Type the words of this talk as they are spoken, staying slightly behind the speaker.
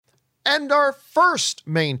And our first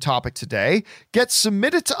main topic today gets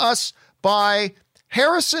submitted to us by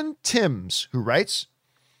Harrison Timms, who writes,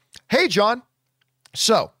 "Hey, John.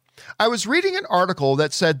 So, I was reading an article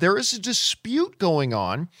that said there is a dispute going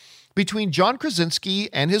on between John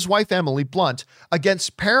Krasinski and his wife Emily Blunt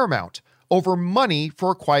against Paramount over money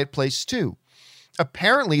for A Quiet Place 2.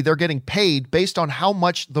 Apparently, they're getting paid based on how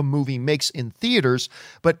much the movie makes in theaters,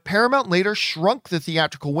 but Paramount later shrunk the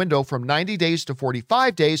theatrical window from 90 days to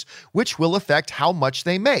 45 days, which will affect how much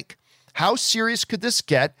they make. How serious could this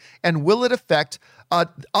get, and will it affect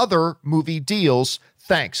other movie deals?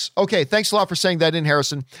 Thanks." Okay, thanks a lot for saying that in,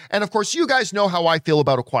 Harrison. And of course, you guys know how I feel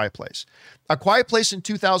about A Quiet Place. A Quiet Place in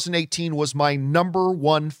 2018 was my number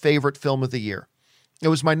one favorite film of the year. It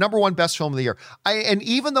was my number one best film of the year. And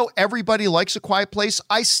even though everybody likes A Quiet Place,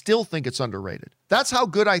 I still think it's underrated. That's how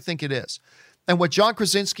good I think it is. And what John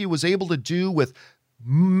Krasinski was able to do with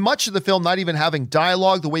much of the film not even having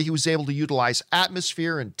dialogue, the way he was able to utilize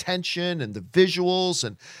atmosphere and tension and the visuals,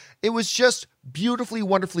 and it was just beautifully,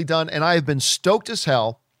 wonderfully done. And I have been stoked as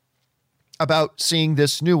hell about seeing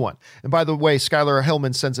this new one. And by the way, Skylar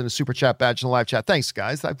Hillman sends in a super chat badge in the live chat. Thanks,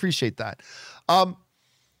 guys. I appreciate that.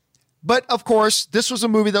 But of course, this was a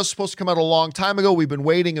movie that was supposed to come out a long time ago. We've been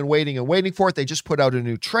waiting and waiting and waiting for it. They just put out a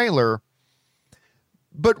new trailer.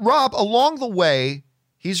 But Rob, along the way,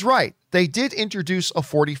 he's right. They did introduce a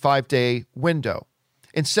 45-day window.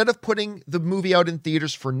 Instead of putting the movie out in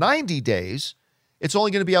theaters for 90 days, it's only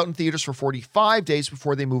going to be out in theaters for 45 days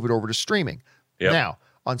before they move it over to streaming. Yep. Now,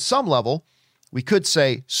 on some level, we could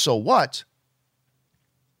say, so what?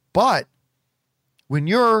 But when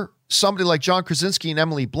you're somebody like John Krasinski and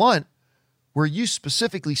Emily Blunt, where you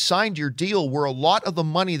specifically signed your deal where a lot of the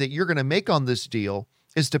money that you're going to make on this deal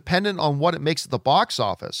is dependent on what it makes at the box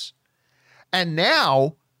office. And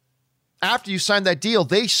now, after you sign that deal,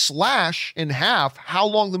 they slash in half how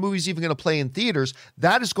long the movie's even going to play in theaters.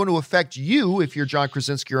 That is going to affect you if you're John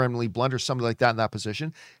Krasinski or Emily Blunt or somebody like that in that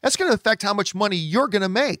position. That's going to affect how much money you're going to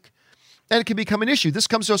make. And it can become an issue. This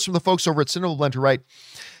comes to us from the folks over at Cinema Blend, who write,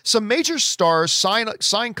 "Some major stars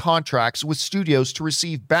sign contracts with studios to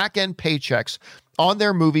receive back-end paychecks on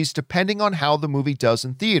their movies depending on how the movie does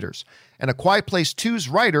in theaters. And A Quiet Place 2's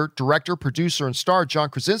writer, director, producer, and star John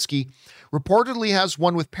Krasinski reportedly has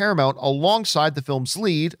one with Paramount alongside the film's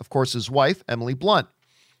lead, of course his wife, Emily Blunt.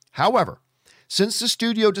 However, since the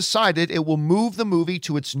studio decided it will move the movie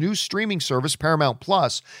to its new streaming service, Paramount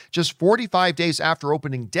Plus, just 45 days after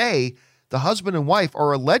opening day, the husband and wife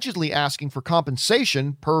are allegedly asking for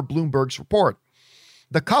compensation, per Bloomberg's report.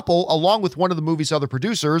 The couple, along with one of the movie's other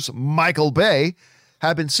producers, Michael Bay,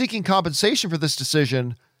 have been seeking compensation for this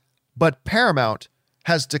decision, but Paramount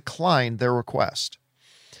has declined their request."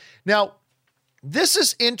 Now, this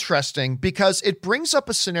is interesting because it brings up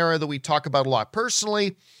a scenario that we talk about a lot.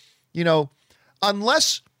 Personally,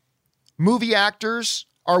 unless movie actors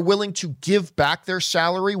are willing to give back their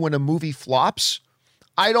salary when a movie flops,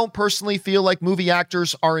 I don't personally feel like movie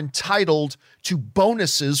actors are entitled to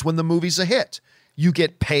bonuses when the movie's a hit. You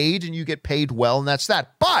get paid and you get paid well, and that's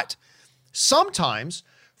that. But sometimes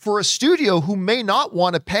for a studio who may not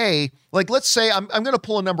want to pay, like let's say, I'm going to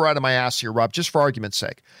pull a number out of my ass here, Rob, just for argument's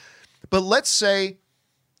sake. But let's say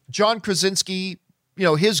John Krasinski,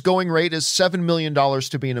 his going rate is $7 million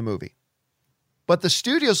to be in a movie. But the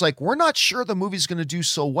studio's like, we're not sure the movie's going to do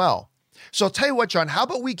so well. So I'll tell you what, John, how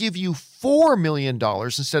about we give you $4 million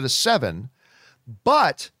instead of $7 million,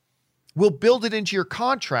 but we'll build it into your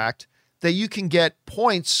contract that you can get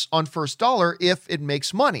points on first dollar if it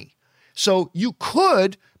makes money. So you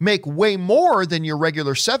could make way more than your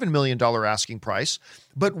regular $7 million asking price,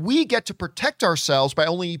 but we get to protect ourselves by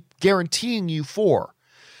only guaranteeing you $4 million.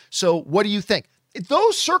 So what do you think?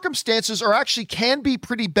 Those circumstances can be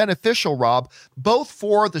pretty beneficial, Rob, both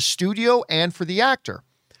for the studio and for the actor.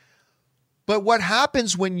 But what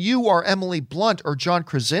happens when you are Emily Blunt or John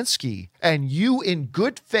Krasinski and you, in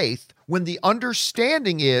good faith, when the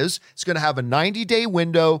understanding is it's going to have a 90-day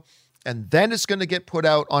window and then it's going to get put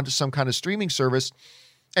out onto some kind of streaming service,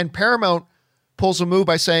 and Paramount pulls a move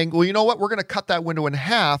by saying, well, you know what? We're going to cut that window in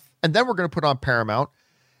half and then we're going to put on Paramount.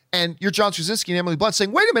 And you're John Krasinski and Emily Blunt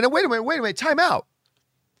saying, wait a minute, time out.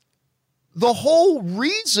 The whole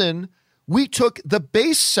reason we took the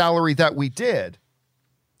base salary that we did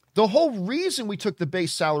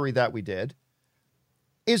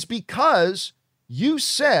is because you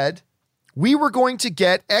said we were going to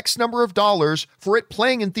get X number of dollars for it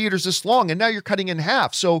playing in theaters this long, and now you're cutting in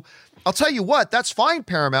half. So I'll tell you what, that's fine,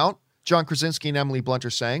 Paramount, John Krasinski and Emily Blunt are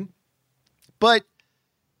saying, but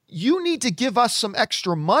you need to give us some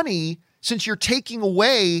extra money since you're taking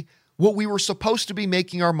away what we were supposed to be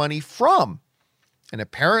making our money from. And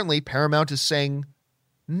apparently Paramount is saying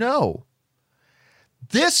no.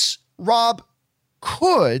 This, Rob,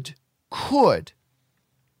 could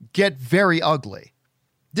get very ugly.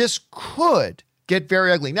 This could get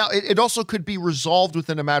very ugly. Now, it also could be resolved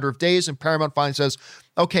within a matter of days, and Paramount finally says,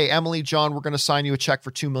 okay, Emily, John, we're going to sign you a check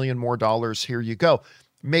for $2 million more. Here you go.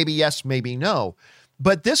 Maybe yes, maybe no.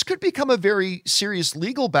 But this could become a very serious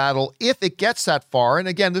legal battle if it gets that far. And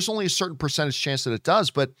again, there's only a certain percentage chance that it does.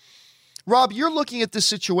 But Rob, you're looking at this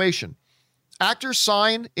situation. Actors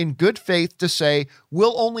sign in good faith to say,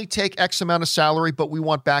 we'll only take X amount of salary, but we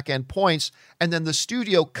want back-end points. And then the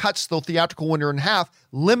studio cuts the theatrical window in half,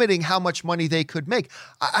 limiting how much money they could make.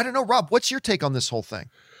 I don't know, Rob, what's your take on this whole thing?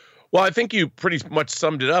 Well, I think you pretty much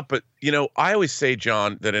summed it up. But, I always say,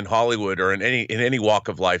 John, that in Hollywood or in any walk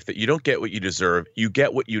of life, that you don't get what you deserve. You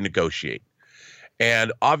get what you negotiate.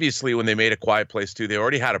 And obviously, when they made A Quiet Place 2, they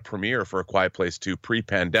already had a premiere for A Quiet Place 2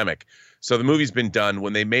 pre-pandemic. So the movie's been done.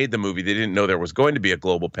 When they made the movie, they didn't know there was going to be a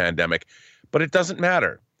global pandemic. But it doesn't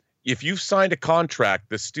matter. If you've signed a contract,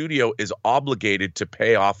 the studio is obligated to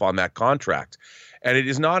pay off on that contract. And it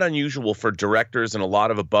is not unusual for directors and a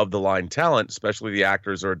lot of above-the-line talent, especially the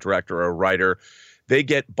actors or a director or a writer, they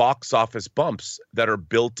get box office bumps that are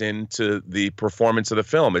built into the performance of the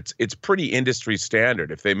film. It's pretty industry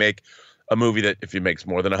standard. If they make a movie that if it makes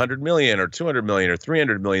more than 100 million or 200 million or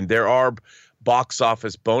 300 million, there are box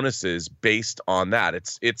office bonuses based on that.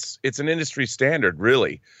 It's an industry standard,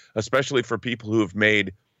 really, especially for people who have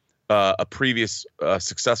made a previous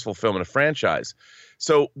successful film in a franchise.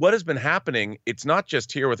 So what has been happening, it's not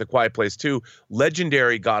just here with A Quiet Place 2.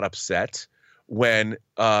 Legendary got upset when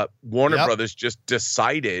Warner Brothers just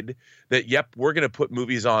decided that, we're going to put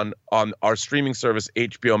movies on our streaming service,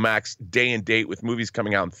 HBO Max, day and date with movies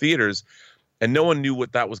coming out in theaters. And no one knew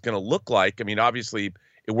what that was going to look like. I mean, obviously,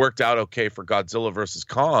 it worked out okay for Godzilla versus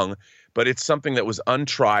Kong, but it's something that was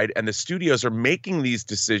untried. And the studios are making these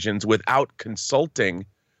decisions without consulting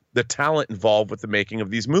the talent involved with the making of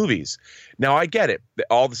these movies. Now, I get it.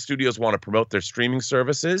 All the studios want to promote their streaming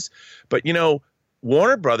services. But,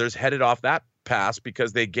 Warner Brothers headed off that pass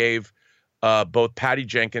because they gave both Patty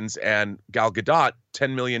Jenkins and Gal Gadot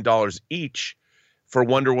 $10 million each for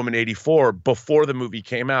Wonder Woman 84 before the movie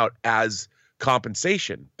came out as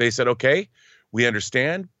compensation. They said, okay, we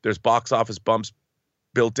understand there's box office bumps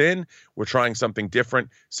built in. We're trying something different.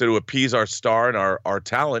 So to appease our star and our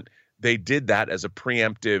talent, they did that as a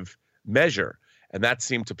preemptive measure. And that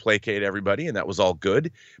seemed to placate everybody, and that was all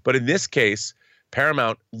good. But in this case,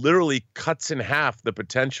 Paramount literally cuts in half the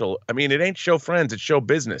potential. I mean, it ain't show friends, it's show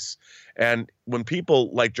business. And when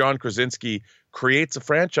people like John Krasinski creates a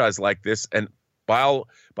franchise like this, and by all,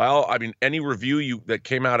 I mean, any review that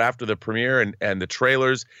came out after the premiere and the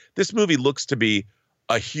trailers, this movie looks to be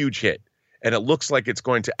a huge hit. And it looks like it's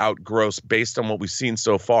going to outgross, based on what we've seen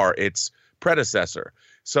so far, its predecessor.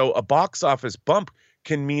 So a box office bump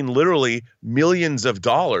can mean literally millions of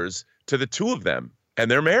dollars to the two of them,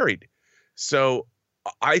 and they're married. So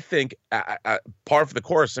I think par for the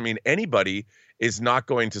course. I mean, anybody is not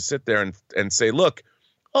going to sit there and say, look,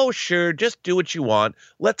 oh, sure, just do what you want.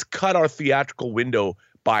 Let's cut our theatrical window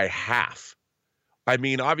by half. I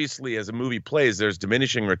mean, obviously, as a movie plays, there's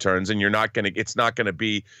diminishing returns, and it's not going to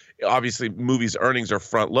be, obviously, movies' earnings are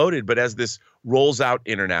front loaded. But as this rolls out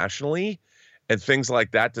internationally and things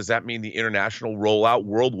like that, does that mean the international rollout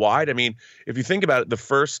worldwide? I mean, if you think about it, the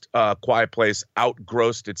first Quiet Place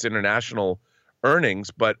outgrossed its international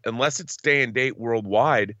earnings, but unless it's day and date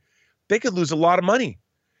worldwide, they could lose a lot of money.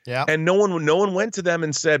 Yeah. And no one went to them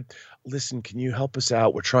and said, listen, can you help us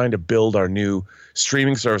out? We're trying to build our new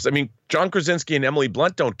streaming service. I mean, John Krasinski and Emily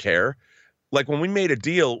Blunt don't care. Like, when we made a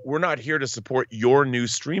deal, we're not here to support your new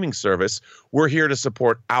streaming service. We're here to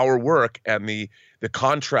support our work and the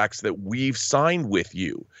contracts that we've signed with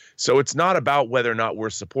you. So it's not about whether or not we're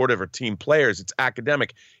supportive or team players. It's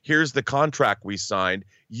academic. Here's the contract we signed.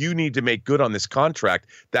 You need to make good on this contract.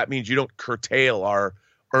 That means you don't curtail our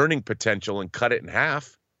earning potential and cut it in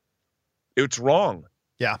half. It's wrong.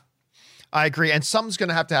 Yeah, I agree. And something's going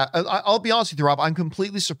to have to I'll be honest with you, Rob. I'm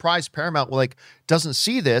completely surprised Paramount doesn't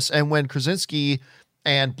see this. And when Krasinski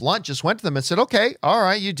and Blunt just went to them and said, okay, all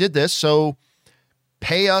right, you did this, so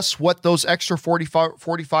pay us what those extra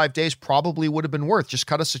 45 days probably would have been worth. Just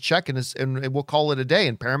cut us a check and we'll call it a day.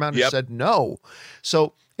 And Paramount has said no.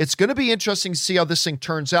 So it's going to be interesting to see how this thing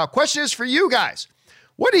turns out. Question is for you guys.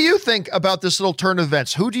 What do you think about this little turn of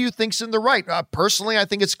events? Who do you think's in the right? Personally, I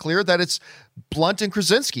think it's clear that it's Blunt and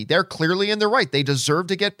Krasinski. They're clearly in the right. They deserve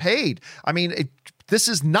to get paid. I mean, this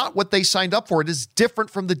is not what they signed up for. It is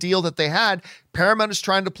different from the deal that they had. Paramount is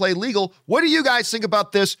trying to play legal. What do you guys think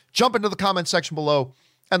about this? Jump into the comment section below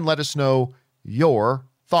and let us know your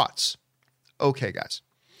thoughts. Okay, guys.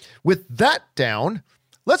 With that down,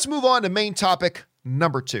 let's move on to main topic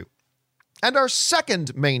number 2. And our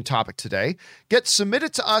second main topic today gets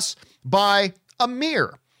submitted to us by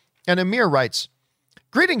Amir. And Amir writes,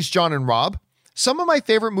 "Greetings, John and Rob. Some of my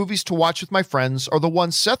favorite movies to watch with my friends are the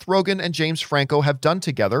ones Seth Rogen and James Franco have done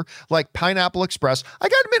together, like Pineapple Express." I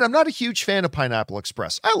gotta admit, I'm not a huge fan of Pineapple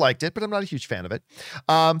Express. I liked it, but I'm not a huge fan of it.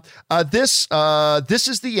 This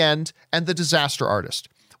Is the End and The Disaster Artist.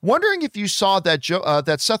 Wondering if you saw that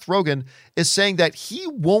that Seth Rogen is saying that he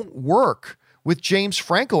won't work with James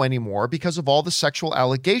Franco anymore because of all the sexual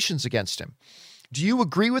allegations against him. Do you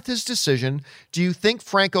agree with his decision? Do you think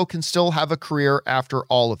Franco can still have a career after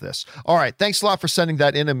all of this? All right. Thanks a lot for sending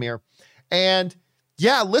that in, Amir. And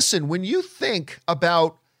yeah, listen, when you think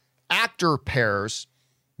about actor pairs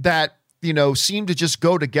that, seem to just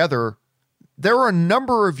go together, there are a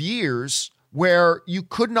number of years where you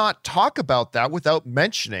could not talk about that without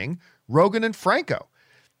mentioning Rogen and Franco.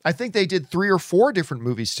 I think they did 3 or 4 different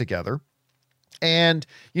movies together. And,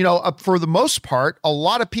 for the most part, a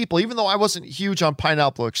lot of people, even though I wasn't huge on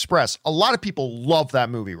Pineapple Express, a lot of people love that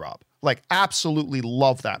movie, Rob. Like, absolutely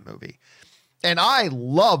love that movie. And I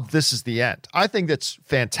love This Is the End. I think that's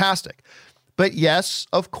fantastic. But yes,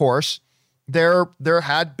 of course, there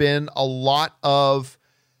had been a lot of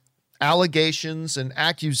allegations and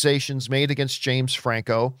accusations made against James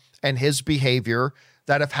Franco and his behavior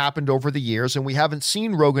that have happened over the years, and we haven't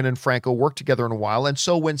seen Rogen and Franco work together in a while. And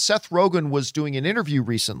so when Seth Rogen was doing an interview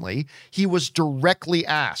recently, he was directly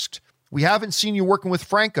asked, "We haven't seen you working with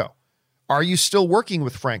Franco. Are you still working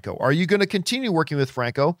with Franco? Are you going to continue working with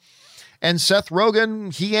Franco?" And Seth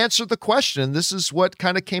Rogen, he answered the question. This is what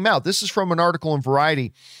kind of came out. This is from an article in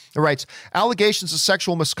Variety. It writes, "Allegations of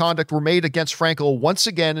sexual misconduct were made against Franco once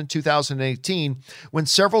again in 2018 when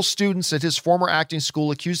several students at his former acting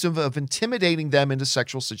school accused him of intimidating them into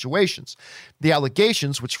sexual situations. The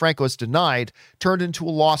allegations, which Franco has denied, turned into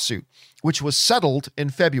a lawsuit, which was settled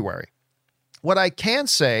in February. What I can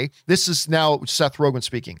say," this is now Seth Rogen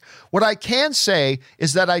speaking, "what I can say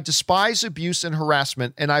is that I despise abuse and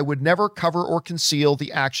harassment, and I would never cover or conceal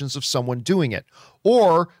the actions of someone doing it,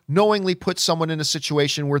 or knowingly put someone in a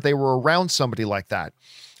situation where they were around somebody like that.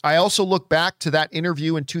 I also look back to that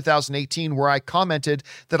interview in 2018 where I commented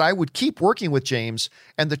that I would keep working with James,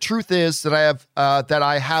 and the truth is that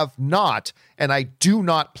I have not, and I do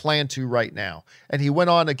not plan to right now." And he went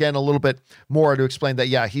on again a little bit more to explain that,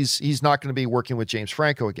 yeah, he's not going to be working with James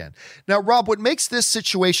Franco again. Now, Rob, what makes this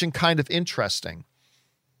situation kind of interesting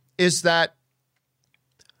is that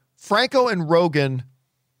Franco and Rogen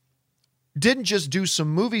didn't just do some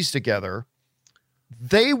movies together.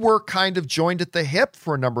 They were kind of joined at the hip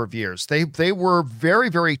for a number of years. They were very,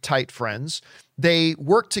 very tight friends. They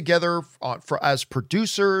worked together as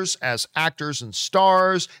producers, as actors and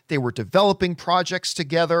stars. They were developing projects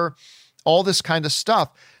together, all this kind of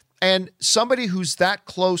stuff. And somebody who's that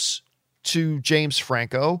close to James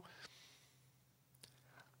Franco,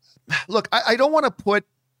 look, I don't want to put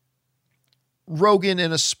Rogen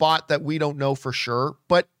in a spot that we don't know for sure,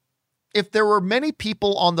 but if there were many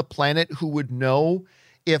people on the planet who would know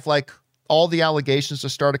if all the allegations that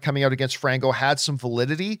started coming out against Franco had some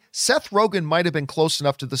validity, Seth Rogen might have been close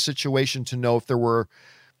enough to the situation to know if there were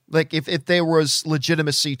if there was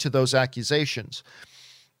legitimacy to those accusations.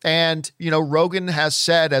 And, Rogen has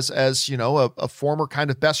said as a former kind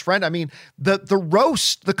of best friend, I mean, the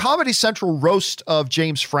Comedy Central roast of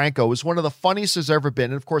James Franco is one of the funniest there's ever been.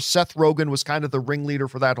 And of course, Seth Rogen was kind of the ringleader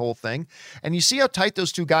for that whole thing. And you see how tight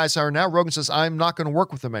those two guys are now. Rogen says, "I'm not going to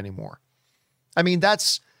work with them anymore." I mean,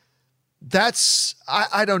 that's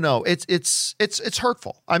I don't know. It's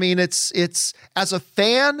hurtful. I mean, it's as a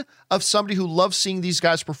fan of somebody who loves seeing these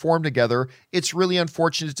guys perform together, it's really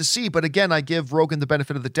unfortunate to see. But again, I give Rogen the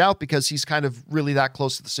benefit of the doubt because he's kind of really that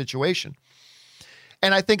close to the situation.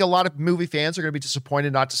 And I think a lot of movie fans are going to be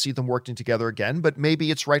disappointed not to see them working together again, but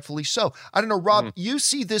maybe it's rightfully so. I don't know, Rob, you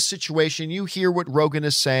see this situation, you hear what Rogen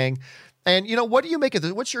is saying, and what do you make of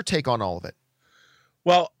this? What's your take on all of it?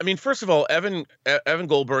 Well, I mean, first of all, Evan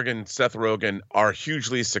Goldberg and Seth Rogen are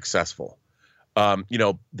hugely successful.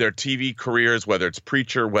 Their TV careers, whether it's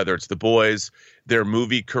Preacher, whether it's The Boys, their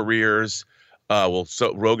movie careers, so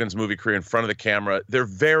Rogen's movie career in front of the camera, they're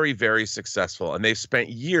very, very successful, and they've spent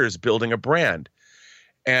years building a brand.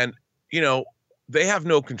 And, they have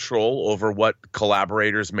no control over what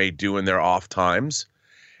collaborators may do in their off times.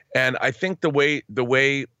 And I think the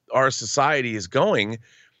way our society is going,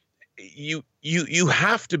 you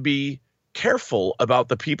have to be careful about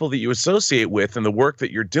the people that you associate with and the work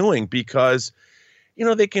that you're doing, because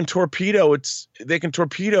they can torpedo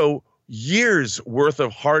years worth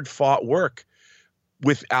of hard fought work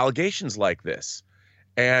with allegations like this.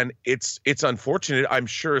 And it's unfortunate. I'm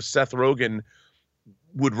sure Seth Rogen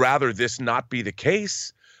would rather this not be the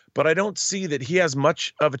case, but I don't see that he has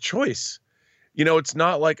much of a choice. You know, it's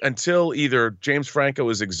not like until either James Franco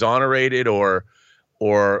is exonerated or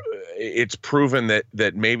it's proven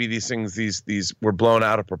that maybe these things these were blown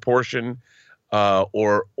out of proportion,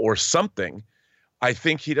 or something. I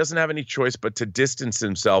think he doesn't have any choice but to distance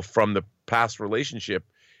himself from the past relationship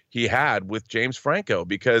he had with James Franco,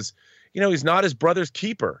 because, you know, he's not his brother's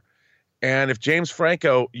keeper. And if James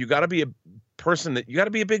Franco, you got to be a person that you got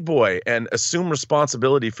to be a big boy and assume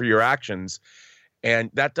responsibility for your actions.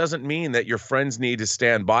 And that doesn't mean that your friends need to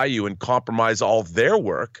stand by you and compromise all their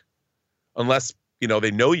work unless, you know,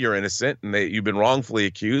 they know you're innocent and you've been wrongfully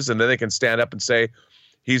accused. And then they can stand up and say,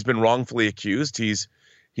 he's been wrongfully accused. He's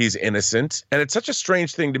innocent. And it's such a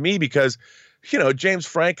strange thing to me because, you know, James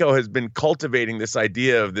Franco has been cultivating this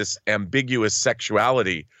idea of this ambiguous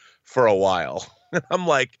sexuality for a while. And I'm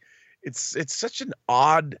like, it's such an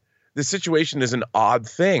odd, the situation is an odd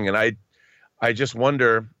thing. And I just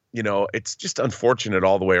wonder, you know, it's just unfortunate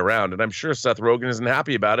all the way around. And I'm sure Seth Rogen isn't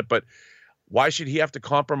happy about it, but why should he have to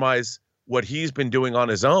compromise what he's been doing on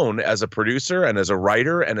his own as a producer and as a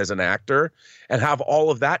writer and as an actor and have all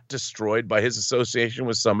of that destroyed by his association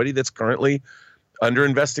with somebody that's currently under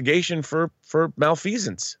investigation for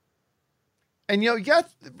malfeasance? And, you know, you got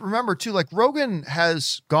to remember too, like Rogen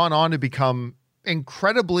has gone on to become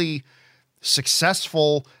incredibly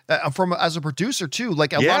successful as a producer too.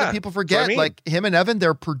 Like a lot of people forget, like him and Evan,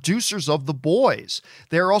 they're producers of The Boys.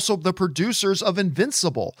 They're also the producers of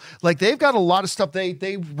Invincible. Like they've got a lot of stuff.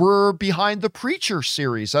 They were behind the Preacher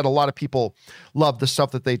series that a lot of people love the stuff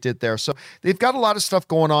that they did there. So they've got a lot of stuff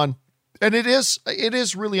going on. And it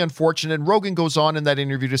is really unfortunate. And Rogen goes on in that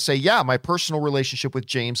interview to say, yeah, my personal relationship with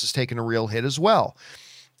James has taken a real hit as well.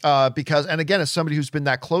 Because, and again, as somebody who's been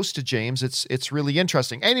that close to James, it's really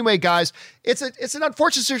interesting. Anyway, guys, it's an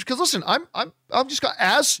unfortunate situation because listen, I'm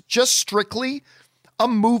just strictly a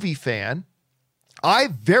movie fan. I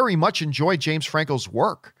very much enjoy James Franco's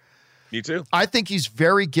work. Me too. I think he's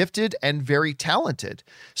very gifted and very talented.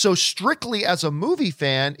 So strictly as a movie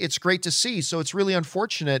fan, it's great to see. So it's really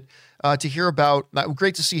unfortunate to hear about,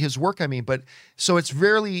 great to see his work, I mean, but so it's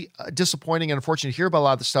really disappointing and unfortunate to hear about a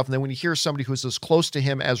lot of the stuff. And then when you hear somebody who's as close to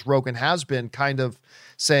him as Rogen has been kind of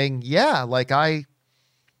saying, yeah, like I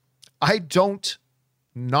don't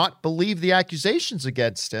not believe the accusations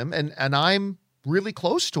against him and I'm really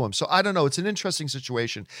close to him. So I don't know. It's an interesting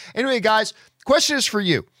situation. Anyway, guys, question is for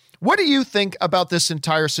you. What do you think about this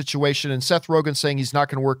entire situation and Seth Rogen saying he's not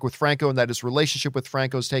going to work with Franco and that his relationship with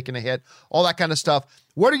Franco is taking a hit, all that kind of stuff?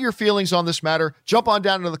 What are your feelings on this matter? Jump on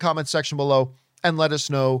down into the comment section below and let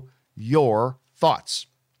us know your thoughts.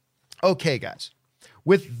 Okay, guys,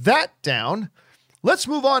 with that down, let's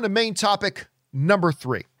move on to main topic number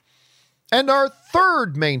 3. And our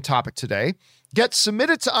third main topic today gets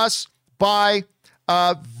submitted to us by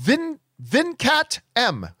Vincat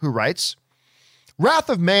M, who writes, Wrath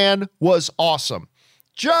of Man was awesome.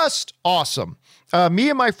 Just awesome. Me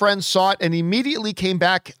and my friends saw it and immediately came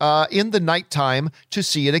back in the nighttime to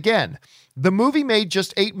see it again. The movie made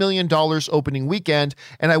just $8 million opening weekend,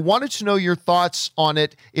 and I wanted to know your thoughts on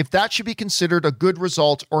it, if that should be considered a good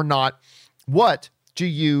result or not. What do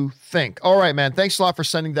you think? All right, man. Thanks a lot for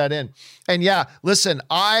sending that in. And yeah, listen,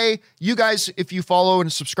 you guys, if you follow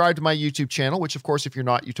and subscribe to my YouTube channel, which of course, if you're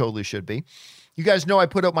not, you totally should be. You guys know I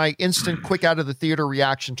put up my instant quick out of the theater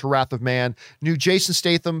reaction to Wrath of Man, new Jason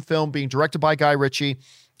Statham film being directed by Guy Ritchie.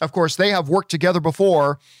 Of course, they have worked together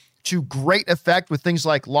before to great effect with things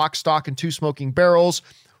like Lock, Stock, and Two Smoking Barrels,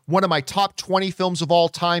 one of my top 20 films of all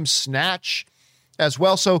time, Snatch, as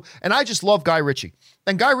well. So, and I just love Guy Ritchie.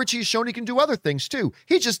 And Guy Ritchie has shown he can do other things too.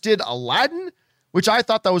 He just did Aladdin, which I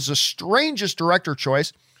thought that was the strangest director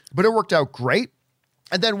choice, but it worked out great.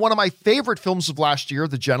 And then one of my favorite films of last year,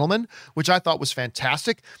 The Gentleman, which I thought was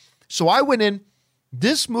fantastic. So I went in,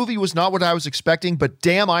 this movie was not what I was expecting, but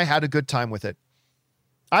damn, I had a good time with it.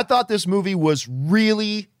 I thought this movie was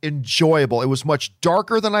really enjoyable. It was much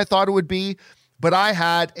darker than I thought it would be, but I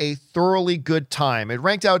had a thoroughly good time. It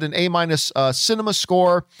ranked out an A- cinema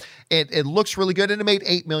score. It looks really good, and it made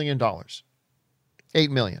 $8 million. $8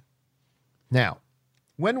 million. Now,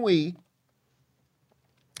 when we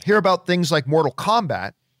hear about things like Mortal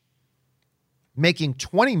Kombat making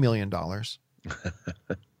 $20 million,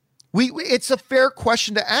 it's a fair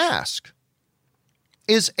question to ask.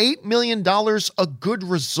 Is $8 million a good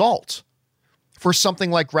result for something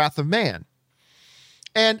like Wrath of Man?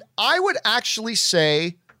 And I would actually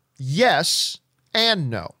say yes and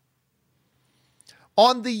no.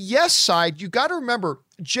 On the yes side, you got to remember,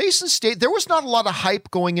 Jason Statham, there was not a lot of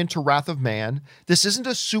hype going into Wrath of Man. This isn't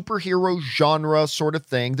a superhero genre sort of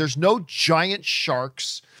thing. There's no giant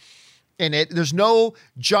sharks in it. There's no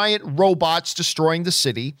giant robots destroying the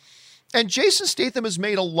city. And Jason Statham has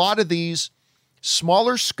made a lot of these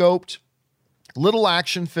smaller scoped little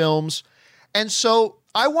action films. And so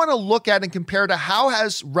I want to look at and compare to how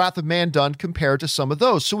has Wrath of Man done compared to some of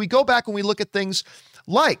those. So we go back and we look at things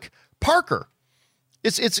like Parker.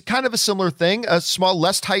 It's kind of a similar thing, a small,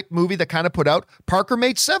 less hype movie that kind of put out. Parker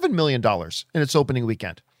made $7 million in its opening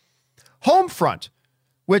weekend. Homefront,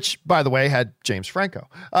 which, by the way, had James Franco.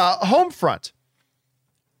 Homefront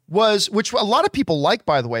which a lot of people like,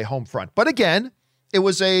 by the way, Homefront. But again, it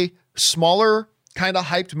was a smaller kind of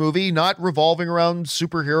hyped movie, not revolving around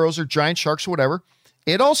superheroes or giant sharks or whatever.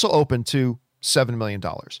 It also opened to $7 million.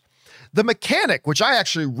 The Mechanic, which I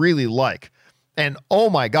actually really like. And oh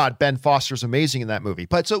my God, Ben Foster's amazing in that movie.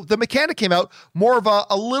 But so The Mechanic came out more of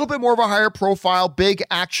a little bit more of a higher profile, big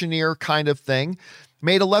actioneer kind of thing,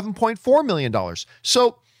 made $11.4 million.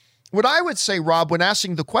 So what I would say, Rob, when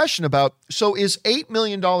asking the question about, so is $8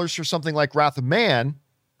 million for something like Wrath of Man,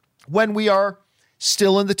 when we are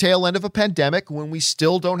still in the tail end of a pandemic, when we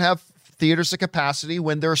still don't have theaters at capacity,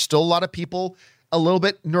 when there are still a lot of people a little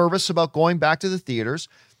bit nervous about going back to the theaters,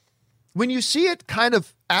 when you see it kind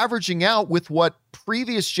of averaging out with what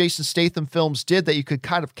previous Jason Statham films did that you could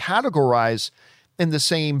kind of categorize in the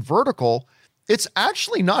same vertical, it's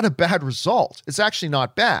actually not a bad result. It's actually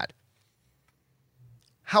not bad.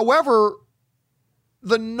 However,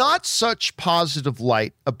 the not such positive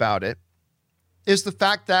light about it is the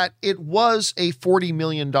fact that it was a $40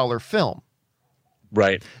 million film.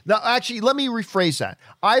 Right. Now, actually, let me rephrase that.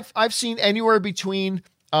 I've seen anywhere between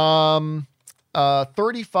 35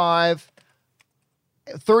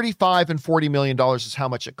 and $40 million is how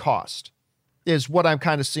much it cost, is what I'm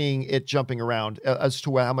kind of seeing it jumping around as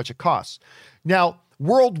to how much it costs. Now,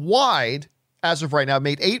 worldwide, as of right now,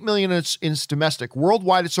 made $8 million in its domestic.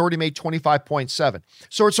 Worldwide, it's already made 25.7.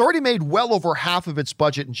 So it's already made well over half of its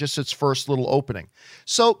budget in just its first little opening.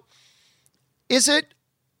 So is it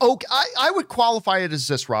okay? I would qualify it as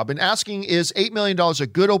this, Rob, and asking, is $8 million a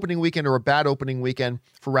good opening weekend or a bad opening weekend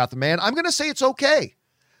for Wrath of Man? I'm going to say it's okay.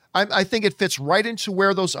 I think it fits right into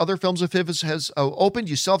where those other films of his has opened.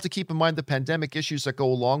 You still have to keep in mind the pandemic issues that go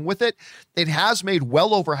along with it. It has made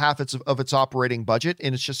well over half of its operating budget,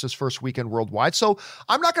 and it's just its first weekend worldwide. So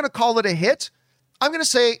I'm not going to call it a hit. I'm going to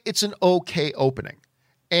say it's an okay opening,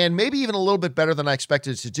 and maybe even a little bit better than I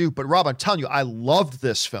expected it to do. But Rob, I'm telling you, I loved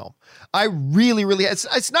this film. I really, really,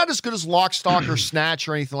 it's not as good as Lock, Stock, or Snatch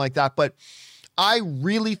or anything like that, but I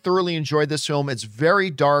really thoroughly enjoyed this film. It's very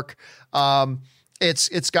dark.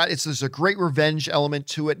 There's a great revenge element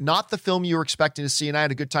to it, not the film you were expecting to see, and I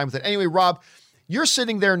had a good time with it. Anyway, Rob, you're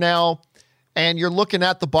sitting there now, and you're looking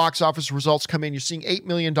at the box office results come in. You're seeing $8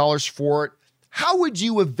 million for it. How would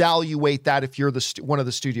you evaluate that if you're one of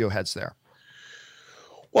the studio heads there?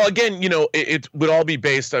 Well, again, it would all be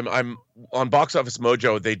based. I'm on Box Office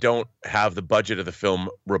Mojo. They don't have the budget of the film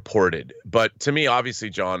reported, but to me,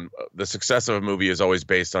 obviously, John, the success of a movie is always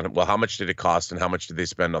based on, well, how much did it cost and how much did they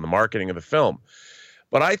spend on the marketing of the film?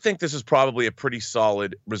 But I think this is probably a pretty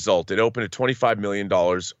solid result. It opened at $25 million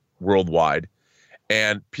worldwide,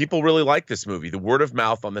 and people really like this movie. The word of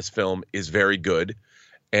mouth on this film is very good,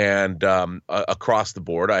 and across the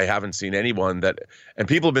board, I haven't seen anyone and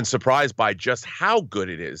people have been surprised by just how good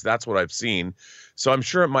it is. That's what I've seen. So I'm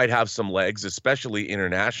sure it might have some legs, especially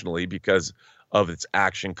internationally, because of its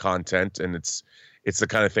action content, and it's the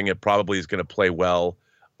kind of thing it probably is going to play well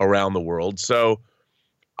around the world. So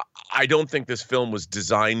I don't think this film was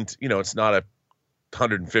designed, it's not a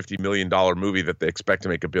 $150 million movie that they expect to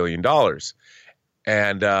make $1 billion.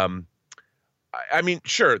 And I mean,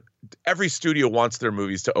 sure, every studio wants their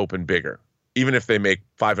movies to open bigger. Even if they make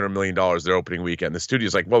 $500 million their opening weekend, the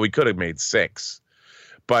studio's like, well, we could have made 6.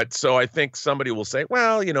 But so I think somebody will say,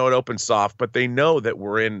 well, it opened soft, but they know that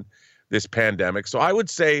we're in this pandemic. So I would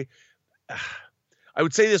say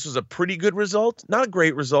this was a pretty good result, not a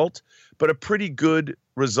great result, but a pretty good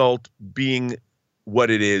result being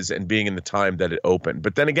what it is and being in the time that it opened.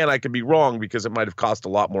 But then again, I could be wrong because it might have cost a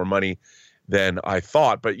lot more money than I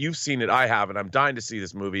thought. But you've seen it. I haven't. I'm dying to see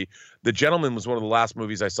this movie. The Gentleman was one of the last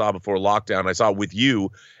movies I saw before lockdown. I saw it with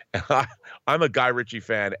you. I'm a Guy Ritchie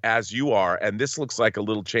fan, as you are, and this looks like a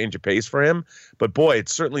little change of pace for him. But boy, it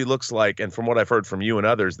certainly looks like, and from what I've heard from you and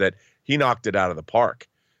others, that he knocked it out of the park.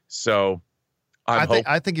 So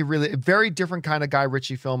I think he really, very different kind of Guy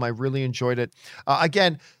Ritchie film. I really enjoyed it.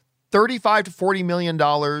 Again, $35 to $40 million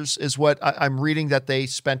is what I'm reading that they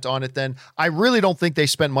spent on it then. I really don't think they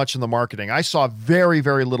spent much in the marketing. I saw very,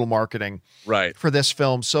 very little marketing for this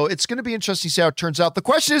film. So it's going to be interesting to see how it turns out. The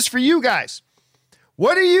question is for you guys.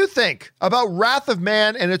 What do you think about Wrath of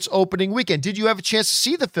Man and its opening weekend? Did you have a chance to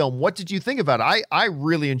see the film? What did you think about it? I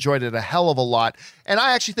really enjoyed it a hell of a lot. And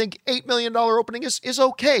I actually think $8 million opening is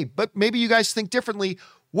okay, but maybe you guys think differently.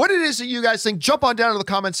 What it is that you guys think, jump on down to the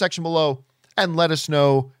comment section below and let us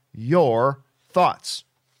know your thoughts.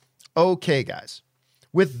 Okay, guys.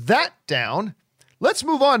 With that down, let's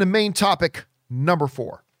move on to main topic number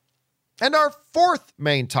 4. And our fourth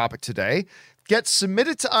main topic today gets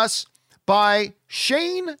submitted to us by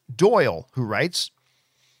Shane Doyle, who writes,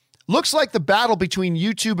 looks like the battle between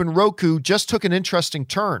YouTube and Roku just took an interesting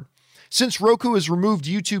turn. Since Roku has removed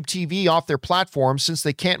YouTube TV off their platform since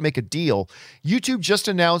they can't make a deal, YouTube just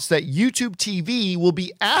announced that YouTube TV will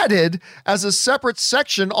be added as a separate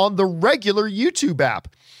section on the regular YouTube app.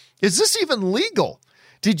 Is this even legal?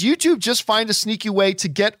 Did YouTube just find a sneaky way to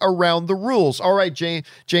get around the rules? All right,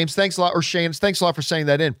 James, thanks a lot, or Shane, thanks a lot for saying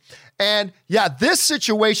that in. And yeah, this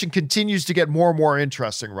situation continues to get more and more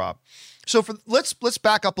interesting, Rob. So let's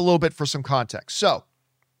back up a little bit for some context. So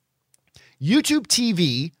YouTube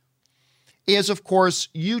TV is, of course,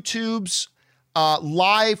 YouTube's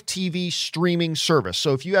live TV streaming service.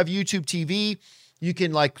 So if you have YouTube TV, you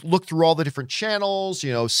can look through all the different channels,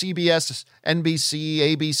 CBS, NBC,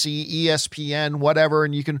 ABC, ESPN, whatever,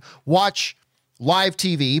 and you can watch live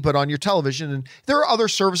TV, but on your television. And there are other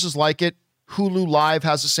services like it. Hulu Live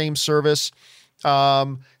has the same service.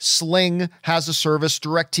 Sling has a service.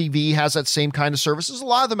 DirecTV has that same kind of service. There's a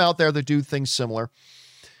lot of them out there that do things similar,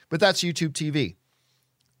 but that's YouTube TV.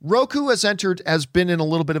 Roku has been in a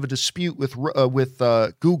little bit of a dispute with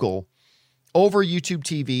Google over YouTube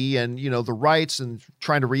TV and, the rights and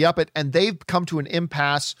trying to re-up it. And they've come to an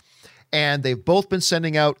impasse, and they've both been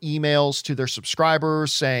sending out emails to their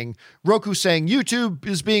subscribers saying, Roku saying YouTube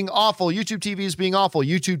is being awful. YouTube TV is being awful.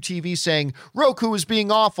 YouTube TV saying Roku is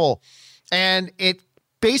being awful. And it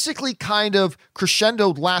basically kind of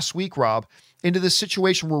crescendoed last week, Rob, into this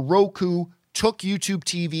situation where Roku took YouTube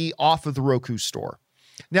TV off of the Roku store.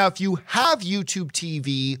 Now, if you have YouTube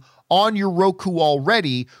TV on your Roku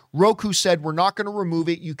already, Roku said, we're not going to remove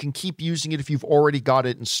it. You can keep using it if you've already got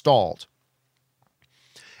it installed.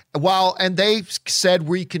 And they said,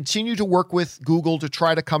 we continue to work with Google to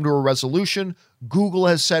try to come to a resolution. Google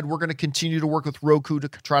has said, we're going to continue to work with Roku to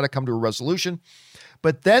try to come to a resolution.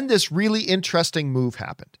 But then this really interesting move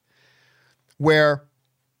happened where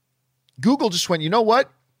Google just went, you know what?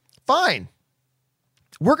 Fine.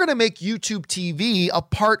 We're going to make YouTube TV a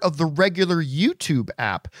part of the regular YouTube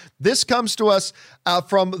app. This comes to us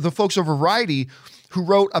from the folks over Variety who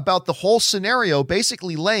wrote about the whole scenario,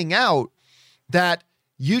 basically laying out that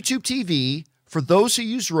YouTube TV, for those who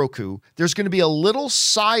use Roku, there's going to be a little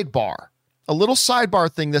sidebar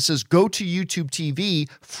thing that says go to YouTube TV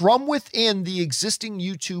from within the existing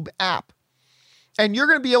YouTube app. And you're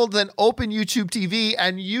going to be able to then open YouTube TV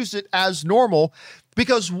and use it as normal.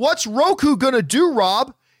 Because what's Roku going to do,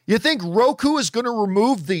 Rob? You think Roku is going to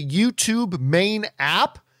remove the YouTube main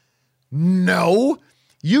app? No.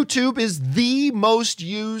 YouTube is the most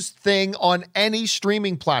used thing on any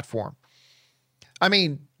streaming platform. I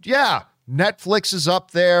mean, yeah, Netflix is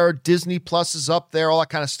up there, Disney Plus is up there, all that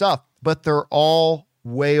kind of stuff. But they're all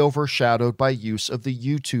way overshadowed by use of the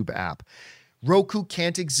YouTube app. Roku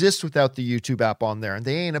can't exist without the YouTube app on there, and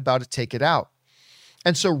they ain't about to take it out.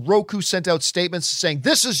 And so Roku sent out statements saying,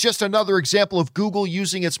 this is just another example of Google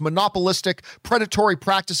using its monopolistic predatory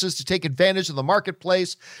practices to take advantage of the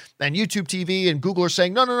marketplace. And YouTube TV and Google are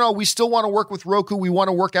saying, no, we still want to work with Roku. We want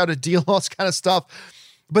to work out a deal, all this kind of stuff.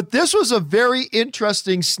 But this was a very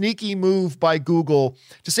interesting, sneaky move by Google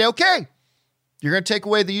to say, okay, you're going to take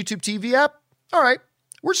away the YouTube TV app? All right,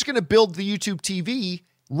 we're just going to build the YouTube TV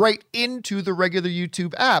right into the regular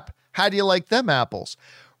YouTube app. How do you like them apples?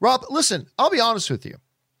 Rob, listen, I'll be honest with you.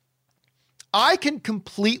 I can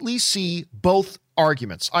completely see both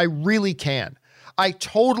arguments. I really can. I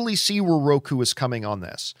totally see where Roku is coming on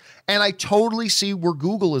this. And I totally see where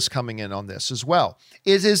Google is coming in on this as well.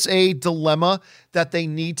 It is a dilemma that they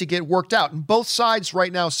need to get worked out. And both sides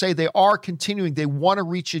right now say they are continuing. They want to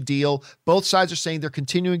reach a deal. Both sides are saying they're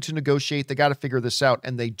continuing to negotiate. They got to figure this out,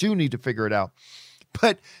 and they do need to figure it out.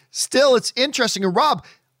 But still, it's interesting. And Rob,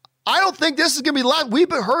 I don't think this is going to be live. We've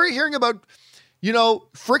been hearing about,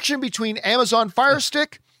 friction between Amazon Fire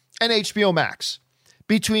Stick and HBO Max,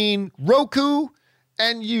 between Roku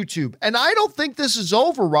and YouTube. And I don't think this is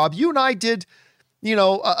over, Rob. You and I did,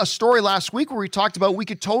 a story last week where we talked about we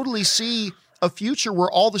could totally see a future where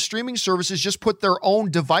all the streaming services just put their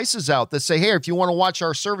own devices out that say, hey, if you want to watch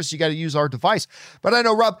our service, you got to use our device. But I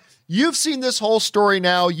know, Rob, you've seen this whole story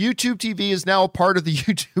now. YouTube TV is now a part of the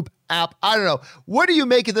YouTube app. I don't know. What do you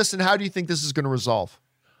make of this, and how do you think this is going to resolve?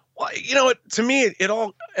 Well, to me, it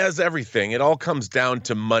all, as everything, it all comes down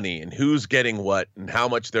to money and who's getting what and how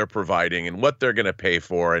much they're providing and what they're going to pay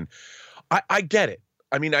for. And I get it.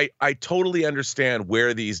 I mean, I totally understand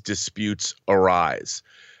where these disputes arise.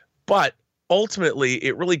 But ultimately,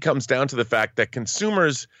 it really comes down to the fact that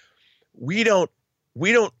consumers, we don't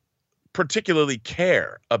particularly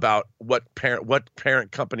care about what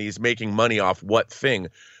parent company is making money off what thing.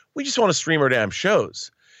 We just want to stream our damn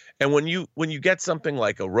shows. And when you get something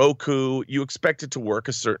like a Roku, you expect it to work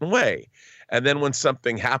a certain way. And then when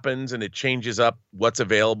something happens and it changes up what's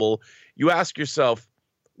available, you ask yourself,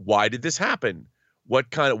 why did this happen?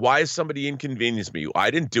 Why is somebody inconvenienced me?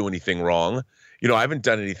 I didn't do anything wrong. I haven't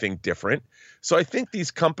done anything different. So I think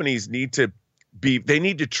these companies need to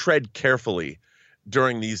tread carefully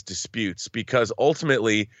during these disputes, because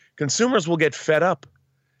ultimately consumers will get fed up,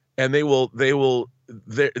 and they're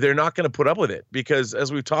not going to put up with it, because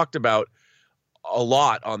as we've talked about a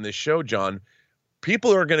lot on this show, John,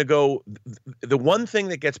 people are going to go, the one thing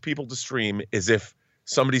that gets people to stream is if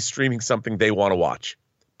somebody's streaming something they want to watch,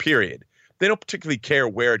 period. They don't particularly care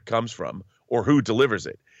where it comes from or who delivers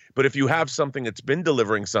it. But if you have something that's been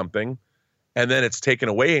delivering something and then it's taken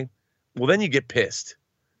away, well, then you get pissed.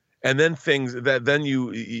 And then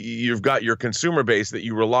you've got your consumer base that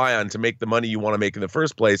you rely on to make the money you want to make in the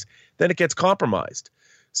first place, then it gets compromised.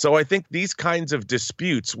 So I think these kinds of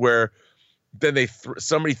disputes where then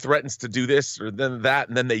somebody threatens to do this or then that,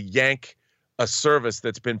 and then they yank a service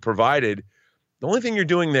that's been provided, the only thing you're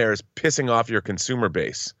doing there is pissing off your consumer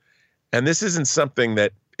base. And this isn't something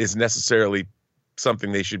that is necessarily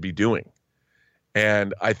something they should be doing.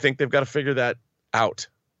 And I think they've got to figure that out.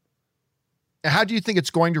 How do you think it's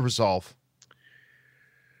going to resolve?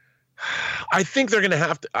 I think they're going to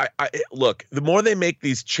have to look, the more they make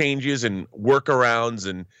these changes and workarounds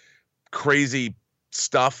and crazy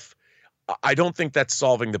stuff, I don't think that's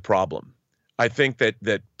solving the problem. I think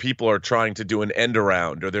that people are trying to do an end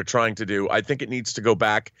around, or I think it needs to go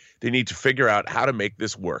back. They need to figure out how to make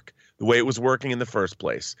this work the way it was working in the first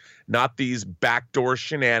place, not these backdoor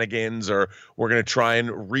shenanigans, or we're going to try and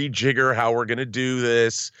rejigger how we're going to do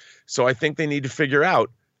this. So I think they need to figure out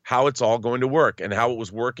how it's all going to work and how it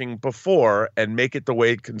was working before, and make it the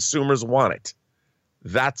way consumers want it.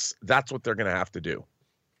 That's what they're going to have to do.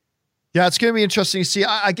 Yeah, it's going to be interesting to see.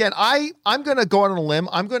 I'm going to go out on a limb.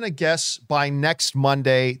 I'm going to guess by next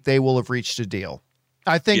Monday they will have reached a deal.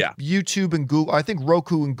 I think YouTube and Google, I think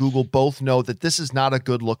Roku and Google both know that this is not a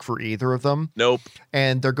good look for either of them. Nope.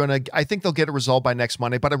 And I think they'll get it resolved by next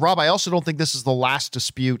Monday. But Rob, I also don't think this is the last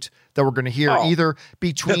dispute that we're going to hear either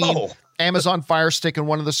between Amazon Fire Stick and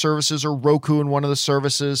one of the services or Roku and one of the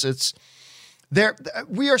services. It's there.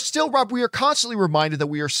 We are still, Rob, we are constantly reminded that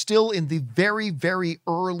we are still in the very, very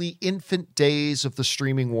early infant days of the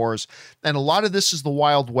streaming wars. And a lot of this is the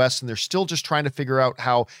Wild West, and they're still just trying to figure out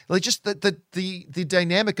how, like, just the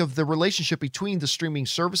dynamic of the relationship between the streaming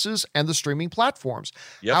services and the streaming platforms.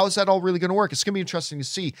 Yep. How is that all really going to work? It's going to be interesting to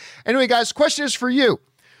see. Anyway, guys, question is for you.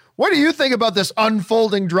 What do you think about this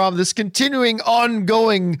unfolding drama, this continuing,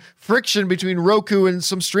 ongoing friction between Roku and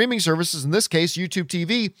some streaming services, in this case, YouTube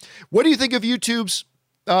TV? What do you think of YouTube's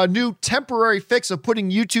new temporary fix of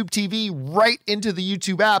putting YouTube TV right into the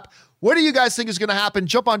YouTube app? What do you guys think is going to happen?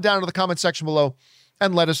 Jump on down to the comment section below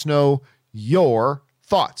and let us know your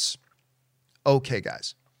thoughts. Okay,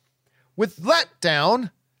 guys. With that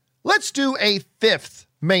down, let's do a fifth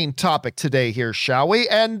main topic today here, shall we?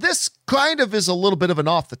 And this kind of is a little bit of an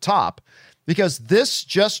off the top, because this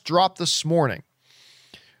just dropped this morning.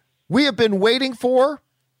 We have been waiting for,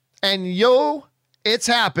 and it's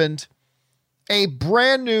happened, a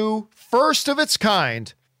brand new, first of its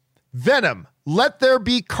kind, Venom, Let There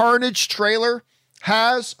Be Carnage trailer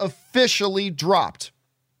has officially dropped.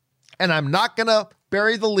 And I'm not going to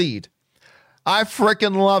bury the lead. I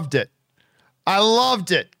freaking loved it. I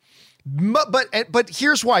loved it. But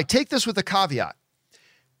here's why. Take this with a caveat.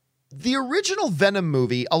 The original Venom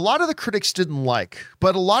movie, a lot of the critics didn't like,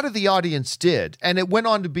 but a lot of the audience did. And it went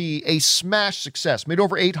on to be a smash success, made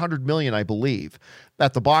over $800 million, I believe,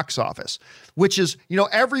 at the box office, which is,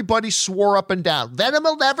 everybody swore up and down, Venom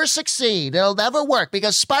will never succeed. It'll never work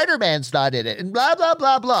because Spider-Man's not in it and blah, blah,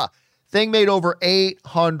 blah, blah. Thing made over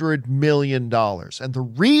 $800 million. And the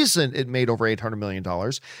reason it made over $800 million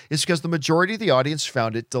is because the majority of the audience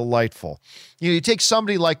found it delightful. You take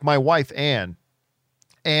somebody like my wife, Anne.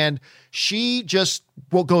 And she just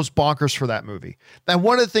goes bonkers for that movie. And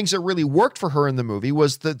one of the things that really worked for her in the movie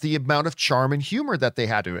was the amount of charm and humor that they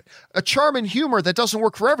had to it. A charm and humor that doesn't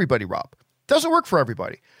work for everybody, Rob. Doesn't work for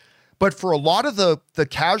everybody. But for a lot of the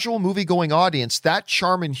casual movie-going audience, that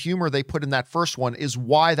charm and humor they put in that first one is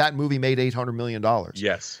why that movie made $800 million.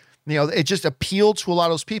 Yes. You know, it just appealed to a lot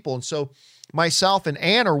of those people. And so myself and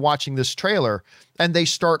Ann are watching this trailer, and they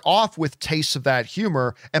start off with tastes of that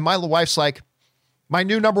humor. And my wife's like, my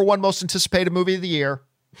new number one most anticipated movie of the year.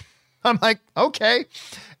 I'm like, okay.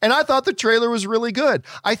 And I thought the trailer was really good.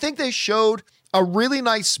 I think they showed a really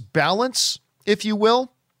nice balance, if you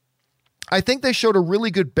will. I think they showed a really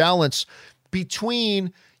good balance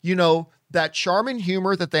between, you know, that charm and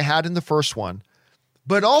humor that they had in the first one,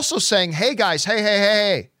 but also saying, hey guys,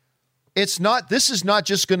 hey, this is not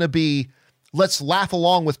just going to be, let's laugh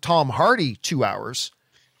along with Tom Hardy 2 hours.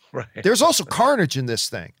 Right. There's also carnage in this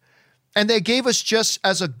thing. And they gave us, just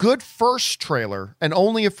as a good first trailer, and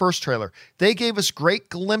only a first trailer, they gave us great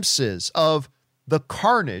glimpses of the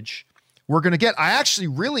carnage we're going to get. I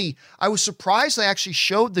was surprised they actually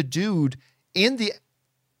showed the dude in the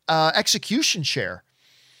execution chair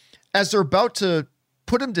as they're about to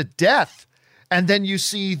put him to death. And then you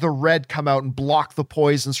see the red come out and block the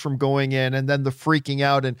poisons from going in, and then the freaking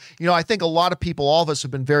out. And, you know, I think a lot of people, all of us,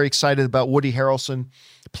 have been very excited about Woody Harrelson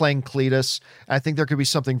playing Cletus. I think there could be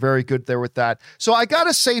something very good there with that. So I got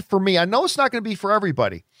to say, for me, I know it's not going to be for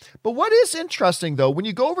everybody, but what is interesting, though, when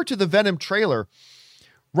you go over to the Venom trailer,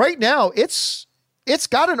 right now, it's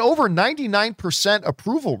got an over 99%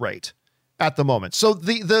 approval rate at the moment. So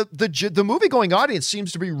the movie-going audience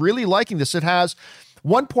seems to be really liking this. It has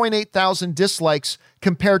 1.8 thousand dislikes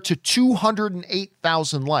compared to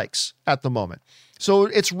 208,000 likes at the moment. So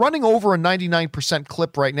it's running over a 99%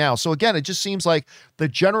 clip right now. So again, it just seems like the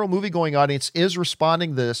general movie-going audience is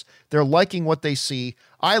responding to this. They're liking what they see.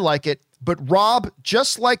 I like it. But Rob,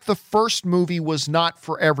 just like the first movie was not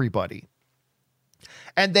for everybody,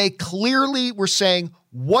 and they clearly were saying,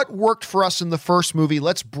 what worked for us in the first movie,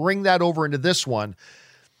 let's bring that over into this one.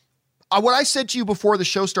 What I said to you before the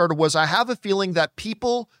show started was, I have a feeling that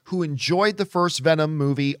people who enjoyed the first Venom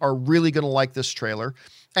movie are really going to like this trailer.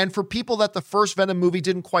 And for people that the first Venom movie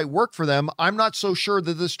didn't quite work for them, I'm not so sure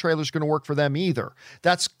that this trailer is going to work for them either.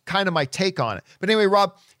 That's kind of my take on it. But anyway,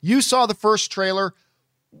 Rob, you saw the first trailer.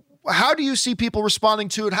 How do you see people responding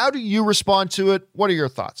to it? How do you respond to it? What are your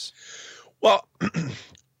thoughts? Well,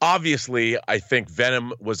 obviously, I think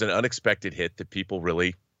Venom was an unexpected hit that people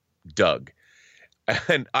really dug.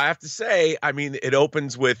 And I have to say, I mean, it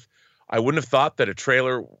opens with, I wouldn't have thought that a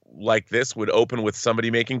trailer like this would open with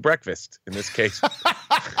somebody making breakfast. In this case,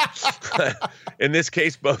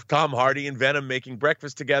 both Tom Hardy and Venom making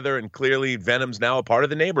breakfast together. And clearly Venom's now a part of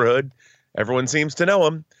the neighborhood. Everyone seems to know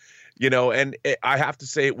him, you know, and I have to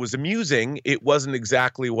say it was amusing. It wasn't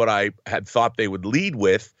exactly what I had thought they would lead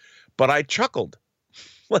with, but I chuckled.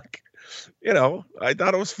 Like, you know, I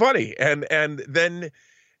thought it was funny. And then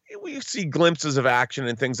we see glimpses of action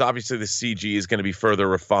and things. Obviously, the CG is going to be further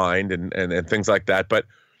refined and things like that. But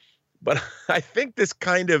I think this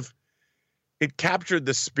kind of, it captured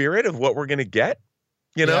the spirit of what we're going to get.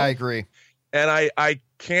 You know, yeah, I agree. And I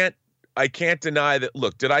can't deny that.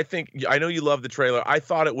 Look, I know you love the trailer. I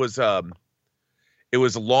thought it was long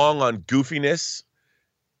on goofiness,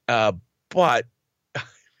 but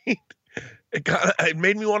it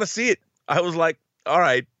made me want to see it. I was like, all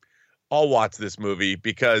right, I'll watch this movie,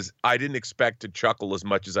 because I didn't expect to chuckle as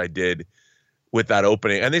much as I did with that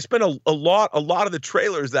opening. And they spent a lot of the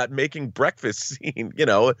trailers, that making breakfast scene, you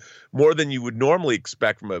know, more than you would normally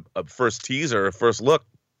expect from a first teaser, a first look.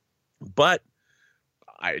 But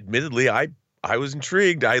I was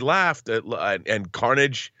intrigued. I laughed and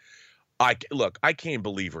Carnage. I can't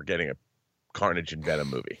believe we're getting a Carnage and Venom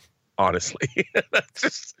movie. Honestly,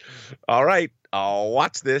 just all right. I'll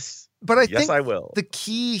watch this. But I think think I will. The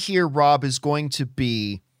key here, Rob, is going to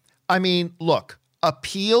be, I mean, look,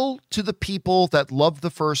 appeal to the people that love the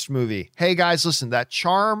first movie. Hey guys, listen, that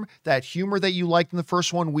charm, that humor that you liked in the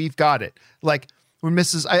first one, we've got it. Like when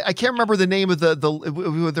I can't remember the name of there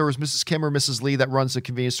was Mrs. Kim or Mrs. Lee that runs the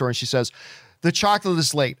convenience store, and she says, the chocolate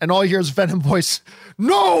is late, and all you hear is Venom voice.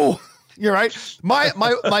 No. You're right. My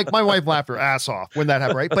wife laughed her ass off when that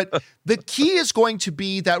happened, right? But the key is going to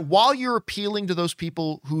be that while you're appealing to those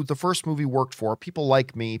people who the first movie worked for, people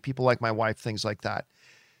like me, people like my wife, things like that,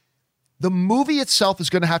 the movie itself is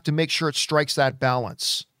going to have to make sure it strikes that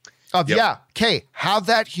balance of, have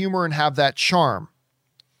that humor and have that charm.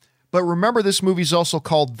 But remember, this movie is also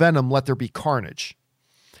called Venom, Let There Be Carnage.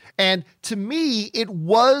 And to me, it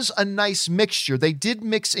was a nice mixture. They did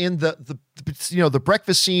mix in the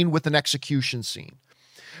breakfast scene with an execution scene.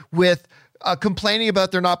 with complaining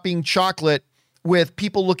about there not being chocolate, with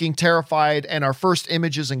people looking terrified, and our first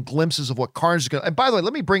images and glimpses of what Carnage is going to. And by the way,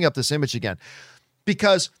 let me bring up this image again,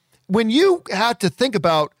 because when you had to think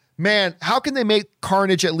about, man, how can they make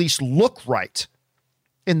Carnage at least look right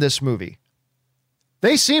in this movie?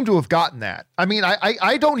 They seem to have gotten that. I mean,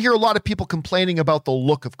 I don't hear a lot of people complaining about the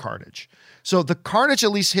look of Carnage. So the Carnage at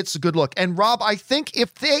least hits a good look. And Rob, I think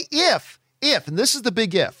if, and this is the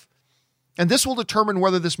big if, and this will determine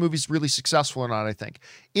whether this movie's really successful or not, I think,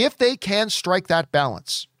 if they can strike that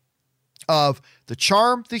balance of the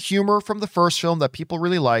charm, the humor from the first film that people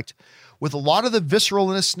really liked, with a lot of the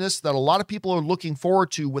visceralness that a lot of people are looking forward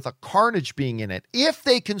to with a Carnage being in it, if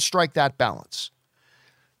they can strike that balance,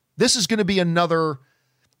 this is going to be another,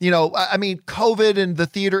 I mean, COVID and the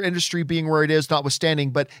theater industry being where it is notwithstanding,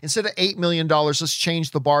 but instead of $8 million, let's change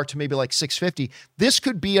the bar to maybe like 650. This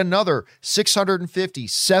could be another $650,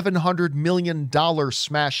 $700 million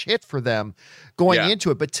smash hit for them going into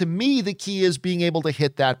it. But to me, the key is being able to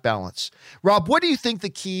hit that balance. Rob, what do you think the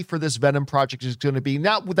key for this Venom project is going to be,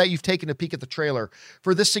 now that you've taken a peek at the trailer,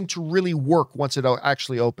 for this thing to really work once it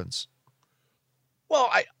actually opens?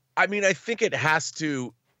 Well, I mean, I think it has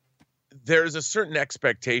to. There's a certain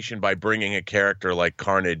expectation by bringing a character like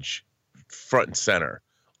Carnage front and center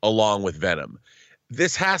along with Venom.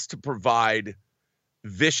 This has to provide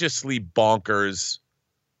viciously bonkers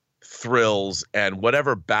thrills, and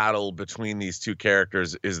whatever battle between these two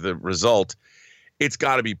characters is the result, it's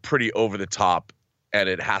got to be pretty over the top, and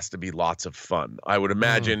it has to be lots of fun. I would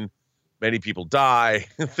imagine many people die.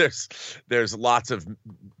 There's lots of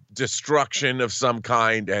destruction of some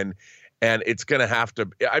kind, and it's going to have to,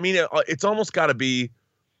 I mean, it's almost got to be,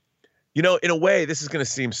 in a way, this is going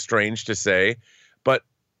to seem strange to say, but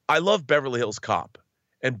I love Beverly Hills Cop.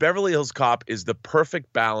 And Beverly Hills Cop is the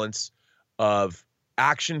perfect balance of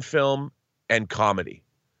action film and comedy.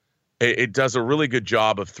 It does a really good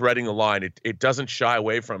job of threading the line. It doesn't shy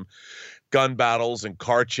away from gun battles and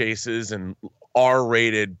car chases and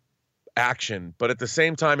R-rated action, but at the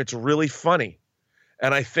same time, it's really funny.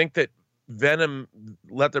 And I think that Venom,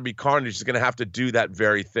 Let There Be Carnage is going to have to do that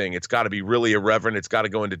very thing. It's got to be really irreverent. It's got to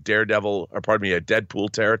go into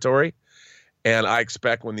Deadpool territory. And I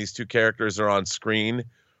expect when these two characters are on screen,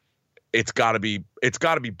 it's got to be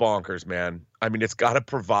bonkers, man. I mean, it's got to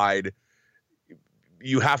provide.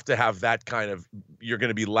 You have to have that kind of. You're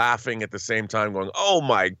going to be laughing at the same time, going, "Oh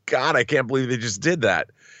my God, I can't believe they just did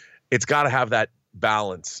that." It's got to have that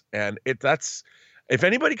balance, and that's. If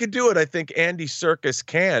anybody could do it, I think Andy Serkis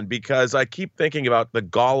can, because I keep thinking about the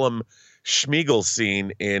Gollum Schmeagol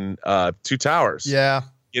scene in Two Towers. Yeah.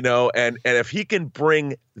 And if he can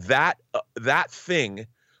bring that thing,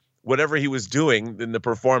 whatever he was doing in the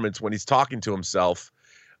performance when he's talking to himself,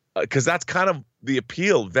 because that's kind of the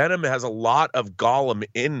appeal. Venom has a lot of Gollum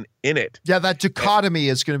in it. Yeah, that dichotomy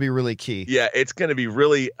is going to be really key. Yeah, it's going to be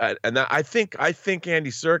really, and I think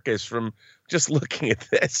Andy Serkis, from just looking at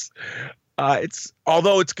this.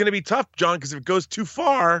 Although it's going to be tough, John, because if it goes too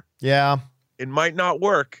far, it might not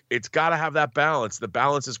work. It's got to have that balance. The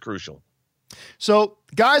balance is crucial. So,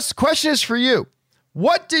 guys, the question is for you.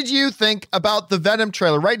 What did you think about the Venom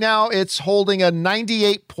trailer? Right now, it's holding a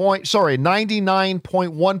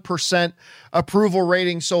 99.1% approval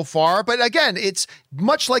rating so far. But again, it's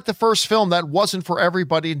much like the first film that wasn't for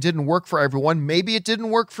everybody and didn't work for everyone. Maybe it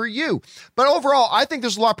didn't work for you. But overall, I think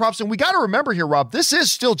there's a lot of props. And we got to remember here, Rob, this is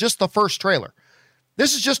still just the first trailer.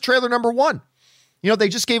 This is just trailer number 1. They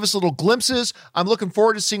just gave us little glimpses. I'm looking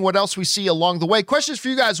forward to seeing what else we see along the way. Questions for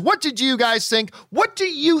you guys. What did you guys think? What do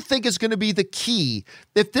you think is going to be the key?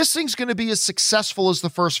 If this thing's going to be as successful as the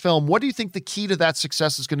first film, what do you think the key to that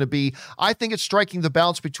success is going to be? I think it's striking the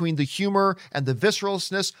balance between the humor and the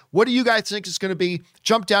visceralness. What do you guys think is going to be?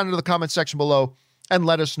 Jump down into the comment section below and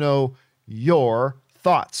let us know your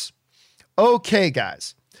thoughts. Okay,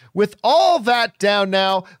 guys. With all that down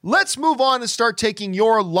now, let's move on and start taking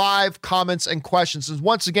your live comments and questions. And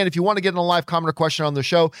once again, if you want to get in a live comment or question on the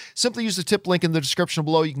show, simply use the tip link in the description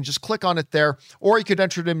below. You can just click on it there, or you could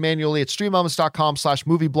enter it in manually at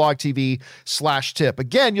streamelements.com/movieblogtv/tip.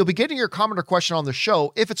 Again, you'll be getting your comment or question on the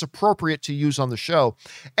show if it's appropriate to use on the show.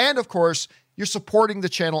 And of course, you're supporting the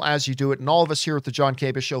channel as you do it. And all of us here at the John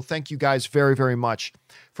Cabus Show, thank you guys very, very much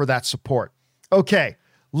for that support. Okay.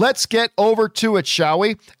 Let's get over to it, shall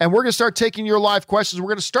we? And we're going to start taking your live questions. We're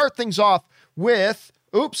going to start things off with,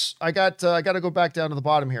 I got to go back down to the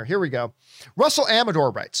bottom here. Here we go. Russell Amador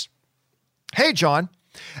writes, "Hey, John,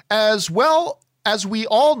 as well as we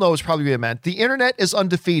all know is probably what it meant, the internet is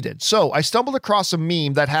undefeated. So I stumbled across a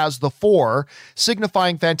meme that has the 4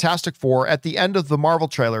 signifying Fantastic Four at the end of the Marvel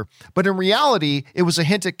trailer. But in reality, it was a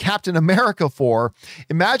hint at Captain America 4.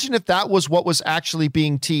 Imagine if that was what was actually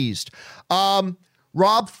being teased.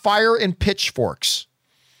 Rob, fire and pitchforks.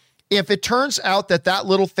 If it turns out that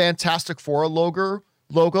little Fantastic Four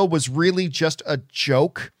logo was really just a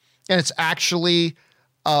joke, and it's actually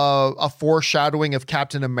a foreshadowing of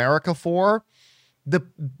Captain America 4,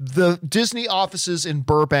 the Disney offices in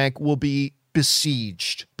Burbank will be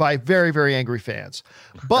besieged by very, very angry fans.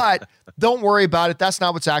 But don't worry about it. That's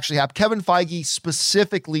not what's actually happened. Kevin Feige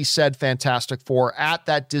specifically said Fantastic Four at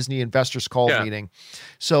that Disney investors call meeting.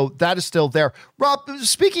 So that is still there. Rob,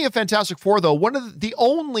 speaking of Fantastic Four, though, one of the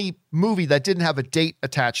only movie that didn't have a date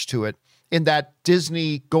attached to it in that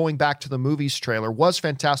Disney going back to the movies trailer was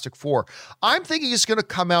Fantastic Four. I'm thinking it's going to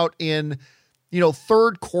come out in,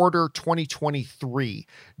 third quarter 2023.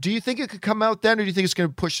 Do you think it could come out then, or do you think it's going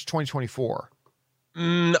to push to 2024?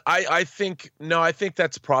 I think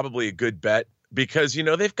that's probably a good bet because,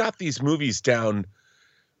 they've got these movies down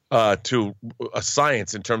to a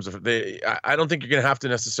science in terms of I don't think you're going to have to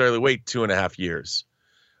necessarily wait 2.5 years.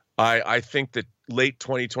 I think that late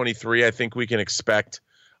 2023, I think we can expect.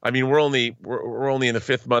 I mean, we're only in the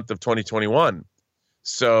 5th month of 2021.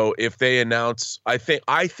 So if they announce, I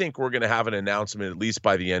think we're going to have an announcement at least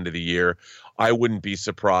by the end of the year. I wouldn't be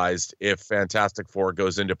surprised if Fantastic Four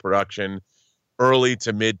goes into production early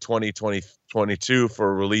to mid 2022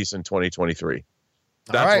 for release in 2023.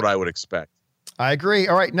 That's what I would expect. I agree.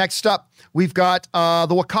 All right, next up, we've got the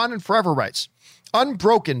Wakandan Forever rights.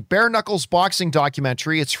 Unbroken, bare knuckles boxing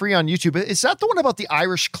documentary. It's free on YouTube. Is that the one about the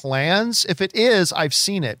Irish clans? If it is, I've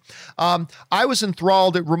seen it. I was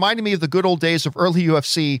enthralled. It reminded me of the good old days of early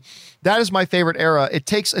UFC. That is my favorite era. It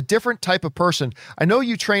takes a different type of person. I know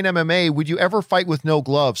you train MMA. Would you ever fight with no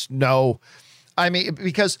gloves? No. I mean,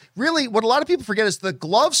 because really what a lot of people forget is the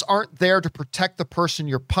gloves aren't there to protect the person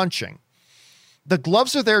you're punching. The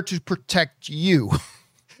gloves are there to protect you.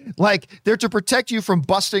 Like, they're to protect you from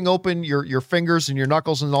busting open your fingers and your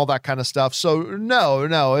knuckles and all that kind of stuff. So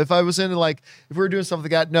no, if I was in if we were doing something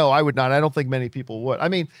like that, no, I would not. I don't think many people would. I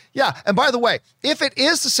mean, yeah. And by the way, if it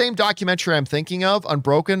is the same documentary I'm thinking of,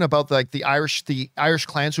 Unbroken, about the Irish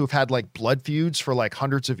clans who have had blood feuds for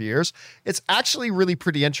hundreds of years, it's actually really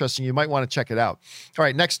pretty interesting. You might want to check it out. All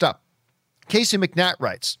right, next up, Casey McNatt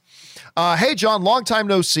writes, hey, John, long time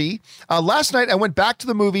no see. Last night I went back to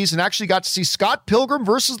the movies and actually got to see Scott Pilgrim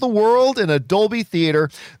versus the World in a Dolby theater.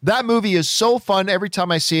 That movie is so fun every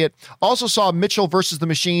time I see it. Also saw Mitchell versus the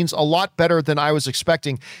Machines, a lot better than I was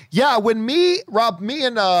expecting. Yeah, when Rob,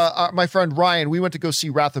 and my friend Ryan, we went to go see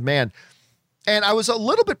Wrath of Man. And I was a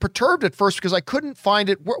little bit perturbed at first because I couldn't find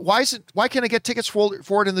it. Why can't I get tickets for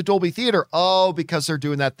it in the Dolby theater? Oh, because they're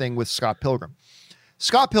doing that thing with Scott Pilgrim.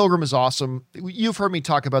 Scott Pilgrim is awesome. You've heard me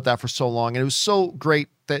talk about that for so long, and it was so great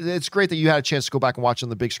that it's great that you had a chance to go back and watch it on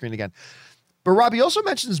the big screen again. But Robbie also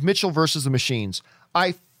mentions Mitchell versus the Machines.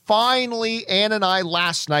 Ann and I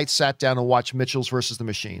last night sat down and watched Mitchell's versus the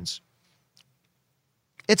Machines.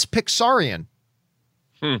 It's Pixarian.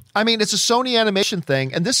 I mean, it's a Sony animation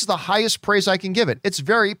thing, and this is the highest praise I can give it. It's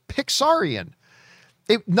very Pixarian.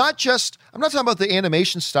 I'm not talking about the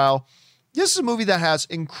animation style. This is a movie that has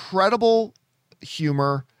incredible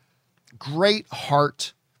humor, great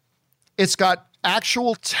heart. It's got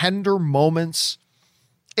actual tender moments.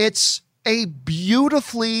 It's a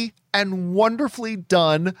beautifully and wonderfully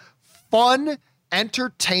done, fun,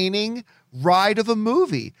 entertaining ride of a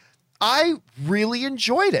movie. I really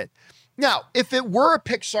enjoyed it. Now, if it were a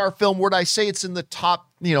Pixar film, would I say it's in the top,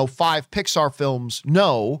 5 Pixar films?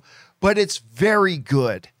 No, but it's very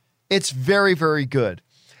good. It's very, very good.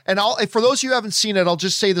 And for those of you who haven't seen it, I'll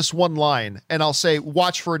just say this one line, and I'll say,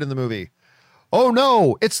 watch for it in the movie. Oh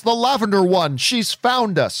no, it's the lavender one. She's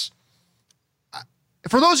found us.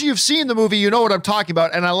 For those of you who've seen the movie, you know what I'm talking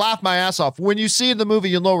about, and I laugh my ass off. When you see it in the movie,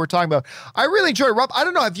 you'll know what we're talking about. I really enjoy it. Rob, I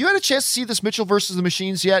don't know, have you had a chance to see this Mitchell versus the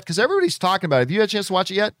Machines yet? Because everybody's talking about it. Have you had a chance to watch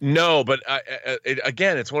it yet? No, but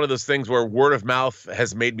again, it's one of those things where word of mouth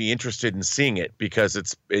has made me interested in seeing it because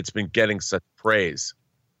it's been getting such praise.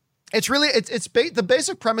 It's really, the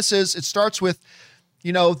basic premise is it starts with,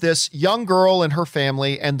 this young girl and her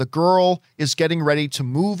family, and the girl is getting ready to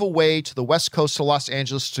move away to the West Coast of Los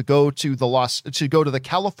Angeles to go to the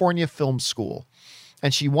California Film School.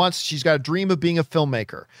 And she's got a dream of being a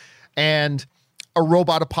filmmaker, and a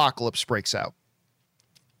robot apocalypse breaks out.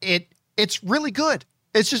 It's really good.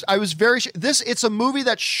 It's just, it's a movie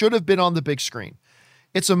that should have been on the big screen.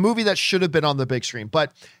 It's a movie that should have been on the big screen,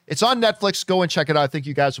 but it's on Netflix. Go and check it out. I think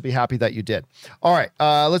you guys will be happy that you did. All right,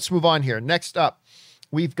 let's move on here. Next up,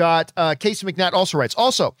 we've got Casey McNatt also writes.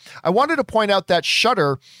 Also, I wanted to point out that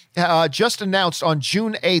Shudder just announced on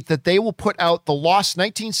June 8th that they will put out the lost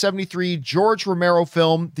 1973 George Romero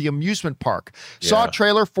film, The Amusement Park. Yeah. Saw a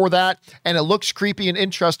trailer for that, and it looks creepy and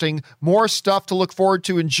interesting. More stuff to look forward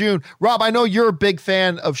to in June. Rob, I know you're a big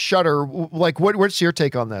fan of Shudder. Like, what's your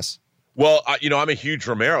take on this? Well, I'm a huge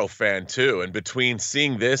Romero fan, too. And between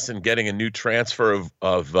seeing this and getting a new transfer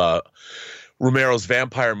of Romero's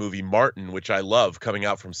vampire movie Martin, which I love, coming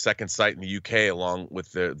out from Second Sight in the UK, along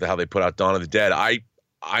with the how they put out Dawn of the Dead,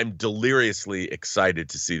 I'm deliriously excited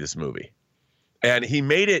to see this movie. And he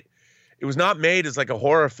made it. It was not made as like a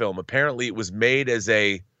horror film. Apparently, it was made as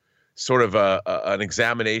a sort of an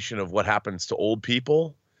examination of what happens to old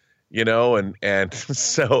people, and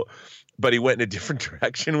so. But he went in a different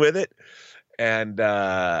direction with it, and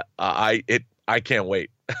I can't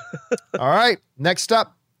wait. All right, next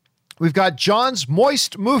up. We've got John's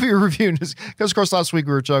moist movie review, because, of course, last week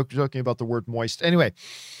we were joking about the word moist. Anyway,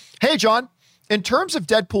 hey, John, in terms of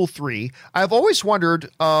Deadpool 3, I've always wondered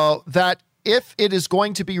that if it is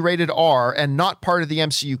going to be rated R and not part of the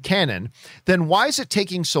MCU canon, then why is it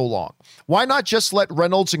taking so long? Why not just let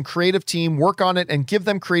Reynolds and creative team work on it and give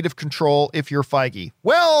them creative control if you're Feige?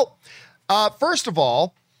 Well, first of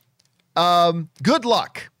all, good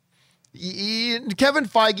luck. Kevin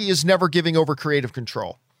Feige is never giving over creative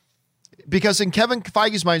control. Because in Kevin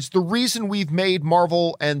Feige's mind, the reason we've made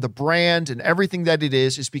Marvel and the brand and everything that it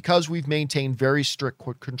is because we've maintained very strict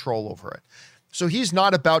control over it. So he's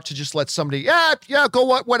not about to just let somebody,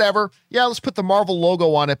 whatever. Yeah, let's put the Marvel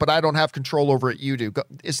logo on it, but I don't have control over it. You do.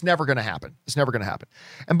 It's never going to happen. It's never going to happen.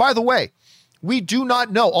 And by the way, we do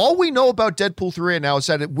not know. All we know about Deadpool 3 right now is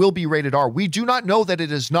that it will be rated R. We do not know that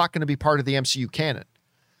it is not going to be part of the MCU canon.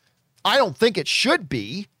 I don't think it should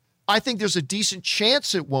be. I think there's a decent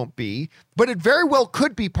chance it won't be, but it very well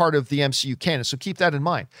could be part of the MCU canon. So keep that in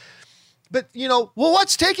mind. But,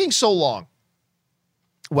 what's taking so long?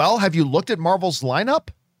 Well, have you looked at Marvel's lineup?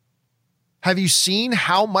 Have you seen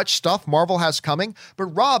how much stuff Marvel has coming? But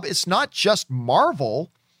Rob, it's not just Marvel.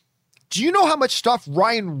 Do you know how much stuff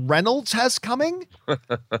Ryan Reynolds has coming?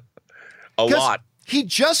 A lot. He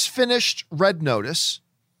just finished Red Notice.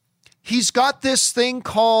 He's got this thing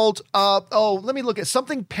called, let me look at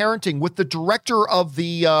something parenting with the director of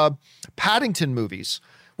the Paddington movies,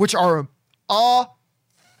 which are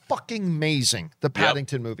fucking amazing. The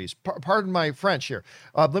Paddington movies. Pardon my French here.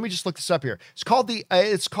 Let me just look this up here. It's called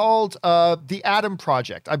the Adam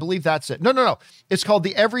Project. I believe that's it. No. It's called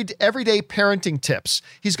the Everyday Parenting Tips.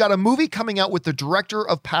 He's got a movie coming out with the director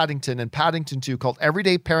of Paddington and Paddington 2 called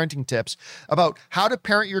Everyday Parenting Tips about how to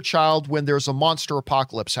parent your child when there's a monster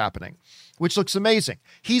apocalypse happening, which looks amazing.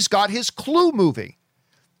 He's got his Clue movie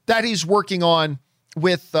that he's working on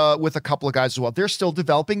with a couple of guys as well. They're still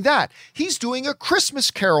developing that. He's doing a Christmas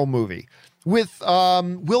Carol movie with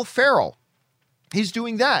Will Ferrell. He's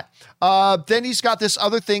doing that. Then he's got this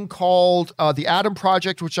other thing called the Adam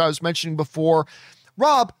Project, which I was mentioning before.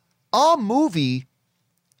 Rob, a movie,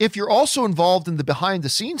 if you're also involved in the behind the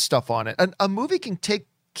scenes stuff on it, a movie can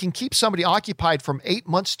keep somebody occupied from 8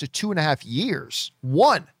 months to 2.5 years.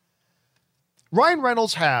 Ryan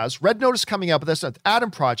Reynolds has Red Notice coming up with this, Adam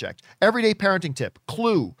Project, Everyday Parenting Tip,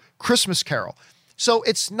 Clue, Christmas Carol. So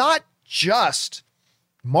it's not just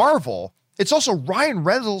Marvel. It's also Ryan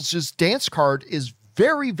Reynolds' dance card is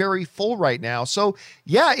very, very full right now. So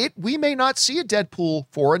yeah, we may not see a Deadpool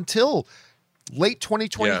 4 until late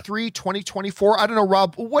 2023, 2024. I don't know,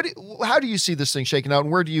 Rob, how do you see this thing shaking out?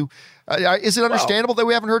 And where do you, is it understandable that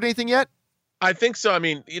we haven't heard anything yet? I think so. I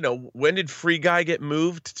mean, when did Free Guy get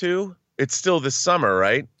moved to? It's still this summer,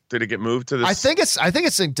 right? Did it get moved to this? I think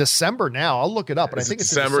it's in December now. I'll look it up, but I think it's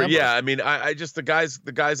December. Yeah, I mean, I just the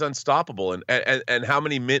guy's unstoppable, and how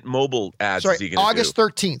many Mint Mobile ads is he going to do? August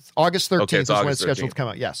 13th. August 13th is when it's scheduled to come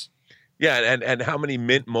out. Yes. Yeah, and how many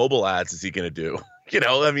Mint Mobile ads is he going to do?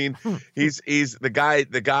 I mean, he's the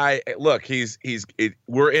guy. Look,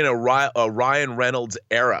 we're in a Ryan Reynolds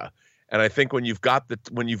era. And I think when you've got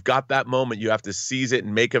that moment, you have to seize it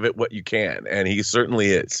and make of it what you can, and he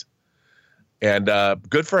certainly is. And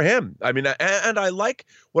good for him. I mean, and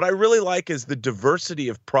what I really like is the diversity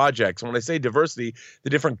of projects. And when I say diversity,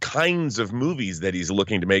 the different kinds of movies that he's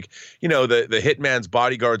looking to make. The Hitman's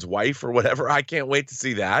Bodyguard's Wife or whatever. I can't wait to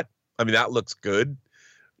see that. I mean, that looks good.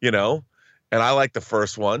 And I like the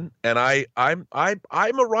first one. And I'm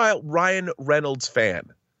a Ryan Reynolds fan,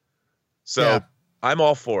 so yeah. I'm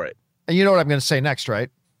all for it. And you know what I'm going to say next,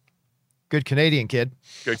 right? Good Canadian kid.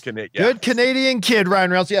 Good Canadian kid,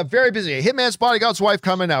 Ryan Reynolds. Yeah, very busy. Hitman's Bodyguard's Wife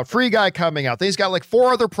coming out. Free Guy coming out. Then he's got like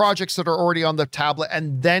 4 other projects that are already on the tablet,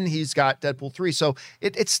 and then he's got Deadpool 3. So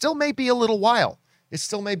it still may be a little while.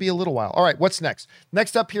 All right, what's next?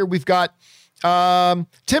 Next up here, we've got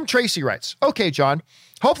Tim Tracy writes, okay, John,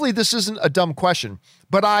 hopefully this isn't a dumb question,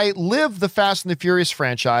 but I live the Fast and the Furious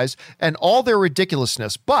franchise and all their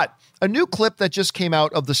ridiculousness, but a new clip that just came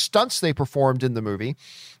out of the stunts they performed in the movie,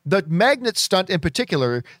 the magnet stunt in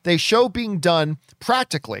particular, they show being done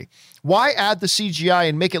practically. Why add the CGI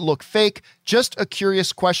and make it look fake? Just a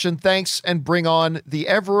curious question. Thanks, and bring on the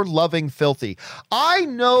ever-loving Filthy. I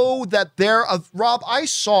know that Rob,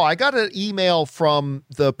 I got an email from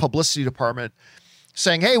the publicity department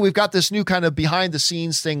saying, hey, we've got this new kind of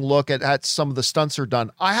behind-the-scenes thing look at some of the stunts are done.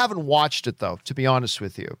 I haven't watched it, though, to be honest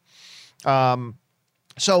with you.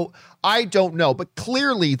 So I don't know, but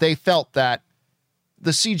clearly they felt that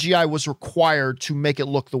the CGI was required to make it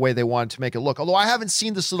look the way they wanted to make it look. Although I haven't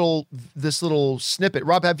seen this little snippet.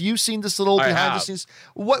 Rob, have you seen this little behind the scenes?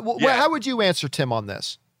 How would you answer Tim on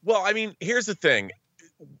this? Well, I mean, here's the thing.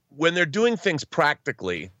 When they're doing things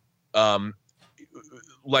practically,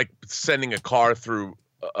 like sending a car through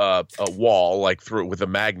a wall, like through it with a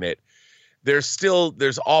magnet, there's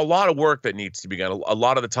a lot of work that needs to be done. A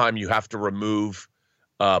lot of the time you have to remove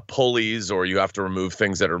pulleys, or you have to remove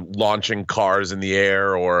things that are launching cars in the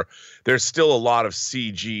air, or there's still a lot of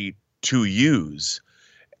CG to use.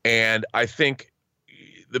 And I think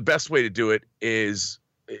the best way to do it is,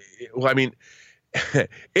 well, I mean,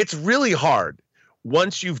 it's really hard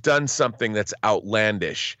once you've done something that's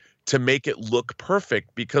outlandish to make it look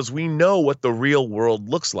perfect, because we know what the real world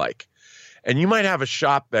looks like. And you might have a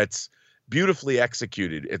shot that's beautifully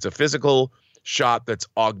executed. It's a physical shot that's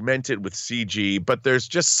augmented with CG, but there's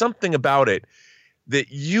just something about it that,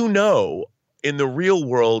 in the real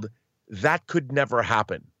world, that could never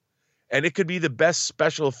happen. And it could be the best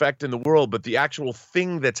special effect in the world, but the actual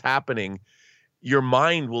thing that's happening, your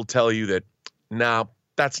mind will tell you that, no,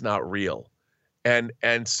 that's not real. And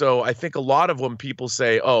so I think a lot of when people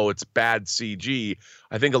say, oh, it's bad CG,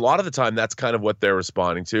 I think a lot of the time that's kind of what they're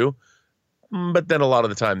responding to. But then a lot of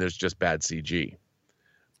the time there's just bad CG.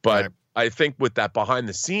 But right. I think with that behind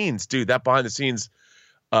the scenes,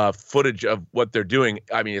 footage of what they're doing,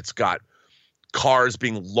 I mean, it's got cars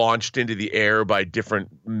being launched into the air by different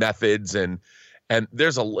methods, and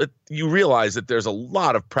you realize that there's a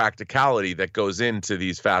lot of practicality that goes into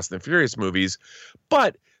these Fast and Furious movies,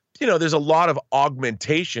 but there's a lot of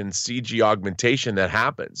CG augmentation that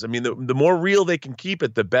happens. I mean, the more real they can keep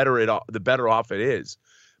it, the better off it is,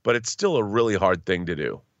 but it's still a really hard thing to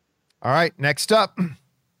do. All right, next up.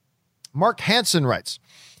 Mark Hansen writes,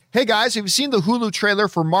 hey guys, have you seen the Hulu trailer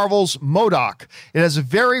for Marvel's MODOK? It has a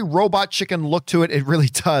very robot chicken look to it. It really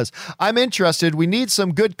does. I'm interested. We need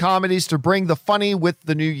some good comedies to bring the funny with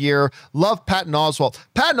the new year. Love Patton Oswalt.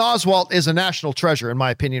 Patton Oswalt is a national treasure, in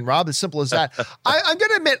my opinion, Rob. As simple as that. I'm going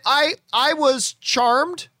to admit, I was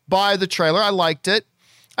charmed by the trailer. I liked it.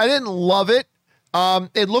 I didn't love it.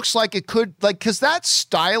 It looks like it could, because that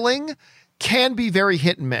styling can be very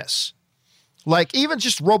hit and miss. Like even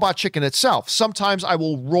just Robot Chicken itself. Sometimes I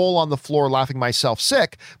will roll on the floor laughing myself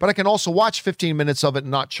sick, but I can also watch 15 minutes of it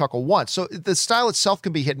and not chuckle once. So the style itself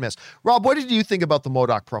can be hit and miss. Rob, what did you think about the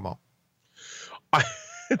MODOK promo?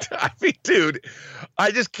 I mean, dude,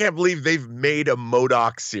 I just can't believe they've made a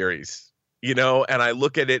MODOK series, and I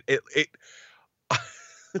look at it,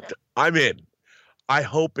 I'm in. I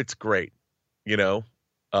hope it's great, I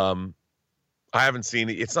haven't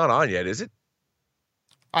seen it. It's not on yet, is it?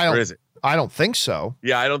 Or is it? I don't think so.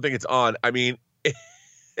 Yeah, I don't think it's on. I mean,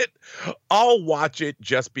 I'll watch it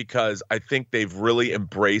just because I think they've really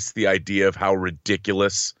embraced the idea of how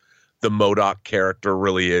ridiculous the MODOK character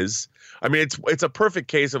really is. I mean, it's a perfect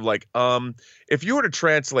case of like, if you were to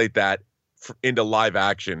translate that into live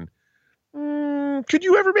action, could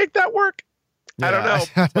you ever make that work? Yeah, I don't know.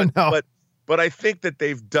 I don't know. But I think that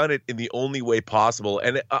they've done it in the only way possible.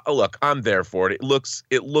 And look, I'm there for it.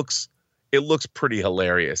 It looks pretty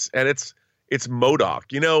hilarious, and it's MODOK.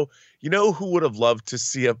 You know who would have loved to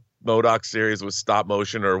see a MODOK series with stop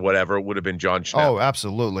motion or whatever? It would have been John Schnepp. Oh,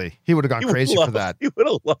 absolutely. He would have gone crazy for that. He would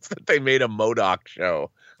have loved that they made a MODOK show.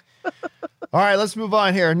 All right, let's move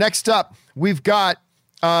on here. Next up, we've got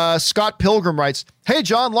Scott Pilgrim writes, hey,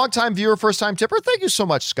 John, longtime viewer, first-time tipper. Thank you so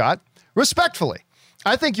much, Scott. Respectfully,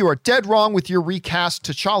 I think you are dead wrong with your recast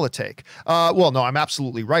T'Challa take. Well, no, I'm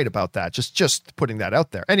absolutely right about that. Just putting that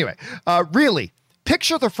out there. Anyway, really,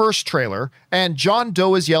 picture the first trailer and John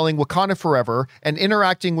Doe is yelling Wakanda Forever and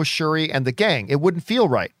interacting with Shuri and the gang. It wouldn't feel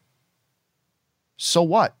right. So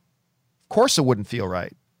what? Of course it wouldn't feel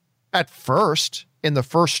right. At first, in the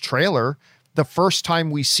first trailer, the first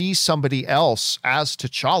time we see somebody else as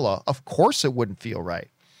T'Challa, of course it wouldn't feel right.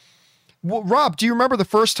 Well, Rob, do you remember the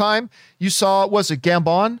first time you saw, was it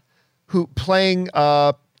Gambon who playing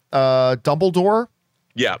Dumbledore?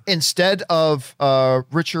 Yeah. Instead of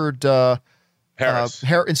Richard Harris.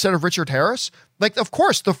 Instead of Richard Harris? Like, of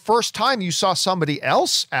course, the first time you saw somebody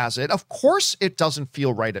else as it, of course it doesn't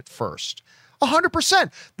feel right at first.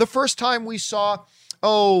 100%. The first time we saw,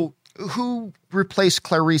 who replaced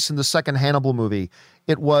Clarice in the second Hannibal movie?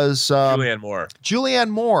 It was Julianne Moore. Julianne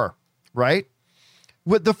Moore, right?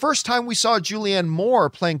 With the first time we saw Julianne Moore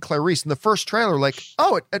playing Clarice in the first trailer, like,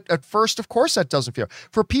 at first, of course, that doesn't feel.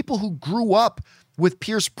 For people who grew up with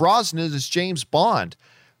Pierce Brosnan as James Bond,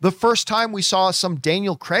 the first time we saw some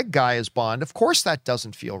Daniel Craig guy as Bond, of course, that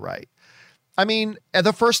doesn't feel right. I mean,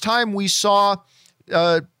 the first time we saw,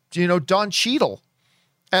 Don Cheadle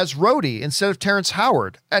as Rhodey instead of Terrence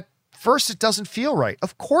Howard, at first, it doesn't feel right.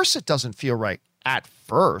 Of course, it doesn't feel right at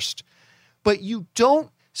first. But you don't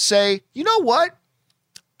say, you know what?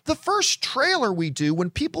 The first trailer we do when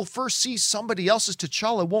people first see somebody else's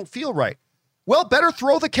T'Challa won't feel right. Well, better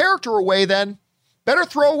throw the character away then. Better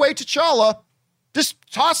throw away T'Challa. Just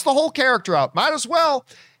toss the whole character out. Might as well.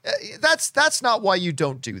 That's not why you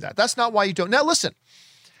don't do that. That's not why you don't. Now, listen,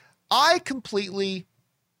 I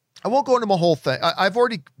won't go into my whole thing. I've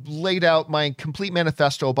already laid out my complete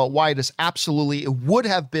manifesto about why it would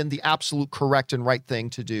have been the absolute correct and right thing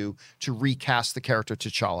to do to recast the character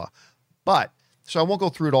T'Challa. So I won't go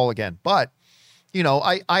through it all again. But,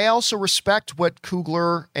 I also respect what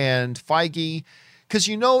Coogler and Feige, because,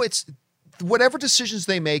 it's whatever decisions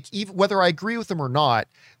they make, even whether I agree with them or not,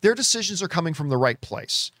 their decisions are coming from the right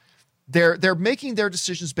place. They're making their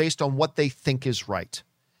decisions based on what they think is right.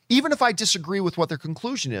 Even if I disagree with what their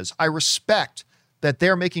conclusion is, I respect that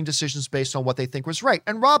they're making decisions based on what they think was right.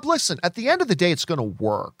 And Rob, listen, at the end of the day, it's going to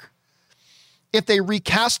work. If they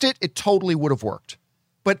recast it, it totally would have worked.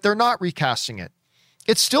 But they're not recasting it.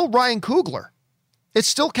 It's still Ryan Coogler. It's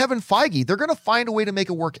still Kevin Feige. They're going to find a way to make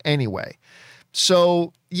it work anyway.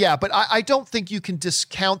 So, yeah, but I don't think you can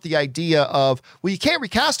discount the idea of, well, you can't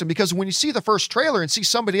recast him because when you see the first trailer and see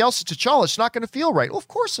somebody else at T'Challa, it's not going to feel right. Well, of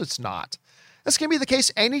course it's not. That's going to be the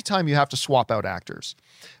case anytime you have to swap out actors.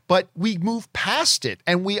 But we move past it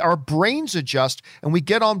and our brains adjust and we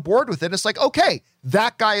get on board with it. It's like, okay,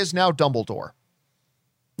 that guy is now Dumbledore.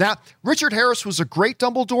 Now, Richard Harris was a great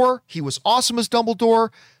Dumbledore. He was awesome as Dumbledore,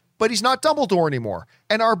 but he's not Dumbledore anymore.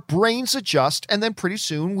 And our brains adjust, and then pretty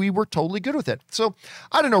soon we were totally good with it. So,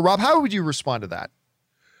 I don't know, Rob, how would you respond to that?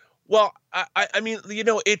 Well, I mean,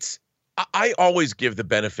 I always give the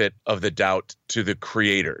benefit of the doubt to the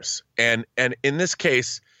creators. And in this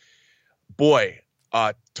case, boy,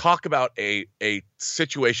 talk about a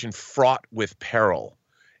situation fraught with peril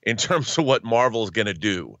in terms of what Marvel's going to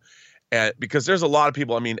do. And because there's a lot of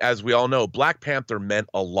people, I mean, as we all know, Black Panther meant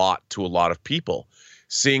a lot to a lot of people.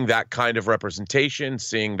 Seeing that kind of representation,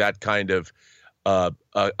 seeing that kind of an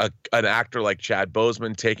actor like Chad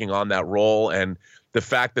Boseman taking on that role, and the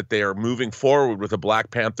fact that they are moving forward with a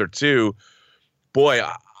Black Panther 2, boy,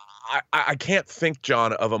 I can't think,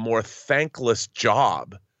 John, of a more thankless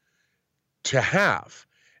job to have.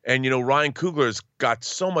 And, Ryan Coogler's got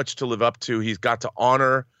so much to live up to. He's got to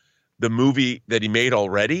honor the movie that he made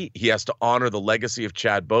already. He has to honor the legacy of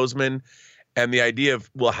Chad Boseman and the idea of,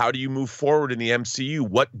 well, how do you move forward in the MCU?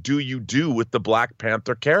 What do you do with the Black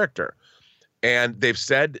Panther character? And they've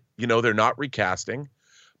said, they're not recasting,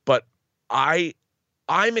 but I'm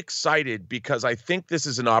excited because I think this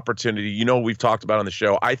is an opportunity. We've talked about on the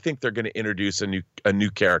show. I think they're going to introduce a new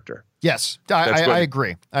character. Yes, I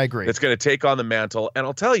agree. I agree. It's going to take on the mantle. And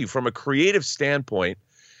I'll tell you, from a creative standpoint,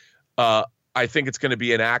 I think it's going to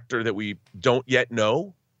be an actor that we don't yet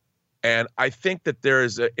know. And I think that there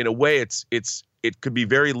is, in a way, it could be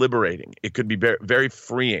very liberating. It could be very, very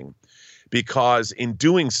freeing, because in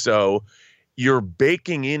doing so, you're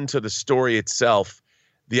baking into the story itself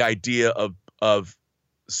the idea of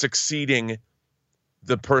succeeding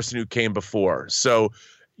the person who came before. So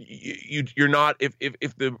you're not,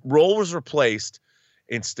 if the role was replaced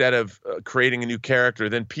instead of creating a new character,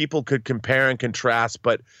 then people could compare and contrast.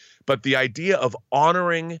 But the idea of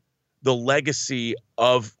honoring the legacy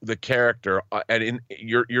of the character,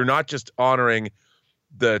 you're not just honoring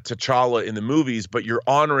the T'Challa in the movies, but you're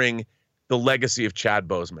honoring the legacy of Chad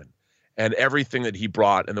Boseman and everything that he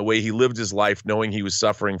brought and the way he lived his life, knowing he was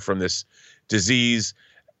suffering from this disease.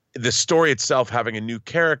 The story itself having a new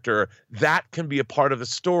character, that can be a part of the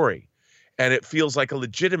story. And it feels like a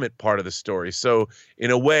legitimate part of the story. So in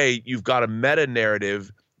a way, you've got a meta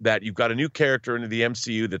narrative that you've got a new character into the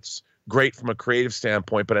MCU that's great from a creative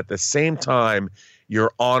standpoint, but at the same time,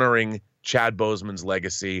 you're honoring Chad Boseman's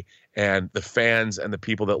legacy and the fans and the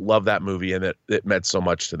people that love that movie and that it meant so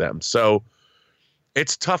much to them. So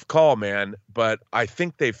it's a tough call, man, but I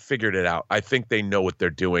think they've figured it out. I think they know what they're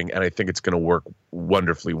doing, and I think it's going to work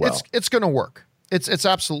wonderfully well. It's going to work. It's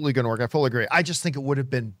absolutely going to work. I fully agree. I just think it would have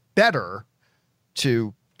been better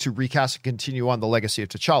to recast and continue on the legacy of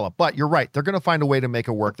T'Challa. But you're right. They're going to find a way to make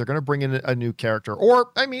it work. They're going to bring in a new character. Or,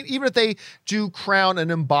 I mean, even if they do crown an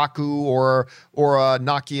M'Baku or a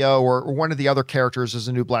Nakia or one of the other characters as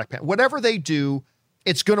a new Black Panther, whatever they do,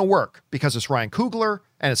 it's going to work because it's Ryan Coogler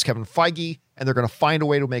and it's Kevin Feige, and they're going to find a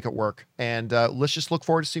way to make it work. And let's just look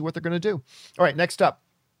forward to see what they're going to do. All right, next up.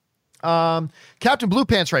 Captain Blue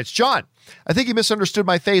Pants writes, John, I think you misunderstood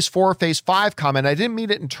my phase 4 or phase 5 comment. I didn't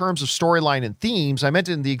mean it in terms of storyline and themes. I meant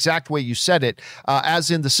it in the exact way you said it,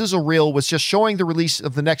 as in the sizzle reel was just showing the release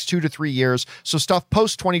of the next 2 to 3 years. So stuff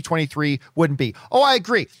post 2023 wouldn't be. Oh, I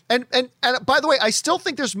agree. And by the way, I still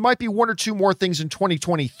think there's might be 1 or 2 more things in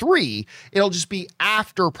 2023. It'll just be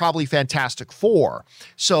after probably Fantastic Four.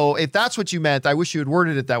 So if that's what you meant, I wish you had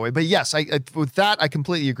worded it that way. But yes, with that, I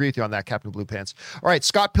completely agree with you on that, Captain Blue Pants. All right,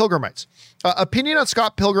 Scott Pilgrim writes, opinion on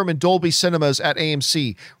Scott Pilgrim and Dolby Cinemas at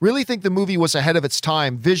AMC. Really think the movie was ahead of its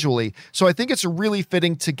time visually, so I think it's really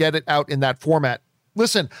fitting to get it out in that format.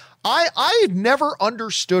 Listen, I had never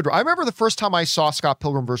understood. I remember the first time I saw Scott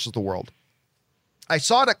Pilgrim versus the World. I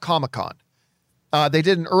saw it at Comic-Con. They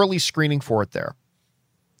did an early screening for it there.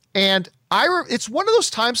 And it's one of those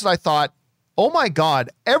times that I thought, oh my God,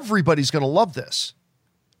 everybody's going to love this.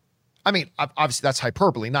 I mean, obviously that's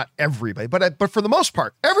hyperbole, not everybody, but for the most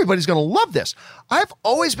part, everybody's going to love this. I've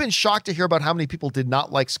always been shocked to hear about how many people did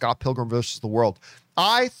not like Scott Pilgrim versus the World.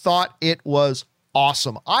 I thought it was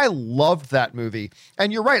awesome. I loved that movie.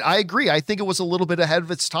 And you're right. I agree. I think it was a little bit ahead of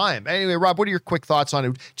its time. Anyway, Rob, what are your quick thoughts on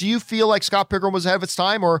it? Do you feel like Scott Pilgrim was ahead of its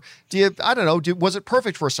time, or I don't know, was it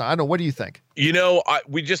perfect for its time? I don't know. What do you think? You know,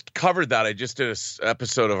 we just covered that. I just did an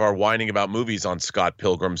episode of our Whining About Movies on Scott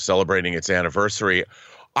Pilgrim celebrating its anniversary.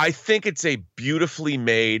 I think it's a beautifully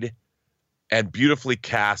made and beautifully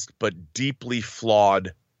cast, but deeply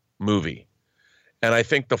flawed movie. And I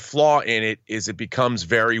think the flaw in it is it becomes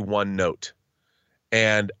very one note.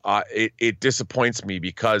 And it disappoints me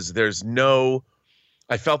because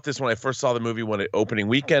I felt this when I first saw the movie opening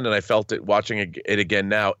weekend, and I felt it watching it again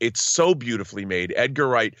now. It's so beautifully made. Edgar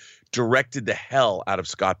Wright directed the hell out of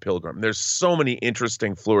Scott Pilgrim. There's so many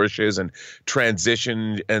interesting flourishes and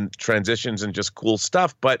transitions and just cool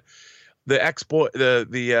stuff. But the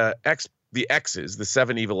X's, the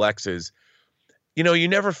 7 evil X's, you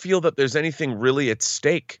never feel that there's anything really at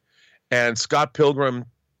stake. And Scott Pilgrim,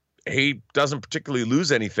 he doesn't particularly lose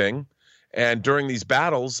anything. And during these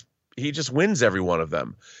battles, he just wins every one of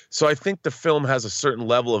them. So I think the film has a certain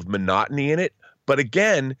level of monotony in it. But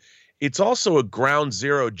again, it's also a ground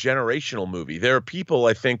zero generational movie. There are people,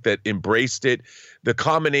 I think, that embraced it. The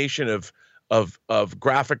combination of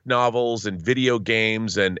graphic novels and video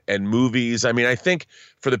games and movies. I mean, I think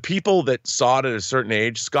for the people that saw it at a certain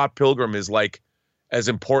age, Scott Pilgrim is like as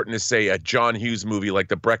important as, say, a John Hughes movie like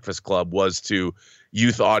The Breakfast Club was to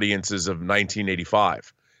youth audiences of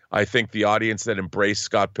 1985. I think the audience that embraced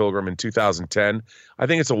Scott Pilgrim in 2010, I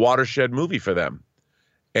think it's a watershed movie for them.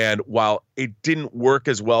 And while it didn't work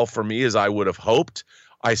as well for me as I would have hoped,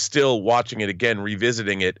 I still, watching it again,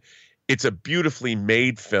 revisiting it, it's a beautifully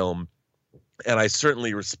made film, and I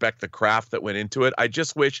certainly respect the craft that went into it. I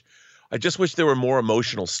just wish there were more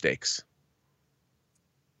emotional stakes.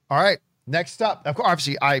 All right. Next up, of course,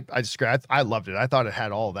 obviously, I disagree. I loved it. I thought it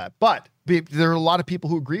had all of that. But there are a lot of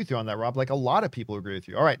people who agree with you on that, Rob. Like a lot of people who agree with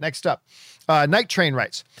you. All right, next up. Night Train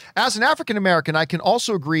writes, as an African-American, I can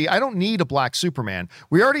also agree I don't need a black Superman.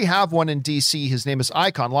 We already have one in DC. His name is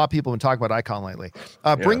Icon. A lot of people have been talking about Icon lately.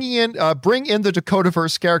 Bring in the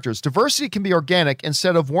Dakotaverse characters. Diversity can be organic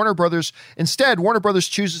instead Warner Brothers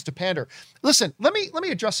chooses to pander. Listen, let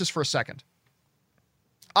me address this for a second.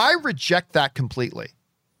 I reject that completely.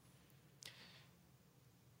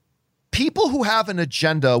 People who have an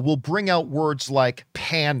agenda will bring out words like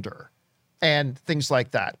pander and things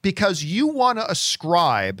like that because you want to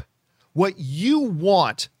ascribe what you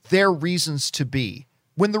want their reasons to be,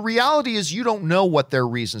 when the reality is you don't know what their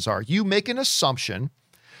reasons are. You make an assumption.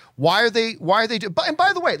 Why are they do? And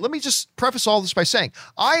by the way, let me just preface all this by saying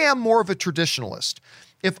I am more of a traditionalist.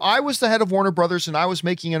 If I was the head of Warner Brothers and I was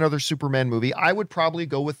making another Superman movie, I would probably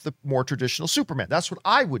go with the more traditional Superman. That's what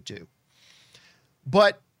I would do.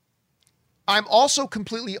 But I'm also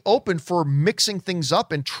completely open for mixing things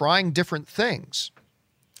up and trying different things.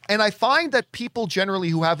 And I find that people generally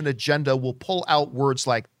who have an agenda will pull out words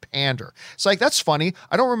like pander. It's like, that's funny.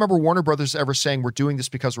 I don't remember Warner Brothers ever saying we're doing this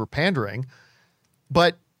because we're pandering,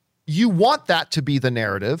 but you want that to be the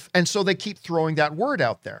narrative. And so they keep throwing that word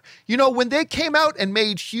out there. You know, when they came out and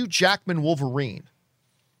made Hugh Jackman Wolverine,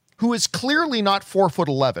 who is clearly not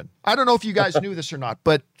 4'11". I don't know if you guys knew this or not,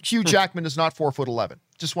 but Hugh Jackman is not 4'11".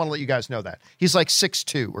 Just want to let you guys know that. He's like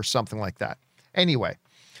 6'2" or something like that. Anyway,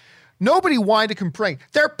 nobody whined to complain.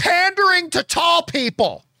 They're pandering to tall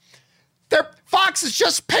people. Fox is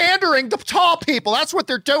just pandering to tall people. That's what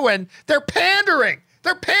they're doing. They're pandering.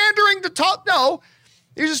 They're pandering to tall. No,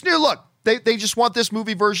 you just knew, look, they just want this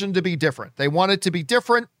movie version to be different. They want it to be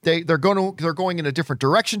different. They're going in a different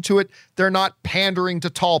direction to it. They're not pandering to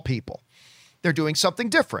tall people. They're doing something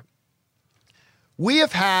different. We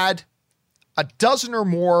have had a dozen or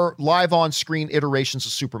more live on-screen iterations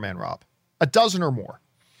of Superman, Rob. A dozen or more.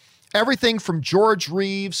 Everything from George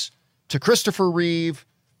Reeves to Christopher Reeve,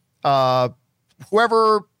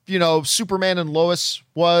 whoever, Superman and Lois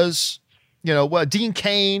was, Dean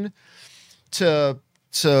Cain, to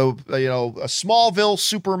a Smallville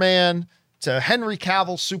Superman, to Henry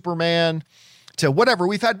Cavill Superman, to whatever.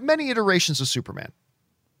 We've had many iterations of Superman.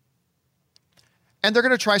 And they're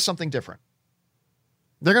going to try something different.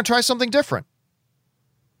 They're going to try something different.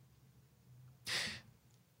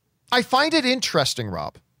 I find it interesting,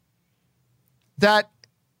 Rob, that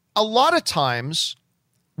a lot of times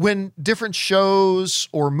when different shows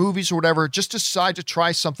or movies or whatever just decide to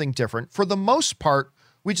try something different, for the most part,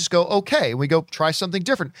 we just go, okay, we go try something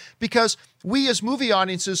different, because we as movie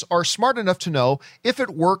audiences are smart enough to know if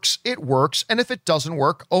it works, it works. And if it doesn't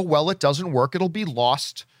work, oh, well, it doesn't work. It'll be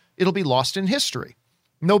lost. It'll be lost in history.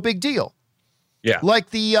 No big deal. Yeah. Like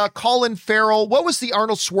the Colin Farrell, what was the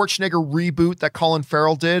Arnold Schwarzenegger reboot that Colin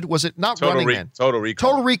Farrell did? Was it not Running Man? Total Recall.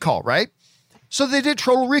 Total Recall, right? So they did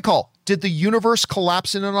Total Recall. Did the universe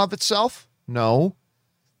collapse in and of itself? No.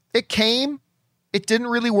 It came, it didn't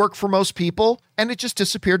really work for most people, and it just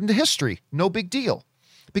disappeared into history. No big deal.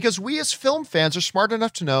 Because we as film fans are smart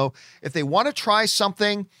enough to know if they want to try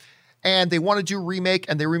something and they want to do a remake,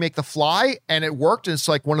 and they remake The Fly and it worked, and it's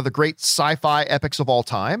like one of the great sci-fi epics of all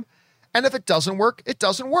time. And if it doesn't work, it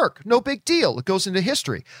doesn't work. No big deal. It goes into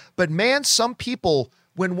history. But man, some people,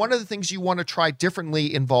 when one of the things you want to try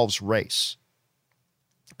differently involves race,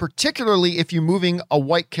 particularly if you're moving a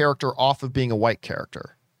white character off of being a white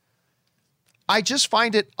character, I just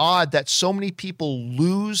find it odd that so many people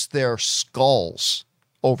lose their skulls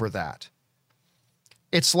over that.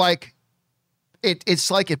 It's like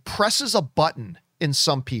it presses a button in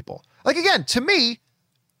some people. Like, again, to me,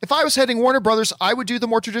 if I was heading Warner Brothers, I would do the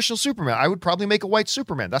more traditional Superman. I would probably make a white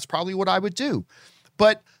Superman. That's probably what I would do.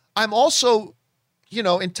 But I'm also,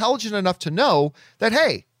 intelligent enough to know that,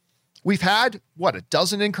 hey, we've had, a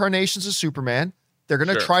dozen incarnations of Superman. They're going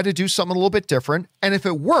to try to do something a little bit different. And if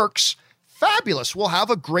it works, fabulous. We'll have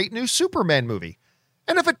a great new Superman movie.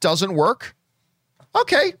 And if it doesn't work,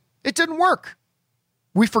 okay, it didn't work.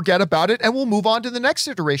 We forget about it and we'll move on to the next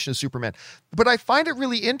iteration of Superman. But I find it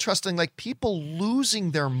really interesting, like people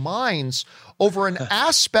losing their minds over an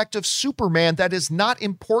aspect of Superman that is not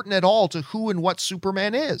important at all to who and what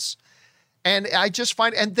Superman is. And I just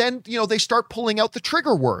find, and then, they start pulling out the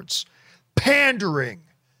trigger words, pandering,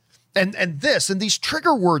 and this, and these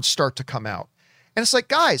trigger words start to come out. And it's like,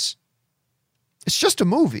 guys, it's just a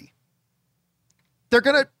movie. They're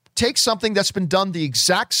going to take something that's been done the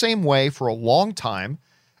exact same way for a long time,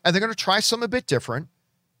 and they're going to try something a bit different.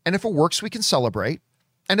 And if it works, we can celebrate.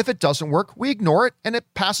 And if it doesn't work, we ignore it and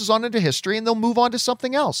it passes on into history and they'll move on to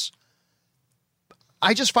something else.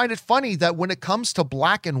 I just find it funny that when it comes to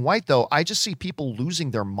black and white, though, I just see people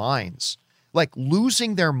losing their minds, like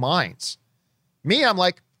losing their minds. Me, I'm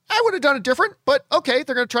like, I would have done it different, but okay,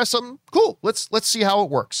 they're going to try something cool. Let's see how it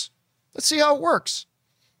works. Let's see how it works.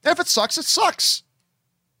 And if it sucks, it sucks.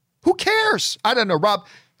 Who cares? I don't know, Rob.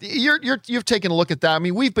 You've taken a look at that. I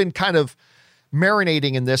mean, we've been kind of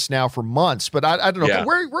marinating in this now for months, but I don't know. Yeah.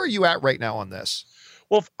 Where are you at right now on this?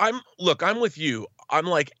 Well, I'm with you. I'm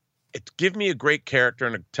like, give me a great character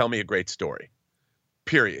and tell me a great story.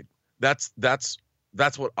 Period. That's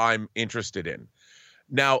what I'm interested in.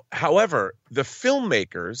 Now, however, the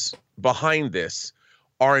filmmakers behind this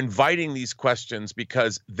are inviting these questions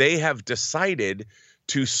because they have decided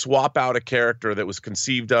to swap out a character that was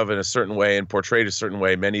conceived of in a certain way and portrayed a certain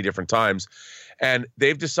way many different times. And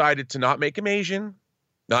they've decided to not make him Asian,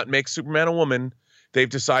 not make Superman a woman. They've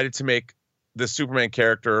decided to make the Superman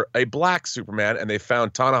character a black Superman. And they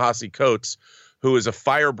found Ta-Nehisi Coates, who is a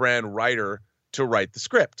firebrand writer, to write the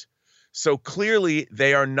script. So clearly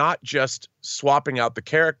they are not just swapping out the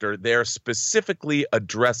character. They're specifically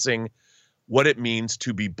addressing what it means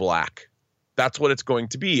to be black. that's what it's going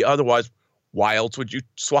to be. Otherwise, why else would you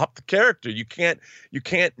swap the character? You can't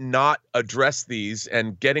not address these.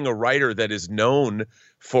 And getting a writer that is known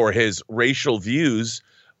for his racial views,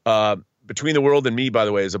 Between the World and Me, by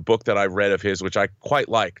the way, is a book that I've read of his, which I quite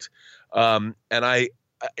liked. And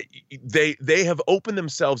they have opened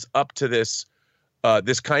themselves up to this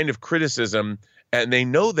kind of criticism, and they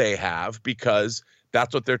know they have, because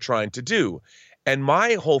that's what they're trying to do. And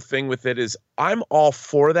my whole thing with it is I'm all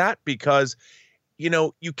for that, because,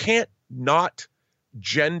 you can't not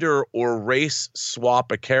gender or race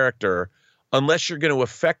swap a character unless you're going to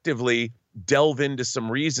effectively delve into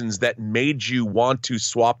some reasons that made you want to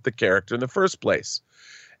swap the character in the first place.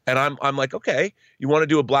 And I'm like, okay, you want to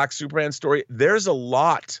do a Black Superman story? There's a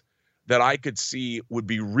lot that I could see would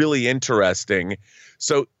be really interesting.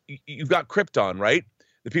 So you've got Krypton, right?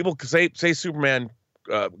 The people say Superman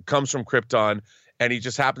comes from Krypton and he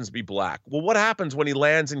just happens to be black. Well, what happens when he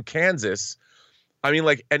lands in Kansas? I mean,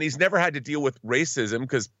 and he's never had to deal with racism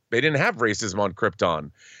because they didn't have racism on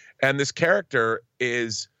Krypton. And this character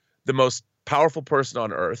is the most powerful person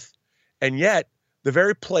on Earth. And yet the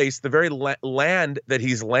very place, the very land that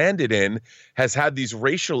he's landed in has had these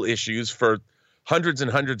racial issues for hundreds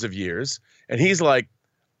and hundreds of years. And he's like,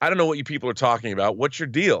 I don't know what you people are talking about. What's your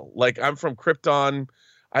deal? Like, I'm from Krypton.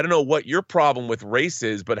 I don't know what your problem with race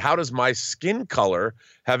is, but how does my skin color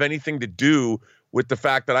have anything to do with the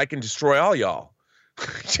fact that I can destroy all y'all?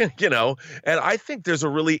 And I think there's a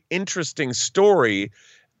really interesting story.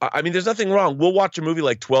 I mean, there's nothing wrong. We'll watch a movie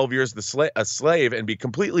like 12 Years a Slave and be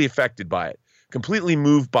completely affected by it, completely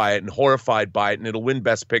moved by it and horrified by it, and it'll win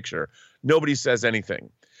Best Picture. Nobody says anything.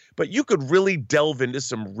 But you could really delve into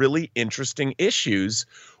some really interesting issues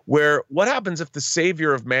where what happens if the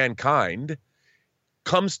savior of mankind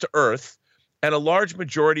comes to Earth and a large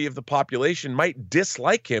majority of the population might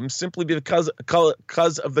dislike him simply because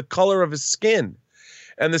of the color of his skin.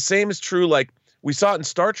 And the same is true, like we saw it in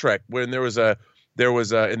Star Trek when there was in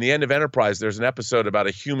the end of Enterprise, there's an episode about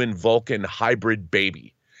a human Vulcan hybrid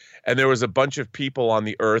baby. And there was a bunch of people on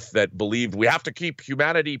the Earth that believed we have to keep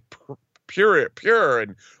humanity pure,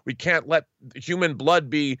 and we can't let human blood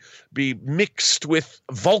be mixed with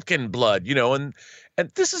Vulcan blood, and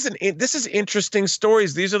this is interesting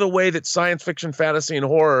stories. These are the way that science fiction, fantasy, and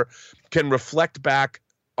horror can reflect back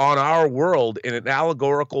on our world in an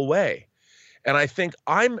allegorical way. And I think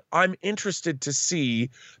I'm interested to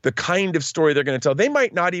see the kind of story they're going to tell. They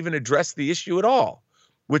might not even address the issue at all,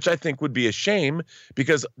 which I think would be a shame,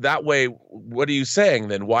 because that way, what are you saying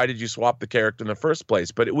then? Why did you swap the character in the first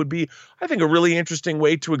place? But it would be, I think, a really interesting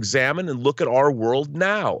way to examine and look at our world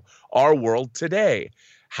now, our world today.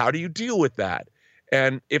 How do you deal with that?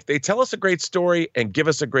 And if they tell us a great story and give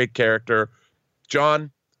us a great character,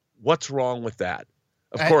 John, what's wrong with that?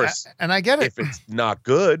 Of course, and I get it. If it's not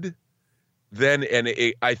good, then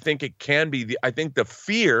I think it can be. I think the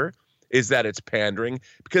fear is that it's pandering,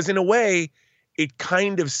 because in a way, it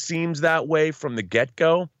kind of seems that way from the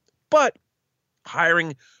get-go. But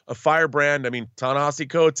hiring a firebrand, I mean, Ta-Nehisi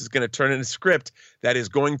Coates is going to turn in a script that is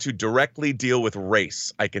going to directly deal with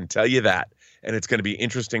race. I can tell you that. And it's going to be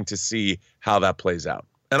interesting to see how that plays out.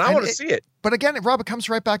 And I want to see it. But again, Rob, it comes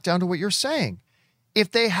right back down to what you're saying.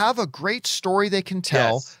 If they have a great story they can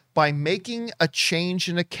tell, yes, by making a change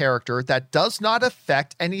in a character that does not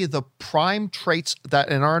affect any of the prime traits that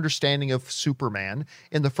in our understanding of Superman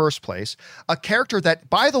in the first place, a character that,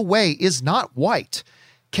 by the way, is not white.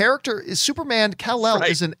 Superman, Kal-El,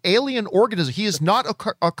 is an alien organism. He is not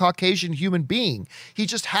a Caucasian human being. He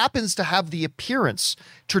just happens to have the appearance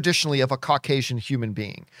traditionally of a Caucasian human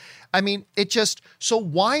being. I mean, so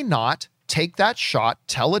why not take that shot,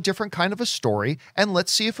 tell a different kind of a story, and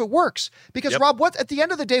let's see if it works. Because, Rob, at the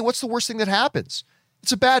end of the day, what's the worst thing that happens?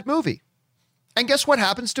 It's a bad movie. And guess what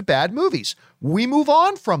happens to bad movies? We move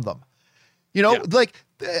on from them.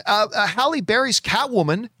 Halle Berry's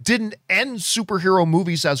Catwoman didn't end superhero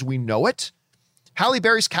movies as we know it. Halle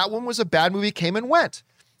Berry's Catwoman was a bad movie, came and went.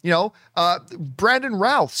 Brandon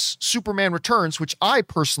Routh's Superman Returns, which I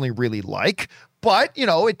personally really like, but,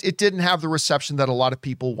 it didn't have the reception that a lot of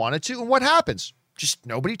people wanted to. And what happens? Just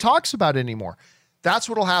nobody talks about it anymore. That's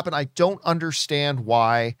what'll happen. I don't understand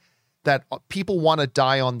why that people want to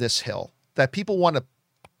die on this hill, that people want to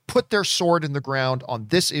put their sword in the ground on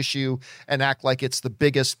this issue and act like it's the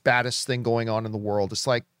biggest, baddest thing going on in the world. It's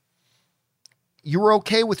like, you were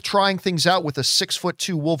okay with trying things out with a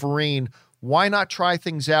 6'2" Wolverine. Why not try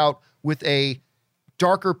things out with a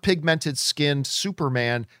darker pigmented skinned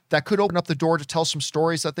Superman that could open up the door to tell some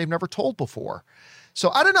stories that they've never told before? So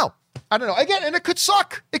I don't know. Again, and it could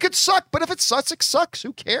suck. But if it sucks, it sucks.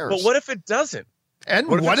 Who cares? But what if it doesn't? And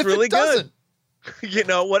what if it doesn't?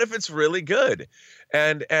 What if it's really good?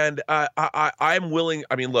 And I'm willing.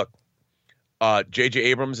 I mean, look, J.J.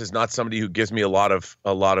 Abrams is not somebody who gives me a lot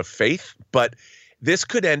of faith, but this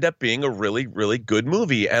could end up being a really, really good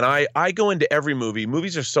movie. And I go into every movie.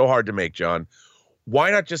 Movies are so hard to make, John.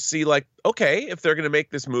 Why not just see like, okay, if they're going to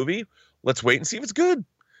make this movie, let's wait and see if it's good.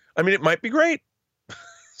 I mean, it might be great.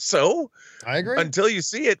 So I agree. Until you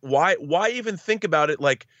see it, why even think about it?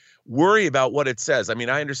 Like, worry about what it says. I mean,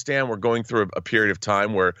 I understand we're going through a period of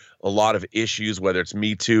time where a lot of issues, whether it's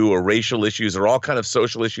Me Too or racial issues or all kind of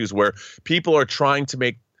social issues, where people are trying to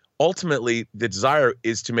make, ultimately the desire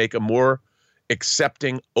is to make a more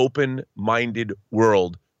accepting, open-minded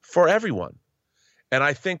world for everyone. And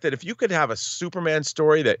I think that if you could have a Superman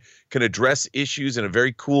story that can address issues in a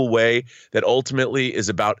very cool way that ultimately is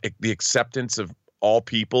about the acceptance of all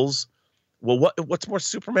peoples, well, what's more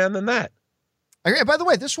Superman than that? And by the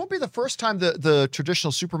way, this won't be the first time the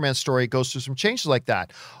traditional Superman story goes through some changes like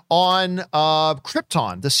that. On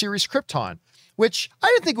Krypton, the series Krypton, which I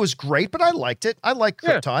didn't think was great, but I liked it. I like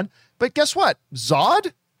Krypton. Yeah. But guess what?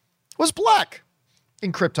 Zod was black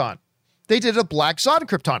in Krypton. They did a black Zod in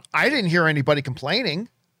Krypton. I didn't hear anybody complaining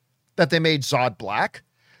that they made Zod black.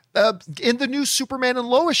 In the new Superman and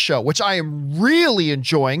Lois show, which I am really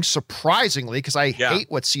enjoying, surprisingly, because I hate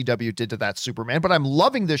what CW did to that Superman, but I'm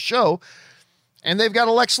loving this show. And they've got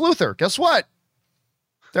a Lex Luthor. Guess what?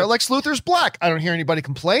 Their Lex Luthor's black. I don't hear anybody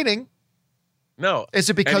complaining. No. Is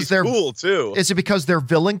it because they're cool too? Is it because they're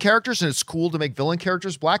villain characters and it's cool to make villain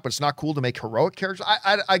characters black, but it's not cool to make heroic characters?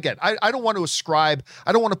 I don't want to ascribe.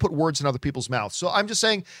 I don't want to put words in other people's mouths. So I'm just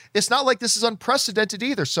saying it's not like this is unprecedented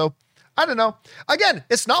either. So I don't know. Again,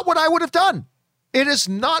 it's not what I would have done. It is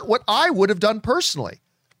not what I would have done personally.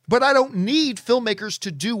 But I don't need filmmakers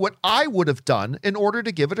to do what I would have done in order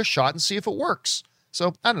to give it a shot and see if it works.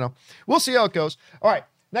 So I don't know. We'll see how it goes. All right.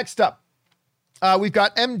 Next up, we've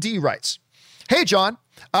got MD writes, "Hey, John,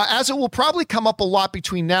 as it will probably come up a lot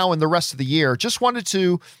between now and the rest of the year, just wanted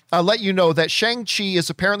to let you know that Shang-Chi is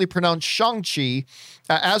apparently pronounced Shang-Chi,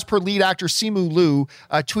 as per lead actor Simu Liu,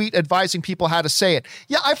 a tweet advising people how to say it."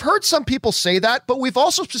 Yeah, I've heard some people say that, but we've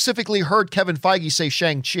also specifically heard Kevin Feige say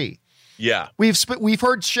Shang-Chi. Yeah, we've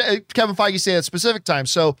heard Kevin Feige say at specific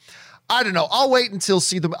times. So I don't know. I'll wait until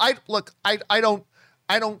see them. I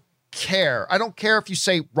don't care. I don't care if you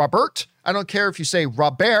say Robert. I don't care if you say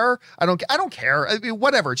Robert. I don't care. I mean,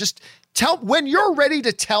 whatever. Just when you're ready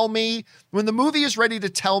to tell me, when the movie is ready to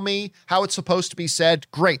tell me how it's supposed to be said,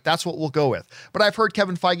 great. That's what we'll go with. But I've heard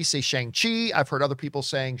Kevin Feige say Shang-Chi. I've heard other people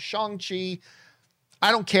saying Shang-Chi.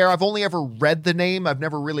 I don't care. I've only ever read the name. I've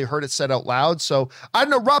never really heard it said out loud. So I don't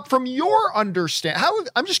know, Rob, from your understanding,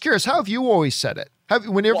 I'm just curious, how have you always said it?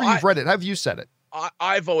 Whenever you've read it, how have you said it?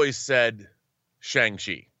 I've always said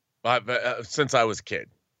Shang-Chi since I was a kid,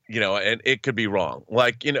 and it could be wrong.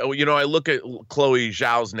 Like, I look at Chloe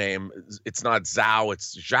Zhao's name. It's not Zhao,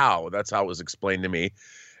 it's Zhao. That's how it was explained to me.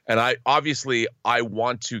 And I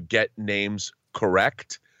want to get names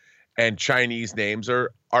correct, and Chinese names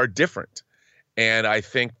are different. And I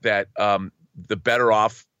think that the better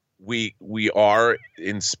off we are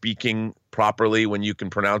in speaking properly when you can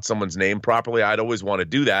pronounce someone's name properly. I'd always want to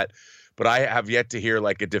do that, but I have yet to hear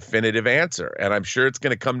like a definitive answer. And I'm sure it's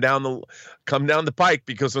going to come down the pike,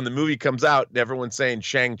 because when the movie comes out, everyone's saying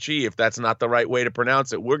Shang-Chi. If that's not the right way to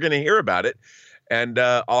pronounce it, we're going to hear about it. And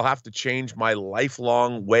I'll have to change my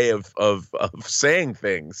lifelong way of saying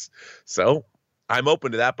things. So I'm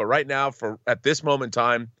open to that. But right now, at this moment in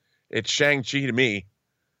time, it's Shang-Chi to me.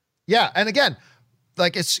 Yeah, and again,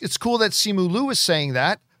 like it's cool that Simu Liu is saying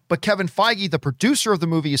that, but Kevin Feige, the producer of the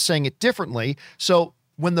movie, is saying it differently. So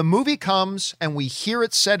when the movie comes and we hear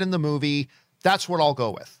it said in the movie, that's what I'll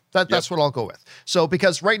go with. That's what I'll go with. So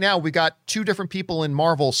because right now we got two different people in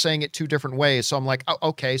Marvel saying it two different ways. So I'm like, oh,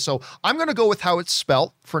 okay, so I'm going to go with how it's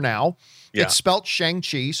spelt for now. Yeah. It's spelt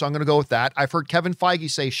Shang-Chi, so I'm going to go with that. I've heard Kevin Feige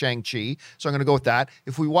say Shang-Chi, so I'm going to go with that.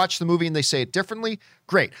 If we watch the movie and they say it differently,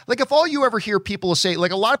 great. Like if all you ever hear people say,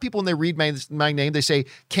 like a lot of people when they read my name, they say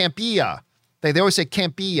Campia. They always say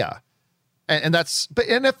Campia. And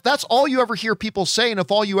if that's all you ever hear people say, and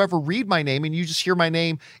if all you ever read my name and you just hear my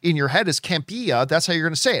name in your head is Campia, that's how you're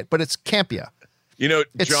going to say it. But it's Campia.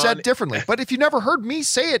 It's John, said differently. But if you never heard me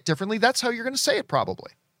say it differently, that's how you're going to say it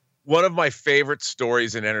probably. One of my favorite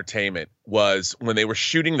stories in entertainment was when they were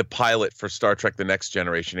shooting the pilot for Star Trek: The Next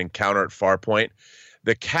Generation, Encounter at Farpoint.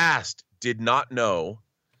 The cast did not know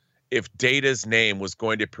if Data's name was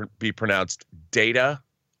going to be pronounced Data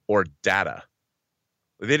or Data.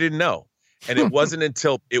 They didn't know. And it wasn't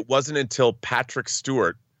until Patrick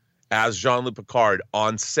Stewart as Jean-Luc Picard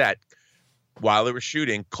on set while they were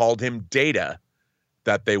shooting called him Data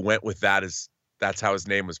that they went with that as that's how his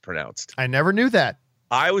name was pronounced. I never knew that.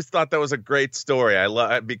 I always thought that was a great story. I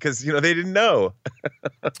love because they didn't know.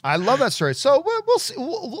 I love that story. So we'll see.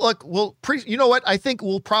 You know what? I think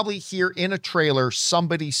we'll probably hear in a trailer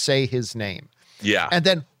somebody say his name. Yeah. And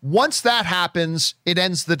then once that happens, it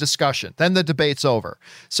ends the discussion. Then the debate's over.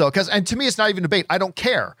 So, and to me, it's not even a debate. I don't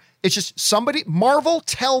care. It's just Marvel,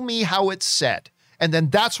 tell me how it's said. And then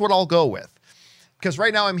that's what I'll go with. Because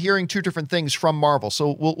right now I'm hearing two different things from Marvel.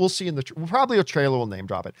 So we'll see probably a trailer will name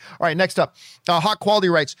drop it. All right, next up, Hot Quality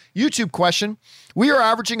writes, YouTube question. We are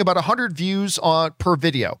averaging about 100 views per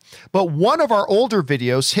video, but one of our older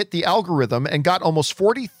videos hit the algorithm and got almost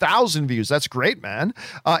 40,000 views. That's great, man.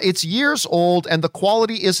 It's years old and the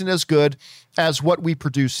quality isn't as good as what we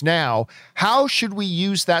produce now. How should we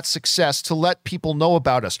use that success to let people know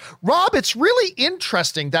about us? Rob, it's really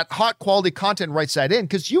interesting that Hot Quality Content writes that in,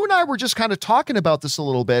 because you and I were just kind of talking about this a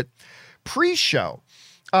little bit pre-show.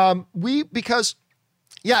 It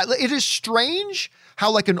is strange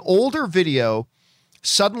how like an older video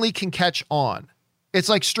suddenly can catch on. It's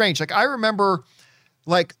like strange. Like I remember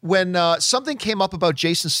like when something came up about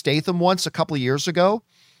Jason Statham once a couple of years ago,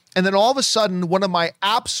 and then all of a sudden, one of my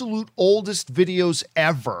absolute oldest videos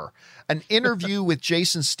ever, an interview with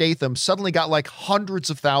Jason Statham, suddenly got like hundreds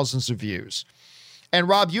of thousands of views. And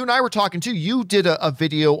Rob, you and I were talking too. You did a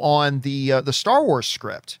video on the Star Wars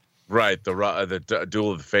script. Right, the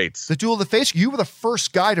Duel of the Fates. The Duel of the Fates. You were the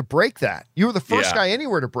first guy to break that. You were the first guy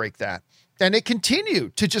anywhere to break that. And it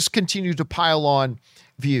continued to pile on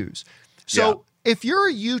views. So if you're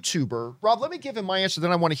a YouTuber, Rob, let me give him my answer,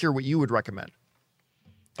 then I want to hear what you would recommend.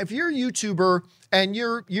 If you're a YouTuber and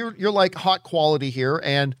you're like Hot Quality here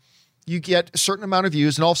and you get a certain amount of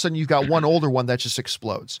views and all of a sudden you've got one older one that just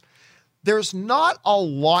explodes, there's not a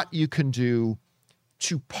lot you can do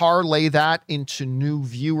to parlay that into new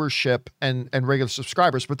viewership and regular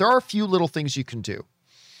subscribers, but there are a few little things you can do.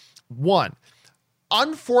 One,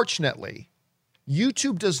 unfortunately,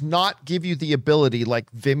 YouTube does not give you the ability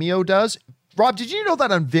like Vimeo does. Rob, did you know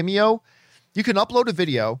that on Vimeo, you can upload a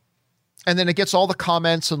video and then it gets all the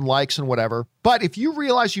comments and likes and whatever. But if you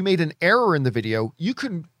realize you made an error in the video, you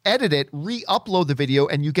can edit it, re-upload the video,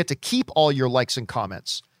 and you get to keep all your likes and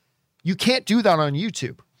comments. You can't do that on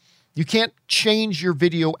YouTube. You can't change your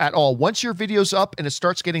video at all. Once your video's up and it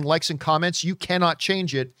starts getting likes and comments, you cannot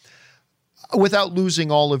change it without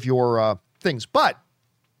losing all of your things. But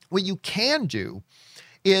what you can do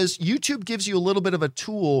is YouTube gives you a little bit of a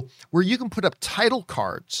tool where you can put up title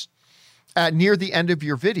cards near the end of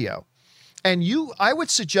your video. And I would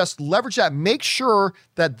suggest leverage that. Make sure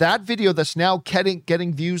that video that's now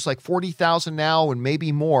getting views like 40,000 now and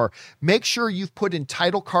maybe more, make sure you've put in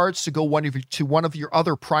title cards to go to one of your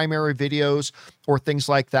other primary videos or things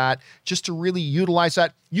like that, just to really utilize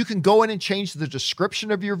that. You can go in and change the description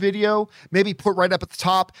of your video, maybe put right up at the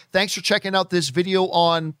top, thanks for checking out this video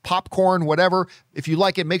on popcorn, whatever. If you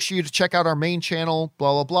like it, make sure you check out our main channel,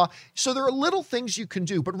 blah, blah, blah. So there are little things you can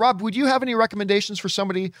do. But Rob, would you have any recommendations for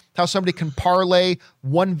how somebody can parlay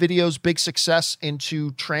one video's big success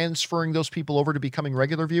into transferring those people over to becoming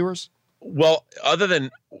regular viewers? Well, other than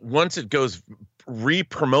once it goes,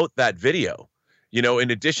 re-promote that video,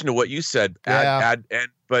 in addition to what you said,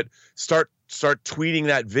 but start tweeting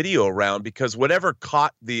that video around, because whatever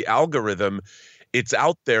caught the algorithm, it's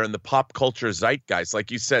out there in the pop culture zeitgeist.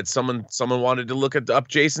 Like you said, someone wanted to look up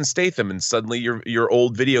Jason Statham, and suddenly your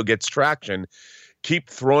old video gets traction. Keep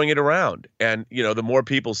throwing it around, and the more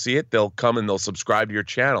people see it, they'll come and they'll subscribe to your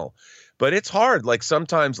channel. But it's hard. Like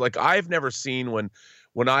sometimes, like I've never seen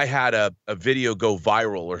when I had a video go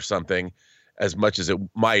viral or something, as much as it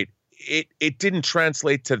might, it didn't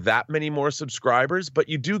translate to that many more subscribers, but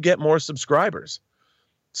you do get more subscribers.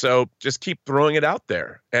 So just keep throwing it out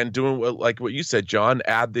there and doing like what you said, John.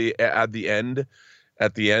 Add the end,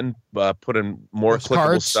 put in more those clickable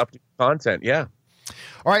cards. stuff, content. Yeah.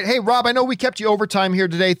 All right. Hey, Rob, I know we kept you overtime here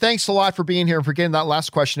today. Thanks a lot for being here and for getting that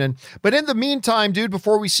last question in. But in the meantime, dude,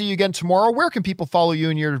 before we see you again tomorrow, where can people follow you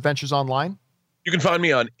and your adventures online? You can find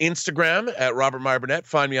me on Instagram at Robert Meyer Burnett.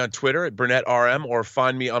 Find me on Twitter at BurnettRM, or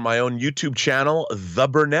find me on my own YouTube channel, The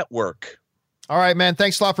Burnett Work. All right, man.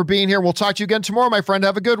 Thanks a lot for being here. We'll talk to you again tomorrow, my friend.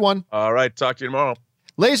 Have a good one. All right. Talk to you tomorrow.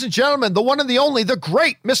 Ladies and gentlemen, the one and the only, the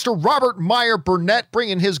great Mr. Robert Meyer Burnett,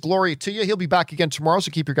 bringing his glory to you. He'll be back again tomorrow,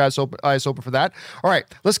 so keep your eyes open for that. All right,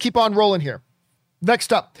 let's keep on rolling here.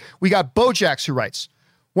 Next up, we got Bojax, who writes,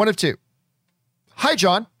 one of two. Hi,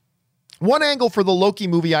 John. One angle for the Loki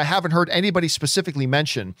movie I haven't heard anybody specifically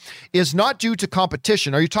mention is not due to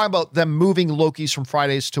competition. Are you talking about them moving Lokis from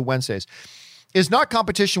Fridays to Wednesdays? is not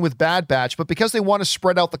competition with Bad Batch, but because they want to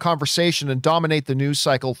spread out the conversation and dominate the news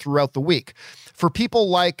cycle throughout the week. For people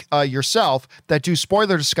like yourself that do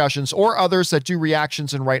spoiler discussions or others that do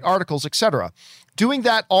reactions and write articles, etc. Doing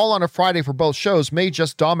that all on a Friday for both shows may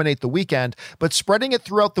just dominate the weekend, but spreading it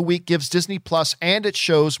throughout the week gives Disney Plus and its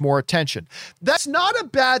shows more attention. That's not a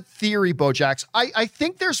bad theory, Bojax. I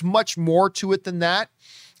think there's much more to it than that,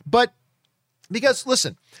 but because,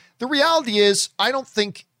 listen, the reality is I don't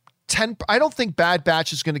think Bad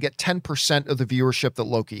Batch is going to get 10% of the viewership that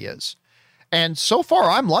Loki is. And so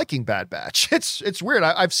far, I'm liking Bad Batch. It's weird.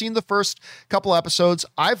 I've seen the first couple episodes.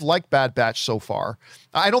 I've liked Bad Batch so far.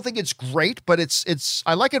 I don't think it's great, but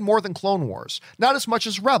I like it more than Clone Wars. Not as much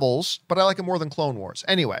as Rebels, but I like it more than Clone Wars.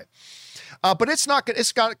 Anyway, but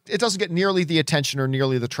it doesn't get nearly the attention or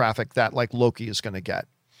nearly the traffic that like Loki is going to get.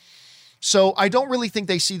 So I don't really think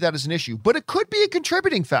they see that as an issue, but it could be a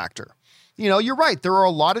contributing factor. You know, you're right. There are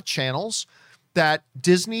a lot of channels that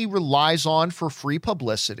Disney relies on for free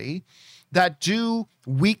publicity that do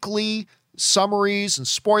weekly summaries and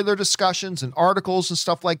spoiler discussions and articles and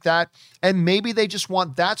stuff like that. And maybe they just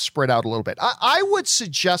want that spread out a little bit. I would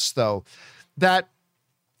suggest, though, that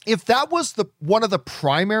if that was one of the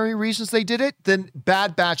primary reasons they did it, then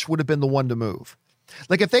Bad Batch would have been the one to move.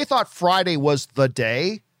 Like if they thought Friday was the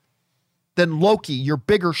day, then Loki, your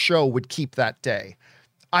bigger show, would keep that day.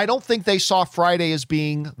 I don't think they saw Friday as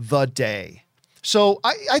being the day. So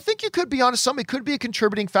I think you could be onto something. It could be a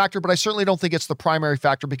contributing factor, but I certainly don't think it's the primary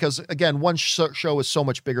factor because, again, one show is so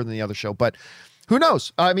much bigger than the other show. But who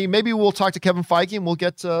knows? I mean, maybe we'll talk to Kevin Feige and we'll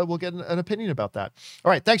get an opinion about that. All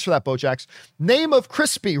right. Thanks for that, Bojax. Name of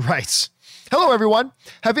Crispy writes, hello, everyone.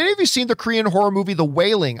 Have any of you seen the Korean horror movie The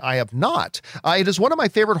Wailing? I have not. It is one of my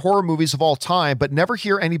favorite horror movies of all time, but never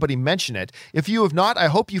hear anybody mention it. If you have not, I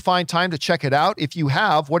hope you find time to check it out. If you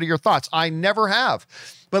have, what are your thoughts? I never have.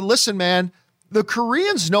 But listen, man, the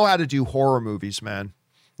Koreans know how to do horror movies, man.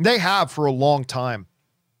 They have for a long time.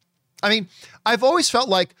 I mean, I've always felt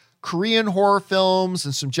like Korean horror films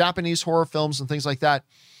and some Japanese horror films and things like that,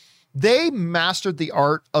 they mastered the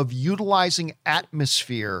art of utilizing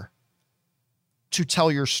atmosphere to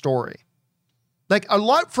tell your story. Like a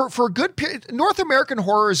lot for a good period, North American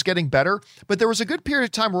horror is getting better, but there was a good period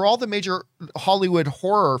of time where all the major Hollywood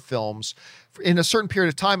horror films in a certain period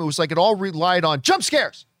of time, it was like it all relied on jump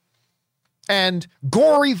scares and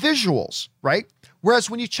gory visuals, right? Whereas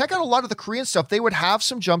when you check out a lot of the Korean stuff, they would have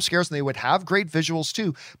some jump scares and they would have great visuals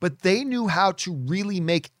too, but they knew how to really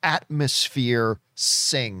make atmosphere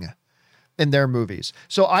sing in their movies.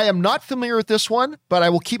 So I am not familiar with this one, but I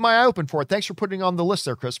will keep my eye open for it. Thanks for putting it on the list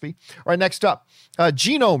there, Crispy. All right, next up,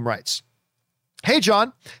 Genome writes, hey,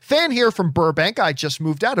 John, fan here from Burbank. I just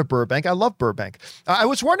moved out of Burbank. I love Burbank. I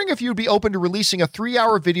was wondering if you'd be open to releasing a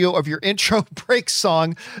 3-hour video of your intro break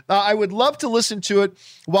song. I would love to listen to it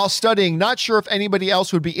while studying. Not sure if anybody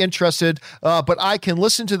else would be interested, but I can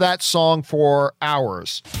listen to that song for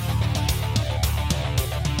hours.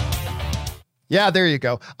 Yeah, there you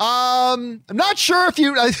go. I'm not sure if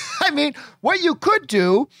you, I mean, what you could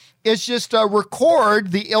do is just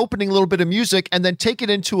record the opening little bit of music and then take it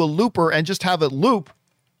into a looper and just have it loop.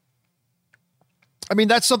 I mean,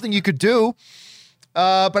 that's something you could do.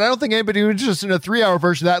 But I don't think anybody would be interested in a 3-hour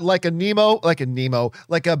version of that, like a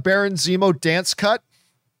Baron Zemo dance cut.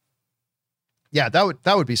 Yeah,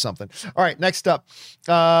 that would be something. All right, next up.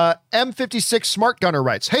 M56 Smart Gunner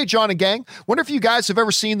writes, hey, John and gang, wonder if you guys have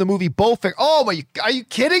ever seen the movie Bowfinger. Oh, are you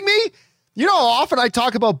kidding me? You know how often I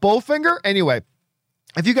talk about Bowfinger? Anyway,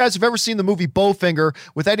 if you guys have ever seen the movie Bowfinger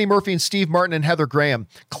with Eddie Murphy and Steve Martin and Heather Graham,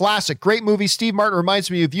 classic, great movie. Steve Martin reminds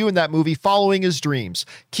me of you in that movie, following his dreams.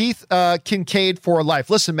 Keith Kincaid for life.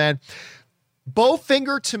 Listen, man,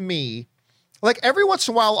 Bowfinger to me, like every once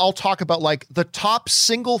in a while, I'll talk about like the top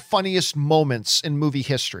single funniest moments in movie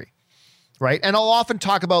history, right? And I'll often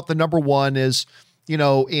talk about the number one is, you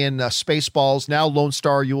know, in Spaceballs, now Lone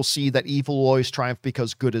Star, you will see that evil will always triumph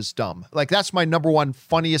because good is dumb. Like that's my number one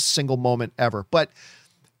funniest single moment ever. But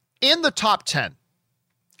in the top 10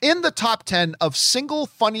 of single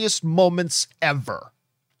funniest moments ever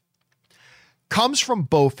comes from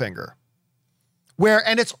Bowfinger.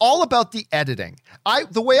 And it's all about the editing.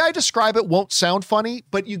 The way I describe it won't sound funny,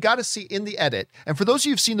 but you got to see in the edit. And for those of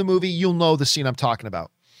you who've seen the movie, you'll know the scene I'm talking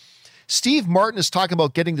about. Steve Martin is talking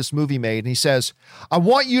about getting this movie made. And he says, I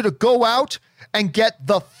want you to go out and get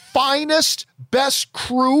the finest, best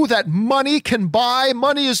crew that money can buy.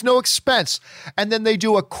 Money is no expense. And then they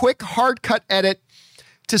do a quick hard cut edit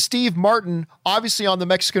to Steve Martin, obviously on the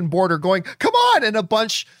Mexican border going, come on. And a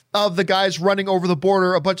bunch of the guys running over the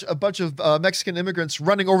border, a bunch of Mexican immigrants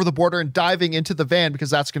running over the border and diving into the van because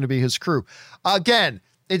that's going to be his crew. Again,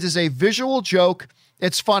 It is a visual joke.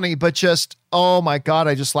 It's funny, but just, oh my God,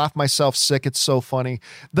 I just laughed myself sick. It's so funny.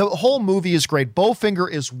 The whole movie is great.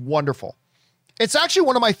 Bowfinger is wonderful. It's actually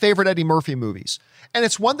one of my favorite Eddie Murphy movies. And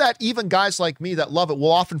it's one that even guys like me that love it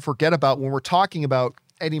will often forget about when we're talking about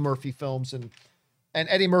Eddie Murphy films and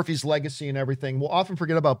Eddie Murphy's legacy and everything. We'll often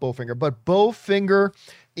forget about Bowfinger, but Bowfinger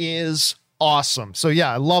is awesome. So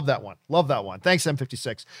yeah, I love that one. Love that one. Thanks,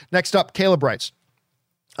 M56. Next up, Caleb writes,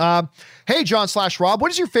 hey, John/Rob, what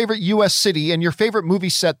is your favorite U.S. city and your favorite movie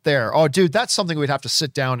set there? Oh, dude, that's something we'd have to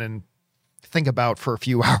sit down and think about for a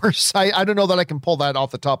few hours. I don't know that I can pull that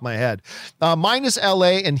off the top of my head. Mine is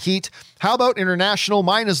LA and Heat. How about international?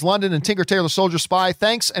 Mine is London and Tinker Tailor Soldier Spy.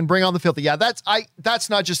 Thanks and bring on the filthy. Yeah, that's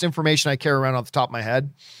not just information I carry around off the top of my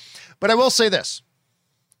head. But I will say this.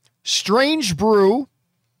 Strange Brew,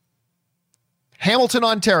 Hamilton,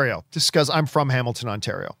 Ontario, just because I'm from Hamilton,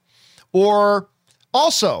 Ontario. Or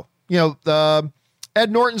also,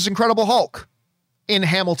 Ed Norton's Incredible Hulk in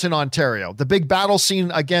Hamilton, Ontario. The big battle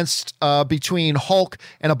scene between Hulk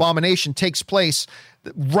and Abomination takes place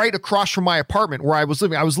right across from my apartment where I was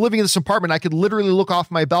living. I was living in this apartment. I could literally look off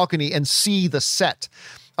my balcony and see the set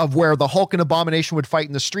of where the Hulk and Abomination would fight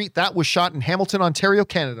in the street. That was shot in Hamilton, Ontario,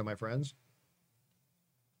 Canada, my friends.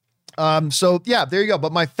 So yeah, there you go.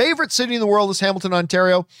 But my favorite city in the world is Hamilton,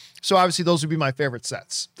 Ontario. So obviously those would be my favorite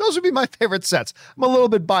sets. I'm a little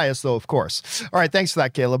bit biased though, of course. All right. Thanks for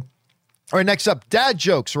that, Caleb. All right, next up, Dad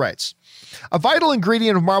Jokes writes, a vital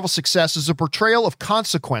ingredient of Marvel's success is a portrayal of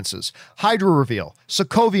consequences. Hydra reveal,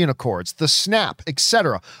 Sokovian Accords, the snap,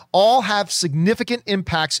 etc. all have significant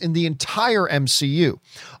impacts in the entire MCU.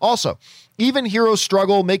 Also, even heroes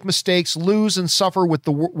struggle, make mistakes, lose, and suffer with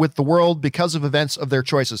the world because of events of their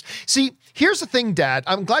choices. See, here's the thing, Dad.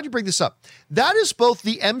 I'm glad you bring this up. That is both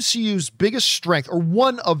the MCU's biggest strength, or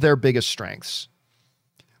one of their biggest strengths,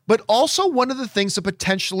 but also one of the things that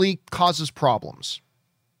potentially causes problems.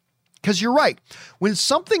 Because you're right. When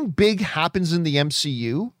something big happens in the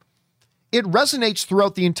MCU, it resonates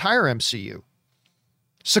throughout the entire MCU.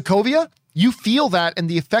 Sokovia, you feel that and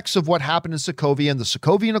the effects of what happened in Sokovia and the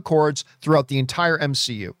Sokovian Accords throughout the entire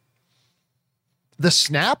MCU. The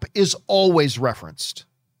snap is always referenced.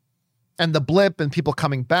 And the blip and people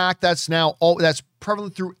coming back, that's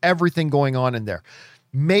prevalent through everything going on in there.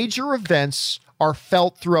 Major events are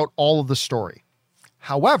felt throughout all of the story.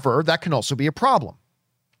 However, that can also be a problem.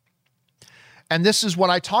 And this is what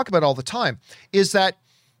I talk about all the time, is that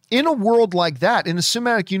in a world like that, in a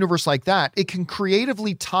cinematic universe like that, it can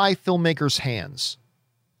creatively tie filmmakers' hands.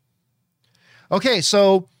 Okay,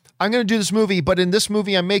 so I'm going to do this movie, but in this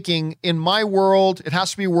movie I'm making, in my world, it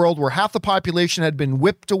has to be a world where half the population had been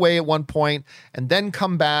whipped away at one point and then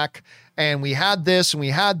come back. And we had this, and we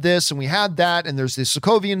had this, and we had that, and there's these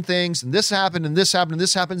Sokovian things, and this happened, and this happened, and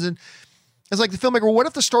this happens. And it's like the filmmaker, well, what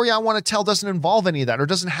if the story I want to tell doesn't involve any of that, or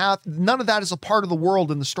doesn't have, none of that is a part of the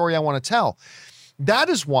world in the story I want to tell? That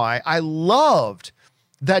is why I loved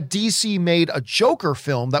that DC made a Joker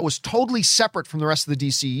film that was totally separate from the rest of the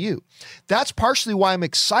DCU. That's partially why I'm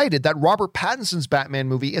excited that Robert Pattinson's Batman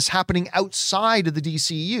movie is happening outside of the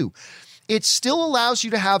DCU. It still allows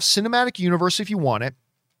you to have cinematic universe if you want it,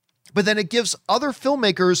 but then it gives other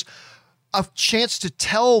filmmakers a chance to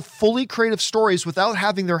tell fully creative stories without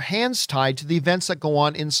having their hands tied to the events that go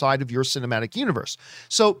on inside of your cinematic universe.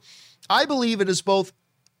 So I believe it is both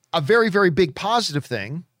a very, very big positive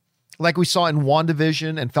thing, like we saw in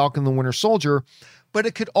WandaVision and Falcon and the Winter Soldier, but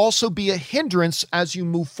it could also be a hindrance as you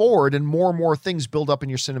move forward and more things build up in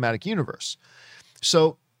your cinematic universe.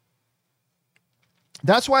 So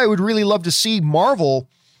that's why I would really love to see Marvel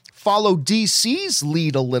follow DC's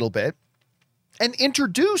lead a little bit and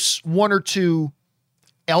introduce one or two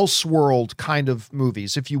Elseworld kind of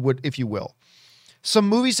movies, if you will. Some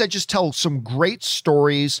movies that just tell some great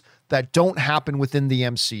stories that don't happen within the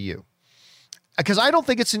MCU. Because I don't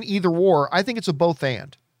think it's an either or. I think it's a both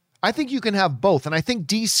and. I think you can have both. And I think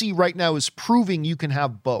DC right now is proving you can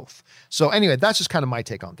have both. So anyway, that's just kind of my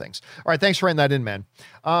take on things. All right. Thanks for writing that in, man.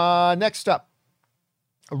 Next up,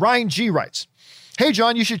 Ryan G writes, hey,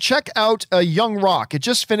 John, you should check out Young Rock. It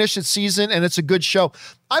just finished its season and it's a good show.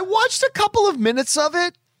 I watched a couple of minutes of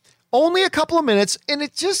it, only a couple of minutes. And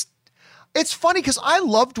it's funny because I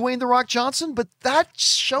love Dwayne The Rock Johnson, but that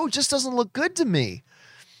show just doesn't look good to me.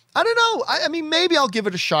 I don't know. I mean, maybe I'll give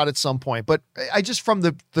it a shot at some point, but I just, from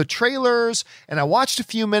the trailers, and I watched a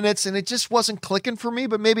few minutes and it just wasn't clicking for me,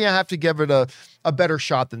 but maybe I have to give it a better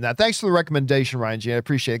shot than that. Thanks for the recommendation, Ryan G. I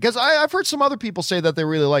appreciate it. Because I've heard some other people say that they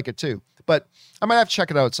really like it too, but I might have to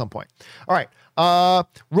check it out at some point. All right.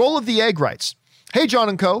 Roll of the Egg writes, Hey, John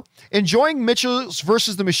and Co. Enjoying Mitchell's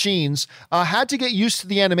versus the Machines. Had to get used to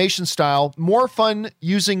the animation style. More fun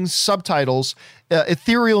using subtitles.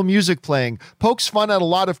 Ethereal music playing. Pokes fun at a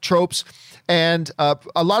lot of tropes and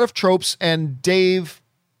Dave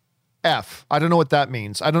F. I don't know what that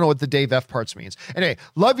means. I don't know what the Dave F parts means. Anyway,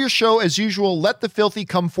 love your show as usual. Let the filthy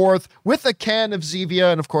come forth with a can of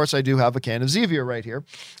Zevia. And of course, I do have a can of Zevia right here.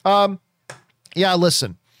 Yeah,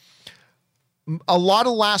 listen. A lot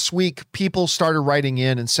of last week, people started writing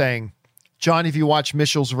in and saying, John, have you watched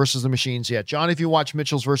Mitchell's versus the Machines yet? John, have you watched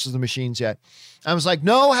Mitchell's versus the Machines yet? I was like,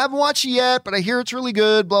 no, haven't watched it yet, but I hear it's really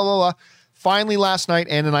good, blah, blah, blah. Finally, last night,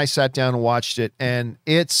 Ann and I sat down and watched it, and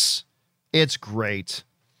it's great.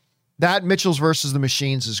 That Mitchell's versus the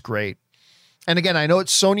Machines is great. And again, I know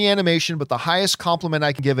it's Sony Animation, but the highest compliment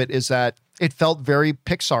I can give it is that it felt very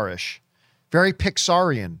Pixar-ish, very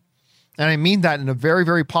Pixarian. And I mean that in a very,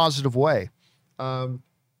 very positive way.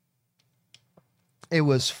 It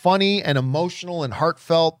was funny and emotional and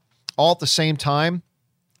heartfelt all at the same time.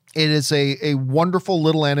 It is a wonderful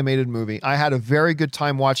little animated movie. I had a very good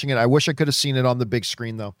time watching it. I wish I could have seen it on the big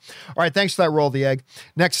screen, though. All right, thanks for that roll of the egg.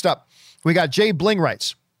 Next up, we got Jay Bling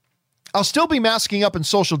writes, I'll still be masking up and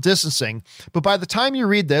social distancing, but by the time you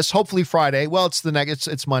read this, hopefully Friday, well,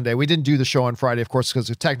 it's Monday. We didn't do the show on Friday, of course, because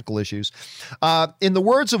of technical issues. In the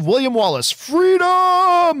words of William Wallace,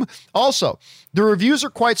 freedom! Also, the reviews are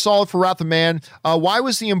quite solid for Wrath of Man. Why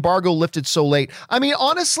was the embargo lifted so late? I mean,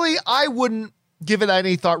 honestly, I wouldn't give it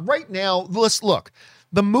any thought. Right now, let's look.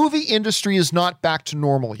 The movie industry is not back to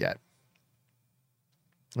normal yet.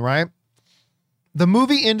 All right? The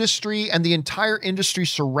movie industry and the entire industry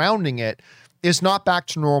surrounding it is not back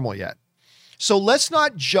to normal yet. So let's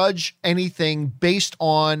not judge anything based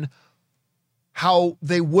on how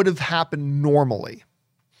they would have happened normally.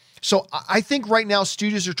 So I think right now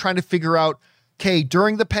studios are trying to figure out, okay,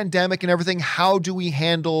 during the pandemic and everything, how do we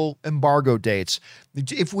handle embargo dates?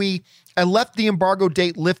 If we let the embargo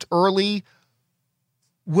date lift early,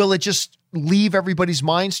 will it just leave everybody's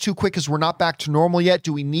minds too quick because we're not back to normal yet?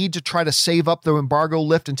 Do we need to try to save up the embargo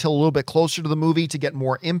lift until a little bit closer to the movie to get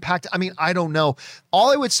more impact? I mean, I don't know. All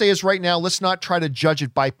I would say is right now, let's not try to judge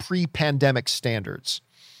it by pre-pandemic standards.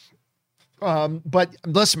 But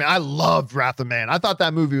listen, man, I loved Wrath of Man. I thought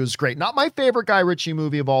that movie was great. Not my favorite Guy Ritchie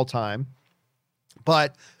movie of all time,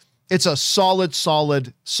 but it's a solid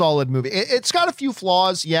movie. It's got a few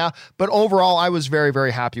flaws, yeah, but overall, I was very,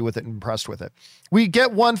 very happy with it and impressed with it. We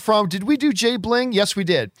get one from, did we do Jay Bling? Yes, we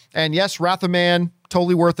did. And yes, Wrath of Man,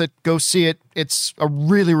 totally worth it. Go see it. It's a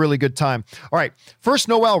really, really good time. All right, first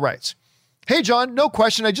Noel writes, hey, John, no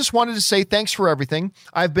question. I just wanted to say thanks for everything.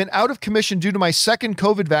 I've been out of commission due to my second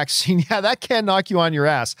COVID vaccine. Yeah, that can knock you on your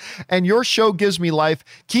ass. And your show gives me life.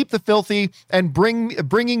 Keep the filthy and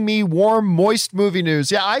bringing me warm, moist movie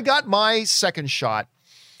news. Yeah, I got my second shot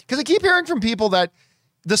because I keep hearing from people that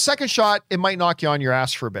the second shot, it might knock you on your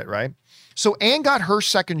ass for a bit, right? So Anne got her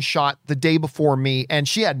second shot the day before me, and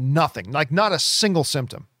she had nothing, like not a single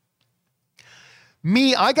symptom.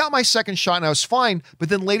 Me, I got my second shot and I was fine, but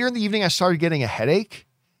then later in the evening I started getting a headache,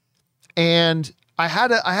 and I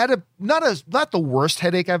had not the worst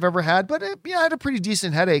headache I've ever had, but I had a pretty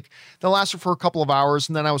decent headache that lasted for a couple of hours,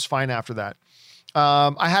 and then I was fine after that.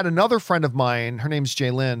 I had another friend of mine, her name's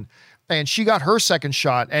Jaylyn, and she got her second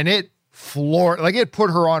shot, and it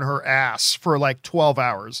put her on her ass for like 12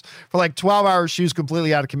 hours. For like 12 hours, she was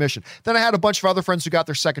completely out of commission. Then I had a bunch of other friends who got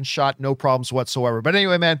their second shot, no problems whatsoever. But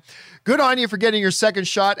anyway, man, good on you for getting your second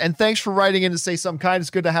shot, and thanks for writing in to say something kind.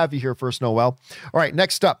 It's good to have you here first, Noel. All right,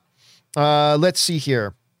 next up, let's see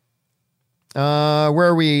here. Where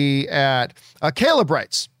are we at? Caleb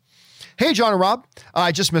writes, hey, John and Rob.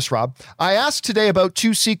 I just missed Rob. I asked today about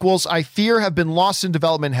two sequels I fear have been lost in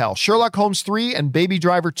development hell, Sherlock Holmes 3 and Baby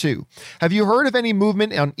Driver 2. Have you heard of any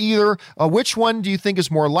movement on either? Which one do you think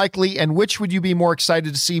is more likely, and which would you be more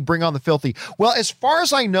excited to see bring on the filthy? Well, as far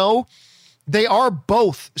as I know, they are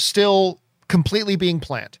both still completely being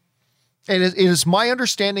planned. It is my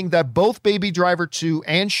understanding that both Baby Driver 2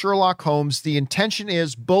 and Sherlock Holmes, the intention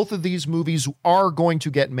is both of these movies are going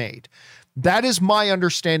to get made. That is my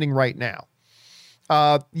understanding right now.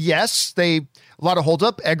 Yes, a lot of hold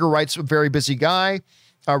up. Edgar Wright's a very busy guy.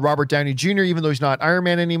 Robert Downey Jr., even though he's not Iron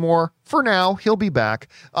Man anymore, for now, he'll be back.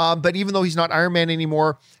 But even though he's not Iron Man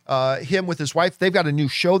anymore, him with his wife, they've got a new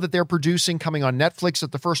show that they're producing coming on Netflix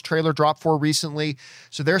that the first trailer dropped for recently.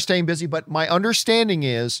 So they're staying busy. But my understanding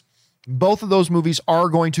is both of those movies are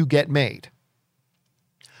going to get made.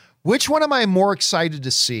 Which one am I more excited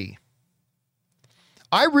to see?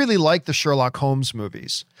 I really like the Sherlock Holmes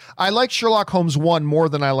movies. I like Sherlock Holmes 1 more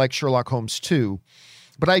than I like Sherlock Holmes 2.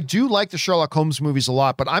 but I do like the Sherlock Holmes movies a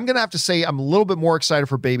lot. But I'm going to have to say I'm a little bit more excited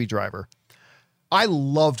for Baby Driver. I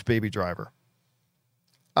loved Baby Driver.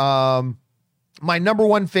 My number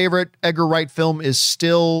one favorite Edgar Wright film is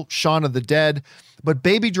still Shaun of the Dead, but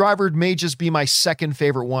Baby Driver may just be my second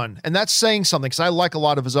favorite one. And that's saying something because I like a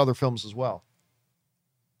lot of his other films as well.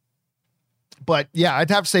 But yeah, I'd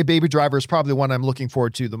have to say Baby Driver is probably the one I'm looking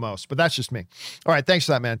forward to the most, but that's just me. All right. Thanks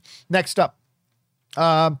for that, man. Next up,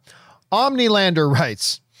 Omnilander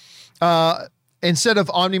writes, instead of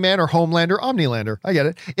Omni-Man or Homelander, Omnilander. I get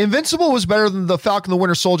it. Invincible was better than the Falcon the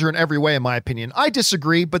Winter Soldier in every way, in my opinion. I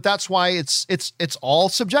disagree, but that's why it's all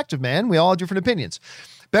subjective, man. We all have different opinions.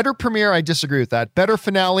 Better premiere, I disagree with that. Better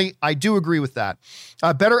finale, I do agree with that.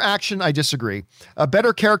 Better action, I disagree.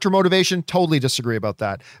 Better character motivation, totally disagree about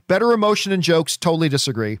that. Better emotion and jokes, totally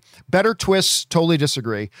disagree. Better twists, totally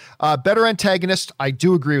disagree. Better antagonist, I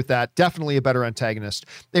do agree with that. Definitely a better antagonist.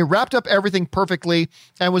 They wrapped up everything perfectly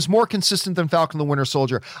and was more consistent than Falcon the Winter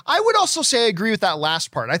Soldier. I would also say I agree with that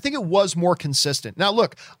last part. I think it was more consistent. Now,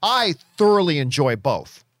 look, I thoroughly enjoy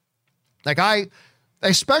both.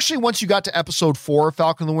 Especially once you got to episode 4 of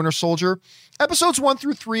Falcon the Winter Soldier, episodes 1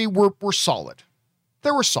 through 3 were solid. They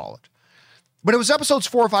were solid. But it was episodes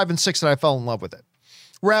 4, 5, and 6 that I fell in love with it.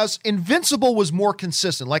 Whereas Invincible was more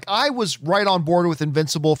consistent. Like I was right on board with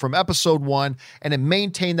Invincible from episode 1 and it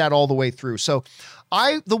maintained that all the way through. So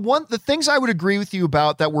the things I would agree with you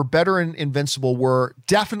about that were better in Invincible were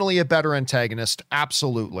definitely a better antagonist.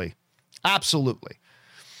 Absolutely. Absolutely.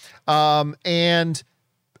 And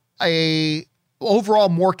overall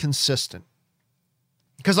more consistent.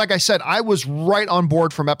 Because like I said, I was right on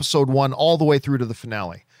board from episode 1 all the way through to the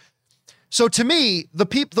finale. So to me, the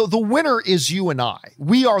winner is you and I.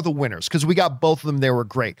 We are the winners because we got both of them. They were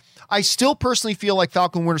great. I still personally feel like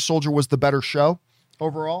Falcon Winter Soldier was the better show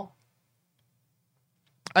overall.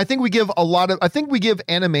 I think we give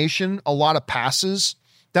animation a lot of passes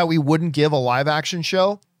that we wouldn't give a live action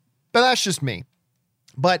show, but that's just me.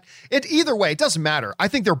 But either way, it doesn't matter. I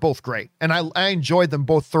think they're both great, and I enjoyed them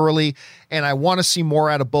both thoroughly, and I want to see more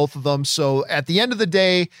out of both of them. So at the end of the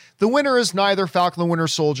day, the winner is neither Falcon the Winter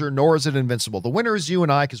Soldier, nor is it Invincible. The winner is you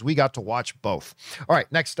and I, because we got to watch both. All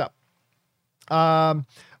right, next up.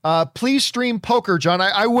 Please stream poker, John.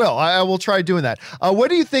 I will. I will try doing that. What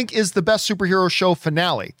do you think is the best superhero show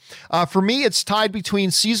finale? For me, it's tied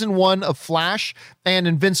between season 1 of Flash and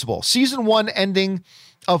Invincible. Season 1 ending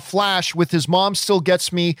of Flash with his mom still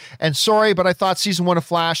gets me, and sorry, but I thought season 1 of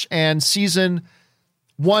Flash and season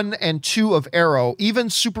 1 and 2 of Arrow, even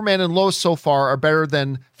Superman and Lois so far, are better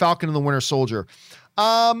than Falcon and the Winter Soldier.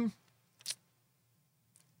 I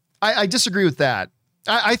disagree with that.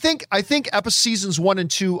 I think seasons 1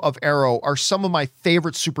 and 2 of Arrow are some of my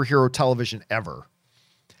favorite superhero television ever.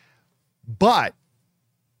 But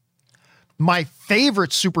my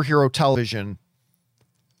favorite superhero television,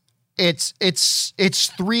 it's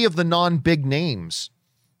 3 of the non-big names.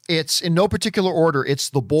 It's in no particular order. It's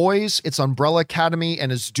The Boys, it's Umbrella Academy,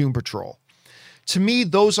 and it's Doom Patrol. To me,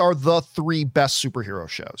 those are the 3 best superhero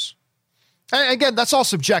shows. And again, that's all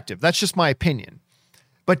subjective. That's just my opinion.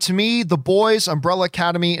 But to me, The Boys, Umbrella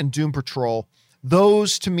Academy, and Doom Patrol,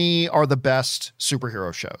 those to me are the best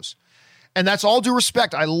superhero shows. And that's all due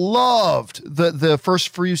respect. I loved the first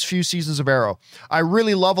few seasons of Arrow. I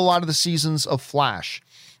really love a lot of the seasons of Flash.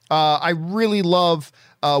 I really love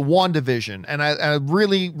WandaVision, and I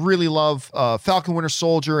really, really love Falcon Winter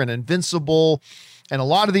Soldier and Invincible and a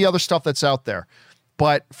lot of the other stuff that's out there.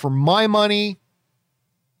 But for my money,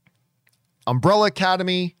 Umbrella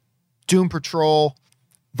Academy, Doom Patrol,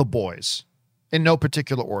 The Boys, in no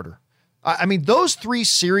particular order. I mean, those 3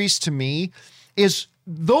 series to me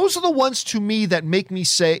those are the ones to me that make me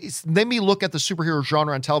look at the superhero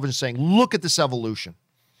genre on television saying, look at this evolution.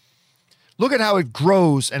 Look at how it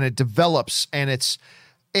grows and it develops, and it's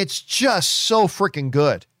just so freaking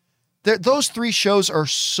good. Those 3 shows are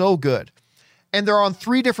so good. And they're on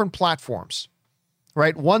 3 different platforms,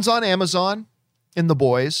 right? One's on Amazon in The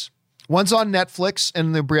Boys. One's on Netflix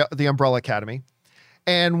in the Umbrella Academy.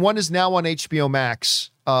 And one is now on HBO Max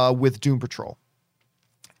with Doom Patrol.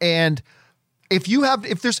 And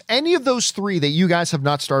if there's any of those 3 that you guys have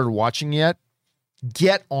not started watching yet,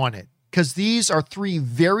 get on it. Because these are 3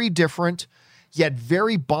 very different, yet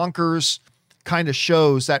very bonkers kind of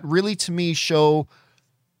shows that really, to me, show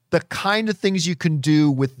the kind of things you can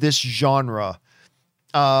do with this genre.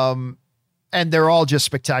 And they're all just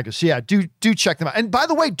spectacular. So yeah, do check them out. And by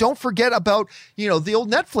the way, don't forget about, the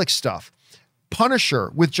old Netflix stuff.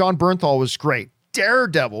 Punisher with John Bernthal was great.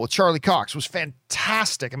 Daredevil with Charlie Cox was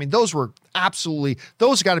fantastic. I mean, those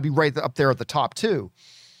got to be right up there at the top too.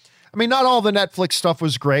 I mean, not all the Netflix stuff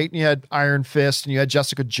was great. You had Iron Fist and you had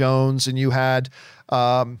Jessica Jones and you had,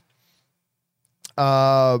 what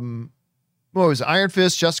was it? Iron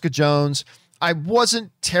Fist, Jessica Jones. I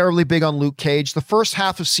wasn't terribly big on Luke Cage. The first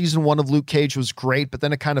half of season 1 of Luke Cage was great, but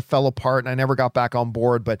then it kind of fell apart and I never got back on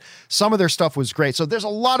board, but some of their stuff was great. So there's a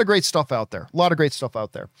lot of great stuff out there. All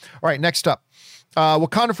right, next up.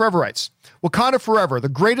 Wakanda Forever writes, Wakanda Forever, the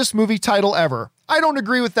greatest movie title ever. I don't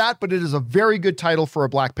agree with that, but it is a very good title for a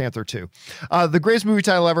Black Panther 2. The greatest movie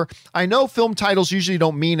title ever. I know film titles usually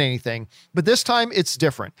don't mean anything, but this time it's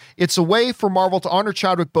different. It's a way for Marvel to honor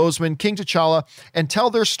Chadwick Boseman, King T'Challa, and tell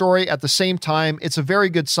their story at the same time. It's a very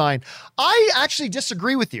good sign. I actually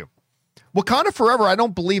disagree with you. Wakanda Forever, I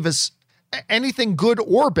don't believe is anything good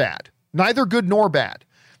or bad. Neither good nor bad.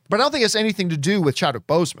 But I don't think it's anything to do with Chadwick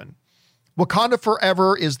Boseman. Wakanda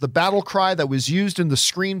Forever is the battle cry that was used in the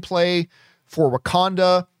screenplay for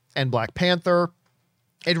Wakanda and Black Panther.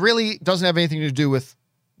 It really doesn't have anything to do with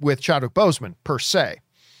Chadwick Boseman per se,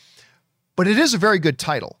 but it is a very good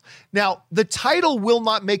title. Now, the title will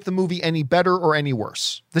not make the movie any better or any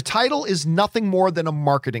worse. The title is nothing more than a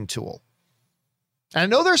marketing tool. And I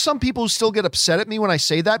know there's some people who still get upset at me when I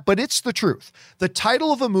say that, but it's the truth. The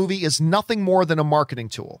title of a movie is nothing more than a marketing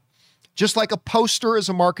tool. Just like a poster is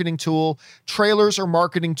a marketing tool, trailers are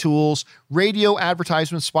marketing tools, radio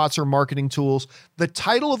advertisement spots are marketing tools. The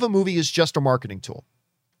title of a movie is just a marketing tool.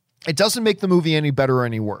 It doesn't make the movie any better or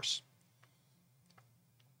any worse.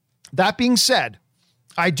 That being said,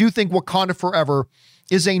 I do think Wakanda Forever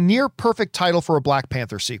is a near perfect title for a Black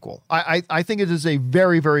Panther sequel. I think it is a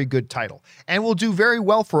very, very good title and will do very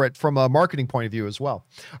well for it from a marketing point of view as well.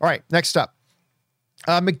 All right, next up.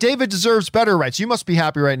 McDavid deserves better rights. You must be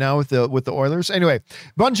happy right now with the Oilers. Anyway,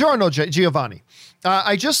 buongiorno, Giovanni.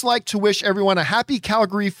 I just like to wish everyone a happy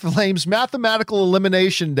Calgary Flames mathematical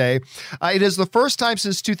elimination day. It is the first time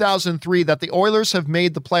since 2003 that the Oilers have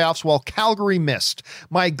made the playoffs while Calgary missed.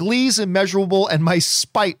 My glee is immeasurable and my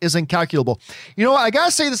spite is incalculable. You know what? I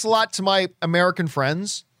gotta say this a lot to my American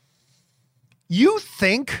friends. You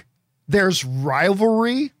think there's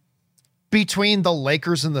rivalry between the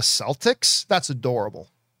Lakers and the Celtics? That's adorable.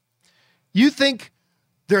 You think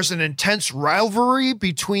there's an intense rivalry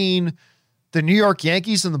between the New York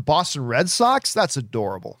Yankees and the Boston Red Sox? That's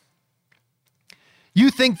adorable. You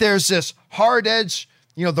think there's this hard edge,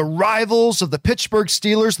 the rivals of the Pittsburgh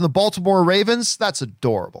Steelers and the Baltimore Ravens? That's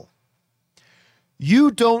adorable.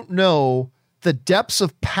 You don't know the depths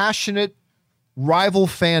of passionate rival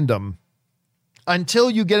fandom until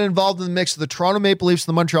you get involved in the mix of the Toronto Maple Leafs and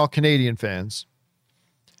the Montreal Canadiens fans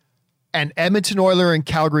and Edmonton Oilers and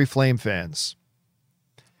Calgary Flame fans.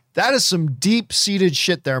 That is some deep-seated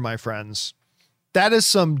shit there, my friends. That is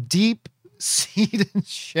some deep-seated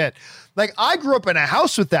shit. Like, I grew up in a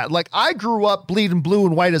house with that. Like, I grew up bleeding blue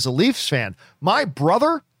and white as a Leafs fan. My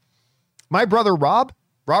brother Roberto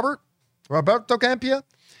Campia,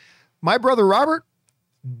 my brother Robert,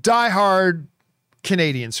 diehard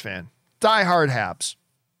Canadiens fan. Diehard Habs.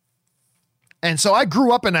 And so I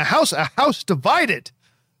grew up in a house divided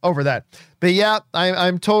over that. But yeah,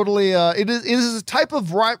 I'm totally, it is a type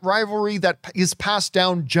of rivalry that is passed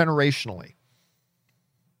down generationally.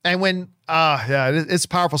 And when, it's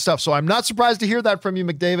powerful stuff. So I'm not surprised to hear that from you,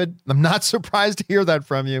 McDavid. I'm not surprised to hear that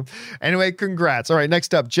from you. Anyway, congrats. All right,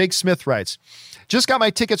 next up, Jake Smith writes, just got my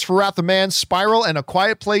tickets for Wrath of Man, Spiral, and A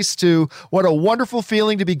Quiet Place 2. What a wonderful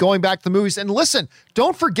feeling to be going back to the movies. And listen,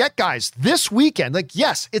 don't forget, guys, this weekend,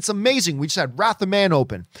 yes, it's amazing. We just had Wrath of Man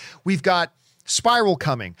open. We've got Spiral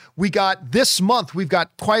coming. We got this month, we've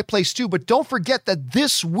got Quiet Place 2. But don't forget that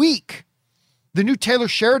this week, the new Taylor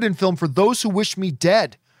Sheridan film, For Those Who Wish Me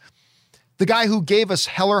Dead, the guy who gave us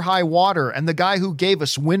Hell or High Water and the guy who gave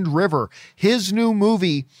us Wind River, his new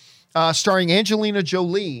movie starring Angelina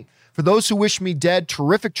Jolie, For Those Who Wish Me Dead,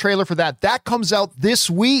 terrific trailer for that. That comes out this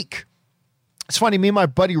week. It's funny, me and my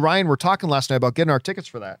buddy Ryan were talking last night about getting our tickets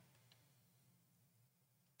for that.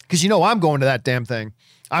 Because I'm going to that damn thing.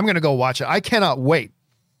 I'm going to go watch it. I cannot wait.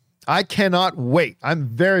 I'm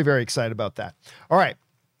very, very excited about that. All right.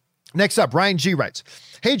 Next up, Ryan G writes,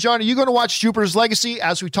 hey, John, are you going to watch Jupiter's Legacy?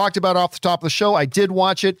 As we talked about off the top of the show, I did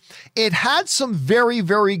watch it. It had some very,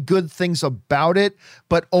 very good things about it,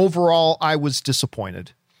 but overall, I was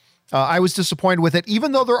disappointed. I was disappointed with it,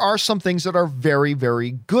 even though there are some things that are very,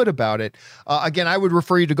 very good about it. Again, I would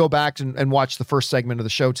refer you to go back and watch the first segment of the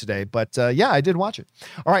show today. But yeah, I did watch it.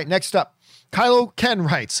 All right, next up. Kylo Ken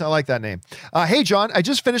writes, I like that name. Hey, John, I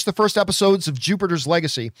just finished the first episodes of Jupiter's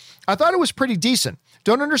Legacy. I thought it was pretty decent.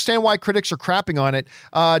 Don't understand why critics are crapping on it.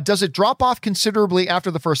 Does it drop off considerably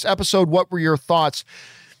after the first episode? What were your thoughts?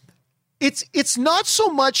 It's not so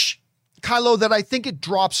much Kylo, that I think it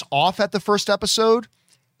drops off at the first episode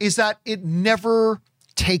is that it never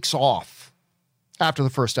takes off after the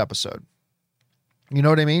first episode. You know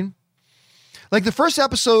what I mean? Like the first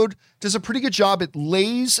episode does a pretty good job. It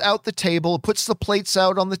lays out the table, it puts the plates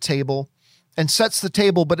out on the table and sets the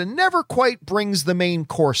table, but it never quite brings the main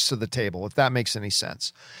course to the table, if that makes any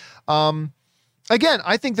sense. Again,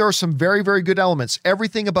 I think there are some very, very good elements.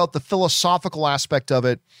 Everything about the philosophical aspect of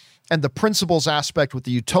it and the principles aspect with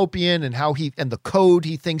the utopian and how and the code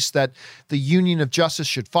he thinks that the Union of Justice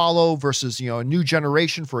should follow versus, a new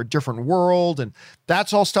generation for a different world. And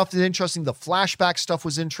that's all stuff that's interesting. The flashback stuff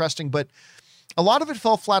was interesting, but a lot of it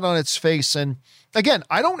fell flat on its face. And again,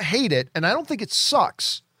 I don't hate it and I don't think it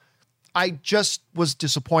sucks. I just was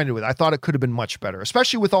disappointed with it. I thought it could have been much better,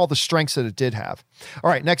 especially with all the strengths that it did have. All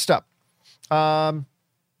right, next up. Adian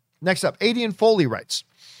Foley writes,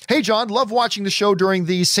 "Hey, John, love watching the show during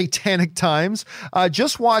these satanic times.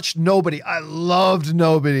 Just watched Nobody. I loved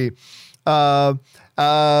Nobody. Where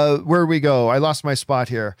do we go? I lost my spot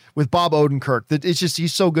here with Bob Odenkirk. It's just,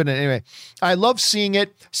 he's so good at it. Anyway, I love seeing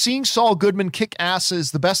it. Seeing Saul Goodman kick ass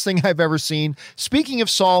is the best thing I've ever seen. Speaking of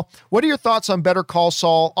Saul, what are your thoughts on Better Call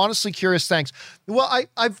Saul? Honestly curious. Thanks." Well,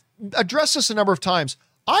 I've addressed this a number of times.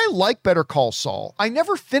 I like Better Call Saul. I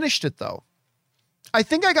never finished it though. I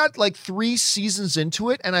think I got like 3 seasons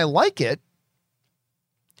into it and I like it,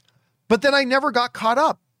 but then I never got caught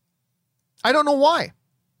up. I don't know why.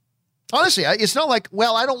 Honestly, it's not like,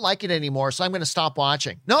 well, I don't like it anymore, so I'm going to stop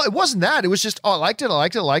watching. No, it wasn't that. It was just, I liked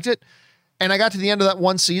it. And I got to the end of that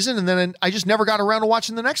one season and then I just never got around to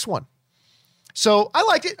watching the next one. So I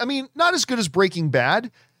liked it. I mean, not as good as Breaking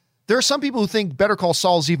Bad. There are some people who think Better Call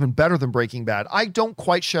Saul is even better than Breaking Bad. I don't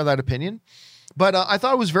quite share that opinion. But I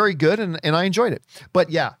thought it was very good and I enjoyed it. But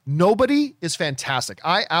yeah, Nobody is fantastic.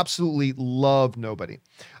 I absolutely love Nobody.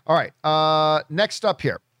 All right. Next up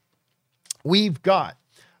here, we've got,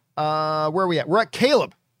 where are we at? We're at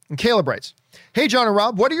Caleb. And Caleb writes, "Hey, John and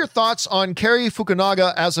Rob, what are your thoughts on Cary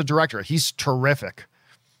Fukunaga as a director?" He's terrific.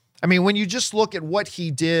 I mean, when you just look at what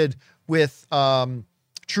he did with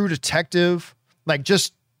True Detective, like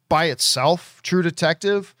just by itself, True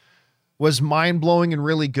Detective was mind-blowing and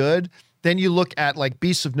really good. Then you look at like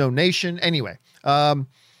Beasts of No Nation. Anyway,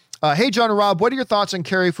 hey, John and Rob, what are your thoughts on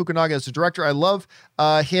Cary Fukunaga as a director? I love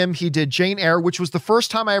him. He did Jane Eyre, which was the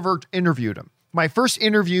first time I ever interviewed him. My first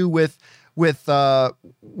interview with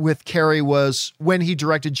Cary was when he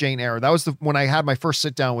directed Jane Eyre. That was when I had my first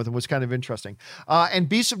sit down with him. It was kind of interesting. And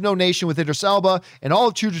Beasts of No Nation with Idris Elba and all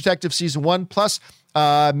of True Detective season 1 plus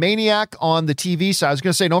Maniac on the TV side. I was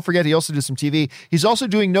going to say, don't forget, he also did some TV. He's also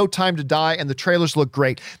doing No Time to Die, and the trailers look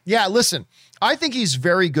great. Yeah, listen, I think he's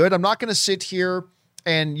very good. I'm not going to sit here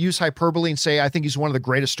and use hyperbole and say I think he's one of the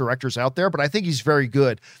greatest directors out there, but I think he's very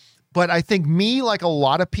good. But I think me, like a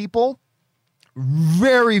lot of people,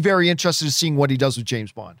 very, very interested in seeing what he does with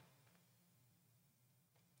James Bond.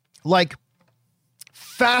 Like,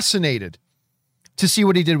 fascinated to see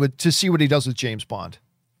what he does with James Bond.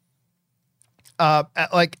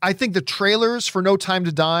 Like, I think the trailers for No Time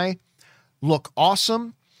to Die look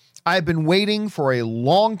awesome. I've been waiting for a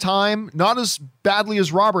long time, not as badly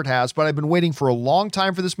as Robert has, but I've been waiting for a long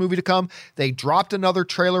time for this movie to come. They dropped another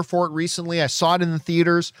trailer for it recently. I saw it in the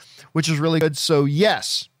theaters, which is really good. So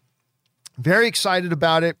yes, very excited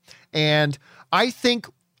about it. And I think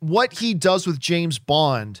what he does with James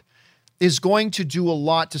Bond is going to do a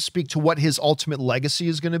lot to speak to what his ultimate legacy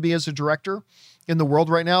is going to be as a director in the world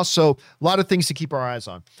right now. So a lot of things to keep our eyes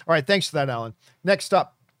on. All right. Thanks for that, Alan. Next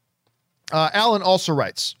up, Alan also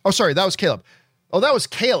writes, oh, sorry, that was Caleb. Oh, that was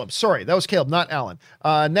Caleb. Sorry, that was Caleb, not Alan.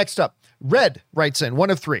 Next up, Red writes in, 1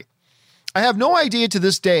 of 3. "I have no idea to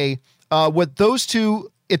this day what those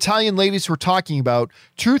 2 Italian ladies were talking about.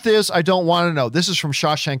 Truth is, I don't want to know." This is from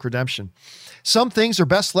Shawshank Redemption. "Some things are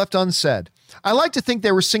best left unsaid. I like to think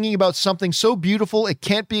they were singing about something so beautiful it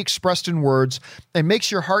can't be expressed in words and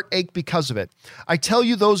makes your heart ache because of it. I tell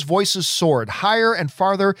you, those voices soared higher and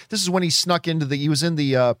farther." This is when he snuck into he was in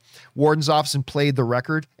the warden's office and played the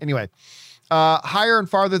record. Anyway, "higher and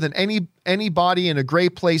farther than anybody in a gray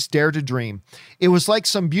place dared to dream. It was like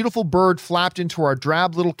some beautiful bird flapped into our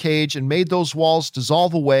drab little cage and made those walls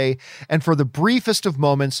dissolve away. And for the briefest of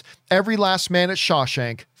moments, every last man at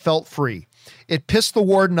Shawshank felt free. It pissed the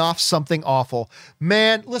warden off something awful."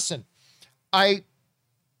 Man, listen, I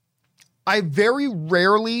very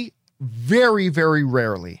rarely, very, very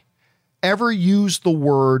rarely ever use the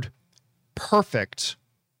word perfect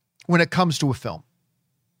when it comes to a film.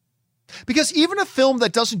 Because even a film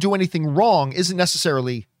that doesn't do anything wrong isn't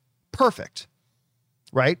necessarily perfect,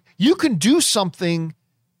 right? You can do something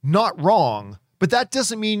not wrong, but that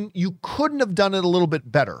doesn't mean you couldn't have done it a little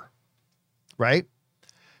bit better, right?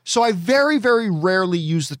 So I very, very rarely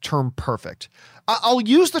use the term perfect. I'll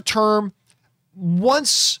use the term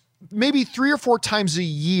once, maybe 3 or 4 times a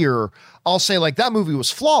year. I'll say like that movie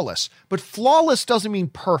was flawless, but flawless doesn't mean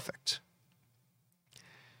perfect.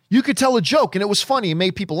 You could tell a joke and it was funny and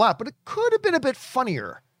made people laugh, but it could have been a bit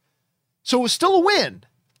funnier. So it was still a win.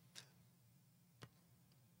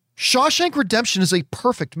 Shawshank Redemption is a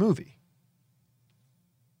perfect movie.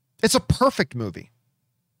 It's a perfect movie.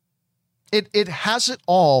 It has it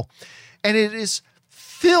all, and it is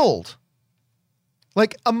filled.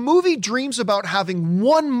 Like a movie dreams about having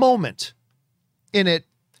one moment in it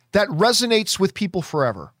that resonates with people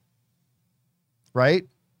forever. Right?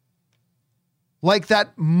 Like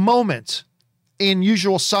that moment in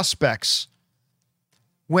Usual Suspects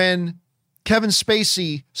when Kevin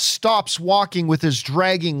Spacey stops walking with his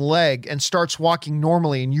dragging leg and starts walking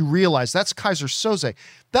normally, and you realize that's Kaiser Soze.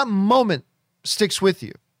 That moment sticks with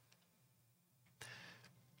you.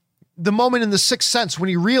 The moment in The Sixth Sense when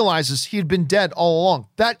he realizes he had been dead all along,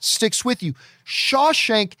 that sticks with you.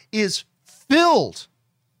 Shawshank is filled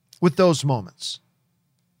with those moments.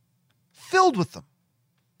 Filled with them.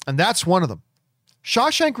 And that's one of them.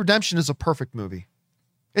 Shawshank Redemption is a perfect movie.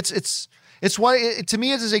 It's why, to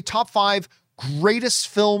me, it is a top 5 greatest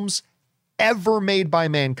films ever made by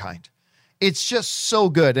mankind. It's just so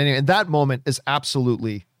good. And that moment is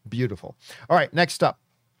absolutely beautiful. All right, next up.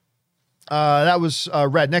 That was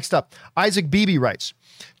Red. Next up, Isaac Beebe writes,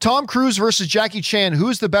 Tom Cruise versus Jackie Chan.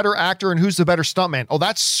 Who's the better actor and who's the better stuntman? Oh,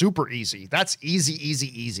 that's super easy. That's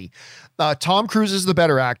easy. Tom Cruise is the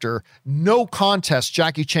better actor. No contest.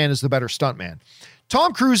 Jackie Chan is the better stuntman.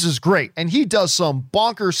 Tom Cruise is great, and he does some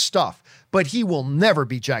bonkers stuff, but he will never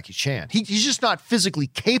be Jackie Chan. He's just not physically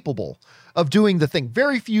capable of doing the thing.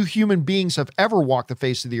 Very few human beings have ever walked the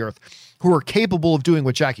face of the earth who are capable of doing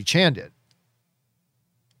what Jackie Chan did.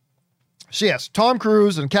 So yes, Tom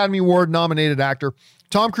Cruise, an Academy Award nominated actor.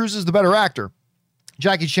 Tom Cruise is the better actor.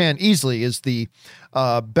 Jackie Chan easily is the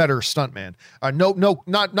better stuntman.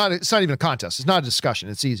 Not. It's not even a contest. It's not a discussion.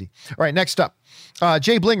 It's easy. All right, next up,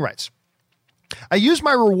 Jay Bling writes, I use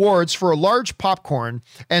my rewards for a large popcorn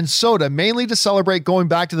and soda, mainly to celebrate going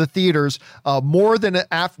back to the theaters after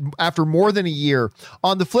more than a year.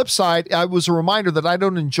 On the flip side, it was a reminder that I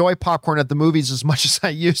don't enjoy popcorn at the movies as much as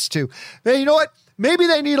I used to. Hey, you know what? Maybe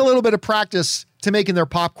they need a little bit of practice to making their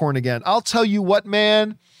popcorn again. I'll tell you what,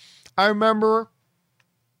 man. I remember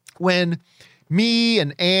when me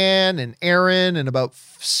and Ann and Aaron and about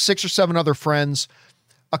 6 or 7 other friends,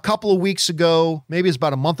 a couple of weeks ago, maybe it's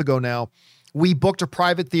about a month ago now, we booked a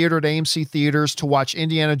private theater at AMC Theaters to watch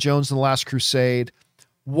Indiana Jones and the Last Crusade.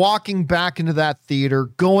 Walking back into that theater,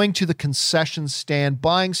 going to the concession stand,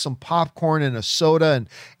 buying some popcorn and a soda, and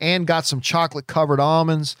Ann got some chocolate-covered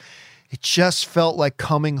almonds. It just felt like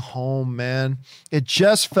coming home, man. It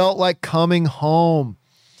just felt like coming home.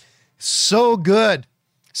 So good.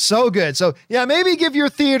 So good. So yeah, maybe give your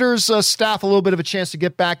theater's staff a little bit of a chance to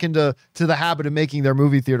get back into the habit of making their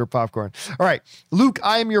movie theater popcorn. All right. Luke,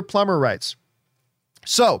 I Am Your Plumber writes,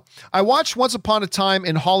 so I watched Once Upon a Time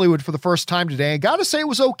in Hollywood for the first time today. I got to say it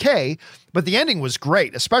was okay, but the ending was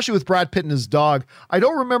great, especially with Brad Pitt and his dog. I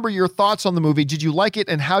don't remember your thoughts on the movie. Did you like it?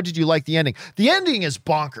 And how did you like the ending? The ending is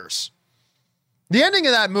bonkers. The ending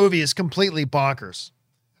of that movie is completely bonkers.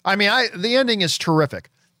 I mean, the ending is terrific.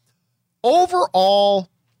 Overall,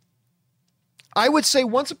 I would say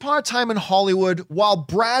Once Upon a Time in Hollywood, while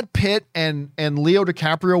Brad Pitt and Leo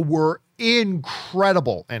DiCaprio were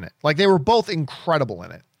incredible in it, like they were both incredible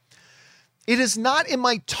in it, it is not in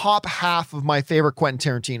my top half of my favorite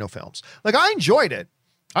Quentin Tarantino films. Like, I enjoyed it.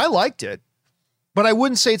 I liked it, but I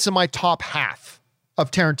wouldn't say it's in my top half of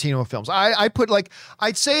Tarantino films.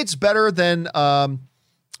 I'd say it's better than,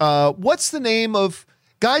 what's the name of,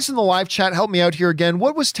 guys in the live chat, help me out here again.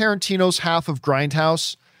 What was Tarantino's half of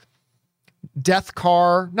Grindhouse? Death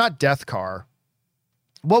Car, not Death Car.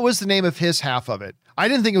 What was the name of his half of it? I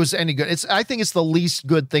didn't think it was any good. I think it's the least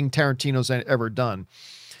good thing Tarantino's ever done.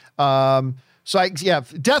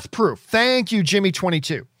 Death Proof. Thank you,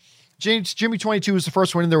 Jimmy22. Jimmy22 was the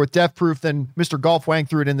first one in there with Death Proof. Then Mr. Golf Wang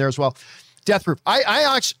threw it in there as well. Death Proof.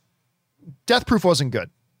 Death Proof wasn't good.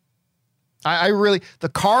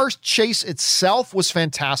 The car chase itself was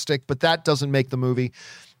fantastic, but that doesn't make the movie.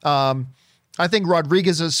 I think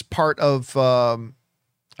Rodriguez's part of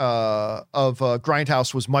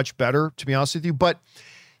Grindhouse was much better, to be honest with you. But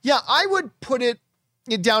yeah, I would put it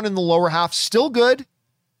down in the lower half. Still good.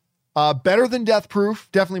 Better than Death Proof.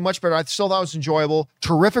 Definitely much better. I still thought it was enjoyable.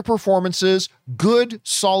 Terrific performances. Good,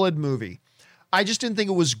 solid movie. I just didn't think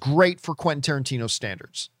it was great for Quentin Tarantino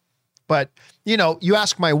standards. But, you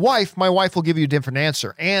ask my wife will give you a different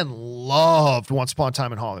answer, and loved Once Upon a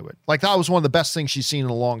Time in Hollywood. Like, that was one of the best things she's seen in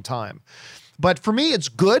a long time. But for me, it's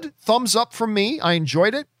good. Thumbs up from me. I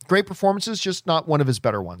enjoyed it. Great performances, just not one of his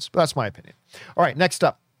better ones. But that's my opinion. All right, next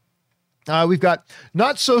up. We've got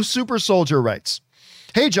Not So Super Soldier writes,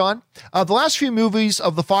 "Hey, John, the last few movies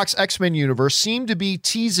of the Fox X-Men universe seem to be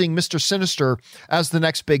teasing Mr. Sinister as the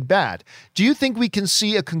next big bad. Do you think we can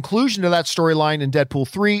see a conclusion to that storyline in Deadpool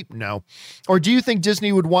 3? No. Or do you think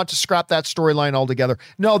Disney would want to scrap that storyline altogether?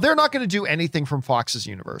 No, they're not going to do anything from Fox's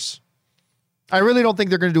universe. I really don't think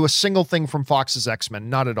they're going to do a single thing from Fox's X-Men.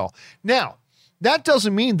 Not at all. Now, that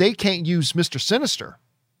doesn't mean they can't use Mr. Sinister.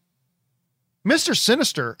 Mr.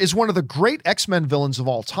 Sinister is one of the great X-Men villains of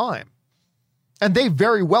all time. And they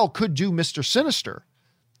very well could do Mr. Sinister.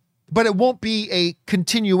 But it won't be a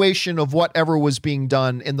continuation of whatever was being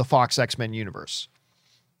done in the Fox X-Men universe.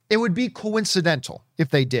 It would be coincidental if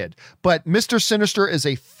they did. But Mr. Sinister is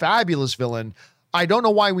a fabulous villain. I don't know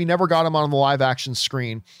why we never got him on the live action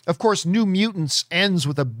screen. Of course, New Mutants ends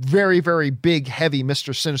with a very, very big, heavy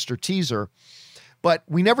Mr. Sinister teaser. But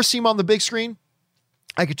we never see him on the big screen.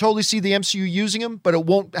 I could totally see the MCU using him, but it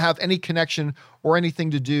won't have any connection or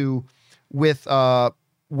anything to do with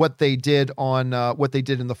what they did in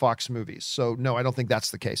the Fox movies. So no, I don't think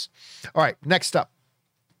that's the case. All right, next up,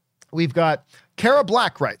 we've got Kara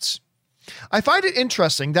Black writes, "I find it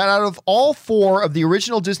interesting that out of all 4 of the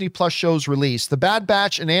original Disney Plus shows released, The Bad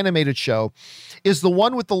Batch, an animated show, is the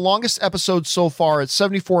one with the longest episode so far at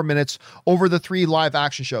 74 minutes over the 3 live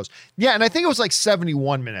action shows." Yeah, and I think it was like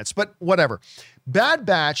 71 minutes, but whatever. Bad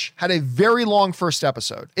Batch had a very long first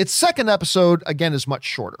episode. Its second episode, again, is much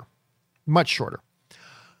shorter. Much shorter.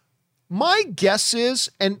 My guess is,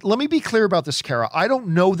 and let me be clear about this, Kara, I don't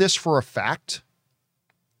know this for a fact.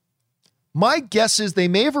 My guess is they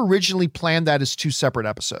may have originally planned that as 2 separate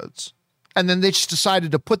episodes. And then they just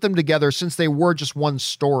decided to put them together since they were just one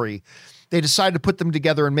story. They decided to put them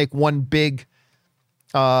together and make one big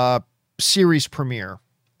series premiere,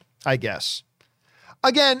 I guess.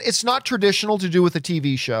 Again, it's not traditional to do with a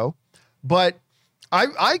TV show, but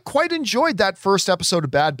I quite enjoyed that first episode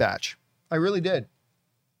of Bad Batch. I really did.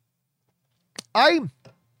 I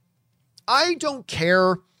don't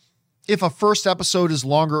care if a first episode is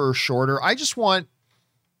longer or shorter. I just want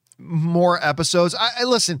more episodes. I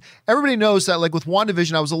listen, everybody knows that, like with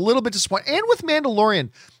WandaVision, I was a little bit disappointed. And with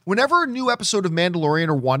Mandalorian, whenever a new episode of Mandalorian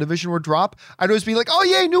or WandaVision would drop, I'd always be like, oh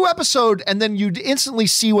yay, new episode. And then you'd instantly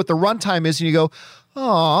see what the runtime is and you go,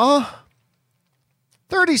 aw,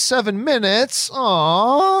 37 minutes.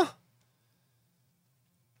 Aw,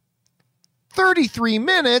 33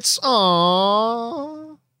 minutes.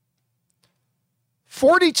 Aw,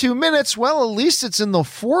 42 minutes. Well, at least it's in the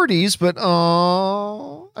 40s, but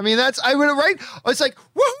I mean, I would right. It's like,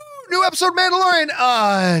 woohoo, new episode of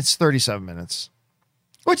Mandalorian. It's 37 minutes,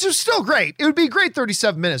 which is still great. It would be great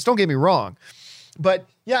 37 minutes. Don't get me wrong. But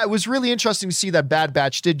yeah, it was really interesting to see that Bad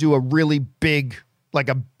Batch did do a really big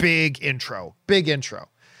intro.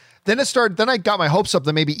 Then I got my hopes up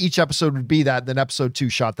that maybe each episode would be that. Then episode 2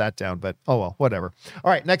 shot that down, but oh well, whatever.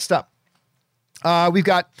 All right, next up. We've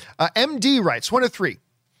got MD writes, 1 of 3.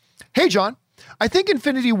 Hey, John, I think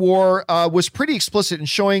Infinity War was pretty explicit in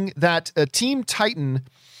showing that Team Titan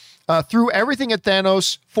threw everything at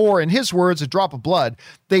Thanos for, in his words, a drop of blood.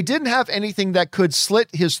 They didn't have anything that could slit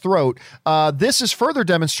his throat. This is further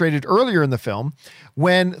demonstrated earlier in the film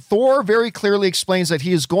when Thor very clearly explains that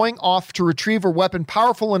he is going off to retrieve a weapon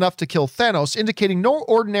powerful enough to kill Thanos, indicating no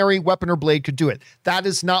ordinary weapon or blade could do it. That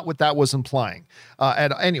is not what that was implying.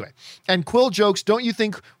 Anyway, and Quill jokes, don't you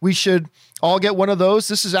think we should all get one of those?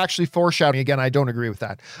 This is actually foreshadowing. Again, I don't agree with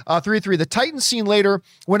that. 3-3, the Titan scene later,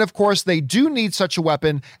 when of course they do need such a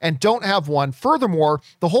weapon and don't have one. Furthermore,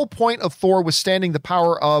 the whole point of Thor withstanding the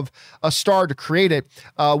power of a star to create it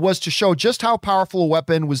was to show just how powerful a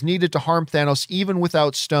weapon was needed to harm Thanos even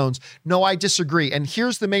without stones. No, I disagree. And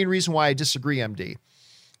here's the main reason why I disagree, MD,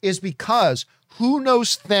 is because who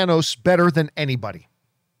knows Thanos better than anybody?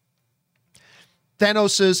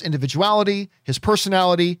 Thanos' individuality, his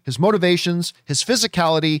personality, his motivations, his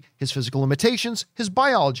physicality, his physical limitations, his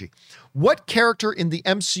biology. What character in the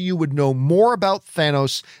MCU would know more about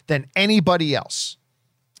Thanos than anybody else?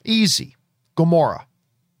 Easy. Gamora.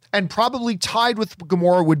 And probably tied with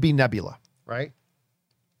Gamora would be Nebula, right?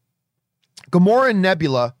 Gamora and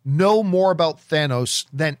Nebula know more about Thanos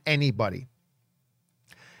than anybody.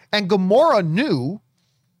 And Gamora knew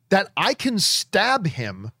that I can stab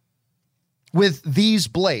him with these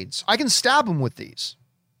blades. I can stab him with these.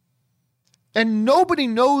 And nobody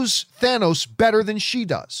knows Thanos better than she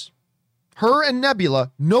does. her and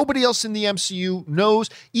Nebula, nobody else in the MCU knows,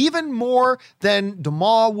 even more than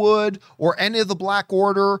Damar would or any of the Black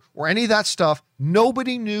Order or any of that stuff.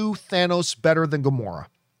 Nobody knew Thanos better than Gamora.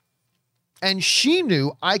 And she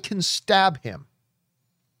knew, I can stab him.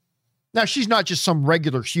 Now, she's not just some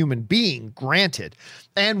regular human being, granted.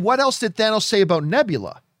 And what else did Thanos say about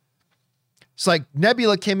Nebula? It's like,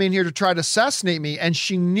 Nebula came in here to try to assassinate me, and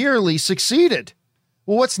she nearly succeeded.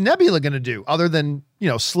 Well, what's Nebula going to do other than,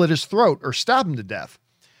 slit his throat or stab him to death?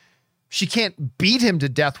 She can't beat him to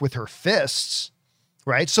death with her fists,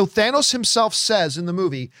 right? So Thanos himself says in the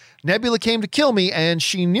movie, Nebula came to kill me, and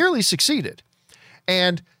she nearly succeeded.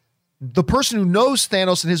 And the person who knows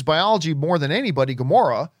Thanos and his biology more than anybody,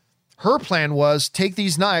 Gamora, her plan was take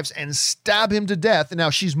these knives and stab him to death. And now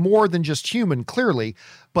she's more than just human, clearly,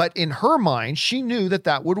 but in her mind, she knew that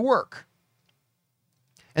that would work.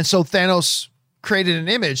 And so Thanos created an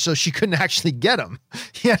image so she couldn't actually get him.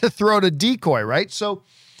 He had to throw out a decoy, right? So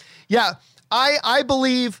yeah, I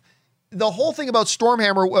believe the whole thing about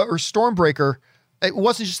Stormhammer or Stormbreaker, it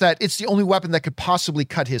wasn't just that it's the only weapon that could possibly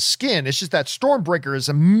cut his skin. It's just that Stormbreaker is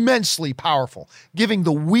immensely powerful, giving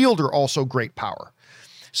the wielder also great power.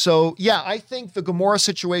 So yeah, I think the Gamora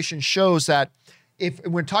situation shows that if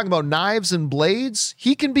we're talking about knives and blades,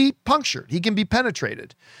 he can be punctured. He can be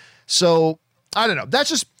penetrated. So I don't know. That's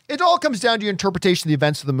just, it all comes down to your interpretation of the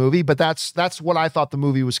events of the movie, but that's what I thought the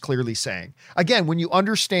movie was clearly saying. Again, when you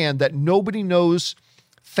understand that nobody knows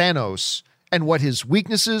Thanos and what his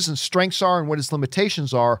weaknesses and strengths are and what his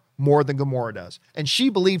limitations are more than Gamora does. And she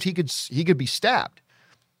believed he could be stabbed,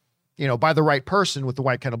 by the right person with the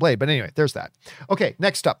right kind of blade. But anyway, there's that. Okay,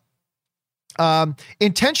 next up.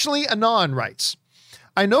 Intentionally Anon writes,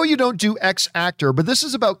 I know you don't do X actor, but this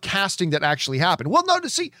is about casting that actually happened. Well, no,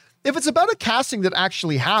 see, if it's about a casting that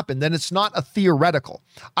actually happened, then it's not a theoretical.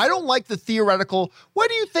 I don't like the theoretical, what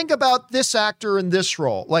do you think about this actor in this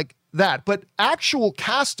role? Like that. But actual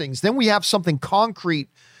castings, then we have something concrete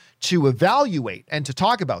to evaluate and to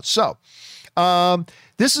talk about. So,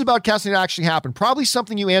 this is about casting that actually happened. Probably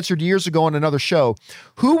something you answered years ago on another show.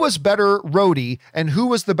 Who was better Rhodey and who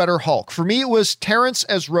was the better Hulk? For me, it was Terrence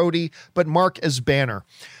as Rhodey, but Mark as Banner.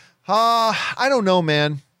 I don't know,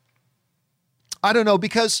 man. I don't know,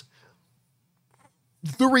 because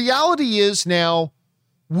the reality is now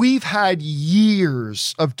we've had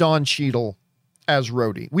years of Don Cheadle as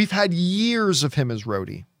Rhodey. We've had years of him as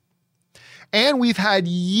Rhodey. And we've had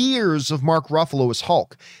years of Mark Ruffalo as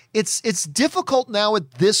Hulk. It's difficult now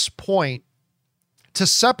at this point to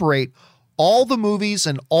separate all the movies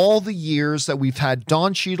and all the years that we've had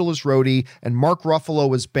Don Cheadle as Rhodey and Mark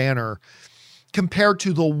Ruffalo as Banner compared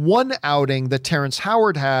to the one outing that Terrence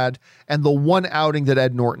Howard had and the one outing that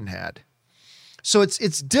Ed Norton had. So it's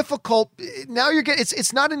difficult. Now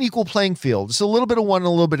it's not an equal playing field. It's a little bit of one and a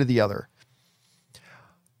little bit of the other.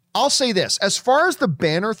 I'll say this, as far as the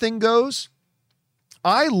Banner thing goes,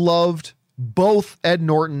 I loved both Ed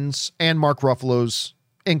Norton's and Mark Ruffalo's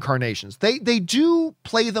incarnations. They do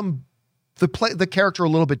play the character a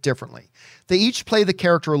little bit differently. They each play the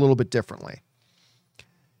character a little bit differently.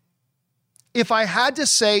 If I had to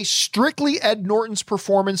say strictly Ed Norton's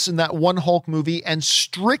performance in that one Hulk movie and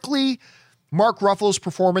strictly Mark Ruffalo's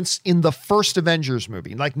performance in the first Avengers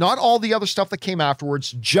movie, like not all the other stuff that came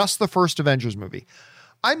afterwards, just the first Avengers movie,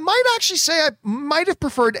 I might actually say I might have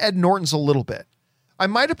preferred Ed Norton's a little bit. I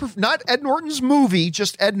might have not Ed Norton's movie,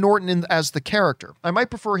 just Ed Norton as the character. I might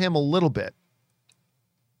prefer him a little bit.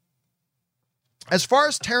 As far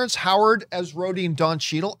as Terrence Howard as Rhodey and Don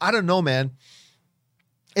Cheadle, I don't know, man.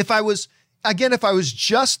 If I was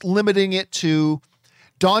just limiting it to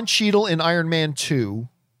Don Cheadle in Iron Man 2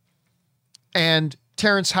 and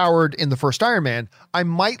Terrence Howard in the first Iron Man, I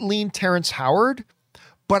might lean Terrence Howard.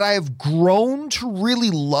 But I have grown to really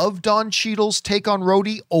love Don Cheadle's take on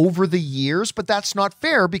Rhodey over the years, but that's not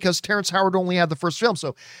fair because Terrence Howard only had the first film.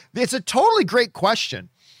 So it's a totally great question.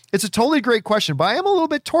 It's a totally great question, but I am a little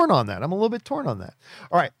bit torn on that.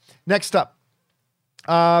 All right, next up,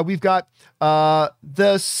 we've got the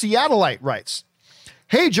Seattleite writes,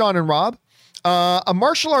 Hey, John and Rob. A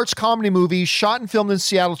martial arts comedy movie shot and filmed in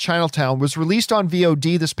Seattle, Chinatown was released on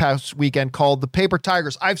VOD this past weekend called The Paper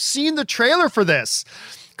Tigers. I've seen the trailer for this.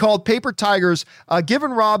 Called Paper Tigers.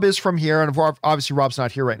 Given Rob is from here, and obviously Rob's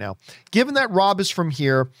not here right now. Given that Rob is from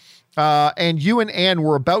here, and you and Ann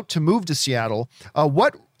were about to move to Seattle,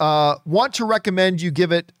 want to recommend you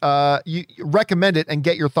give it, you recommend it and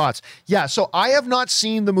get your thoughts. Yeah, so I have not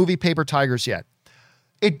seen the movie Paper Tigers yet.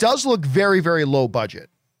 It does look very, very low budget.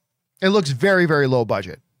 It looks very, very low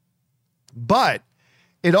budget. But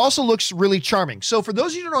it also looks really charming. So for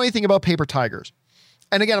those of you who don't know anything about Paper Tigers,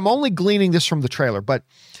 and again, I'm only gleaning this from the trailer, but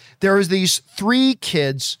there is these 3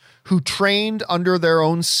 kids who trained under their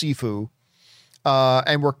own sifu,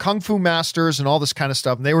 and were kung fu masters and all this kind of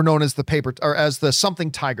stuff. And they were known as the something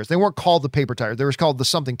tigers. They weren't called the paper tigers. They were called the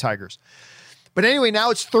something tigers. But anyway, now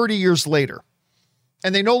it's 30 years later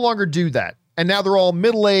and they no longer do that. And now they're all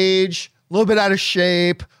middle-aged, a little bit out of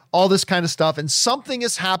shape, all this kind of stuff. And something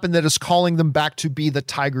has happened that is calling them back to be the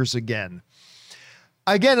tigers again.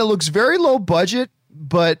 Again, it looks very low budget,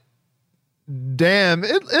 but damn,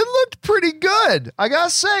 it looked pretty good. I gotta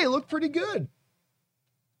say, it looked pretty good.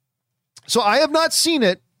 So I have not seen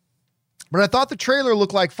it, but I thought the trailer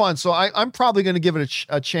looked like fun. So I'm probably going to give it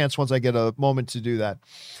a chance once I get a moment to do that.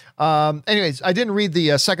 Anyways, I didn't read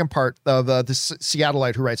the second part of the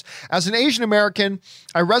Seattleite who writes, as an Asian American,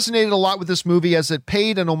 I resonated a lot with this movie as it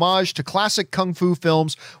paid an homage to classic kung fu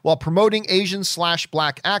films while promoting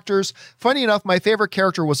Asian/black actors. Funny enough, my favorite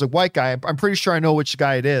character was a white guy. I'm pretty sure I know which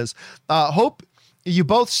guy it is. Hope you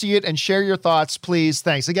both see it and share your thoughts, please.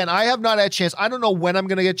 Thanks. Again, I have not had a chance. I don't know when I'm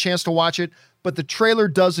going to get a chance to watch it, but the trailer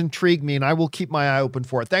does intrigue me and I will keep my eye open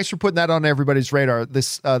for it. Thanks for putting that on everybody's radar, the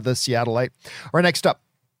Seattleite. All right, next up.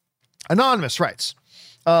 Anonymous writes,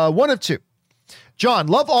 1 of 2. John,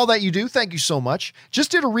 love all that you do. Thank you so much.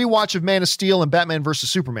 Just did a rewatch of Man of Steel and Batman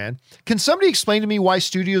vs. Superman. Can somebody explain to me why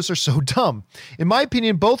studios are so dumb? In my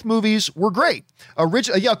opinion, both movies were great.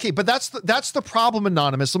 Yeah, okay, but that's the problem,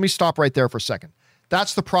 Anonymous. Let me stop right there for a second.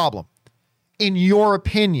 That's the problem. In your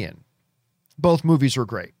opinion, both movies were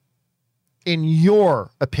great. In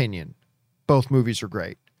your opinion, both movies are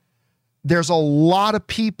great. There's a lot of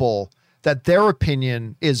people that their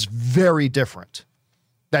opinion is very different,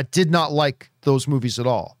 that did not like those movies at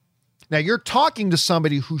all. Now, you're talking to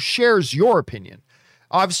somebody who shares your opinion.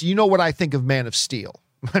 Obviously, you know what I think of Man of Steel.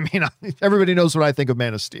 I mean, everybody knows what I think of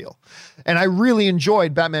Man of Steel. And I really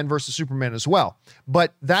enjoyed Batman versus Superman as well.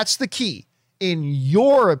 But that's the key. In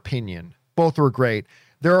your opinion, both were great.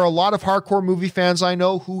 There are a lot of hardcore movie fans I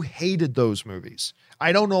know who hated those movies.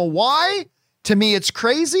 I don't know why. To me, it's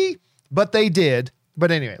crazy, but they did.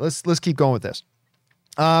 But anyway, let's keep going with this.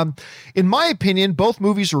 In my opinion, both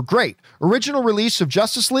movies were great. Original release of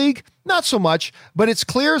Justice League, not so much, but it's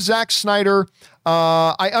clear Zack Snyder,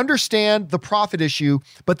 I understand the profit issue,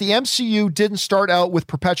 but the MCU didn't start out with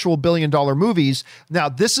perpetual billion-dollar movies. Now,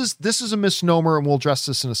 this is a misnomer, and we'll address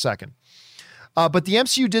this in a second. But the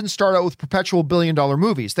MCU didn't start out with perpetual billion-dollar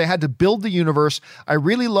movies. They had to build the universe. I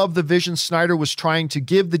really love the vision Snyder was trying to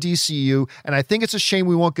give the DCU, and I think it's a shame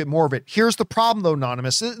we won't get more of it. Here's the problem, though,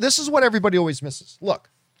 Anonymous. This is what everybody always misses. Look.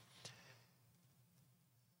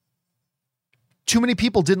 Too many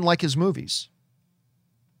people didn't like his movies.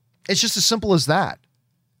 It's just as simple as that.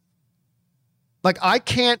 Like, I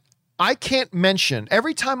can't mention,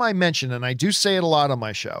 every time I mention, and I do say it a lot on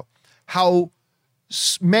my show, how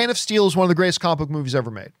Man of Steel is one of the greatest comic book movies ever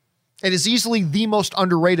made. It is easily the most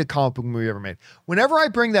underrated comic book movie ever made. Whenever I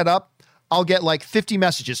bring that up, I'll get like 50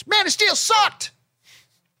 messages. Man of Steel sucked!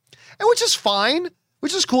 And which is fine,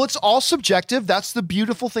 which is cool. It's all subjective. That's the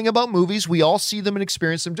beautiful thing about movies. We all see them and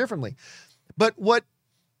experience them differently. But what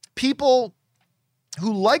people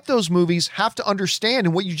who like those movies have to understand,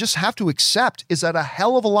 and what you just have to accept, is that a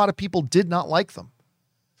hell of a lot of people did not like them.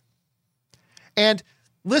 And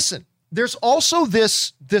listen, there's also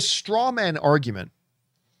this straw man argument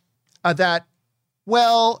that,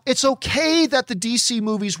 well, it's okay that the DC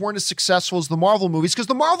movies weren't as successful as the Marvel movies because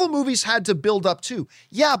the Marvel movies had to build up too.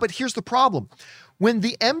 Yeah, but here's the problem. When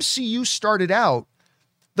the MCU started out,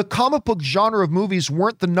 the comic book genre of movies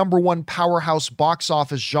weren't the number one powerhouse box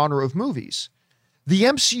office genre of movies. The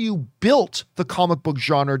MCU built the comic book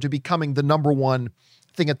genre to becoming the number one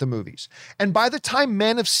thing at the movies. And by the time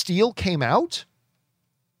Man of Steel came out,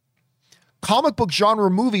 comic book genre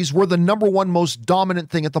movies were the number one most dominant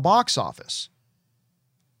thing at the box office.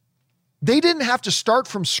 They didn't have to start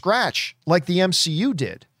from scratch like the MCU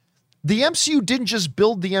did. The MCU didn't just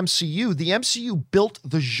build the MCU built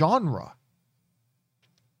the genre.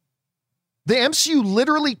 The MCU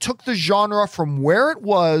literally took the genre from where it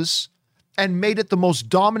was and made it the most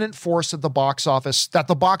dominant force at the box office that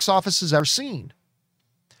the box office has ever seen.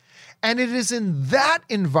 And it is in that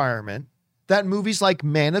environment that movies like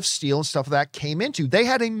Man of Steel and stuff like that came into. They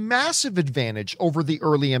had a massive advantage over the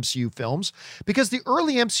early MCU films because the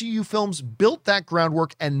early MCU films built that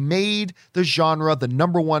groundwork and made the genre the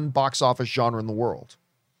number one box office genre in the world.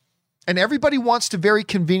 And everybody wants to very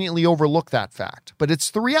conveniently overlook that fact, but it's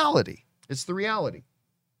the reality. It's the reality.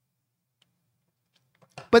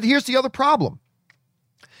 But here's the other problem.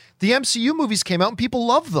 The MCU movies came out and people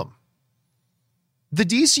loved them. The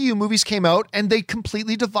DCU movies came out and they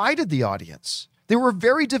completely divided the audience. They were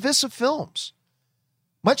very divisive films.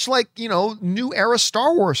 Much like, new era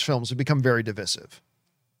Star Wars films have become very divisive.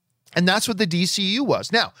 And that's what the DCU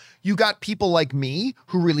was. Now, you got people like me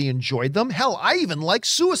who really enjoyed them. Hell, I even like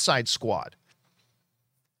Suicide Squad.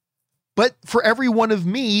 But for every one of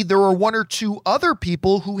me, there were one or two other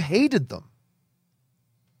people who hated them.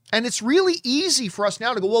 And it's really easy for us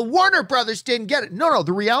now to go, well, Warner Brothers didn't get it. No,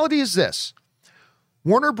 the reality is this.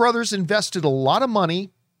 Warner Brothers invested a lot of money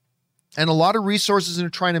and a lot of resources into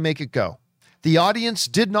trying to make it go. The audience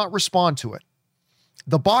did not respond to it.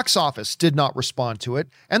 The box office did not respond to it,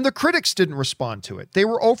 and the critics didn't respond to it. They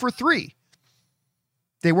were 0 for 3.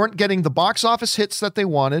 They weren't getting the box office hits that they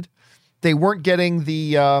wanted. They weren't getting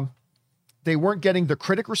the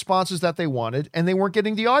critic responses that they wanted, and they weren't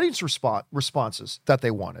getting the audience responses that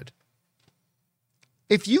they wanted.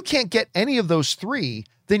 If you can't get any of those three,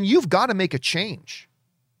 then you've got to make a change.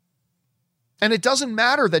 And it doesn't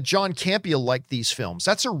matter that John Campea liked these films.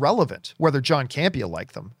 That's irrelevant, whether John Campea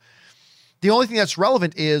liked them. The only thing that's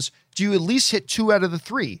relevant is, do you at least hit 2 out of the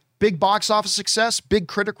 3? Big box office success, big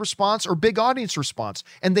critic response, or big audience response?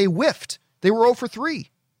 And they whiffed. They were 0 for 3.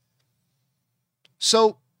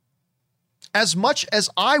 So, as much as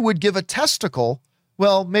I would give a testicle,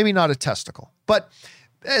 well, maybe not a testicle, but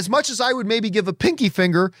as much as I would maybe give a pinky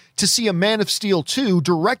finger to see a Man of Steel 2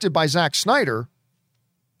 directed by Zack Snyder,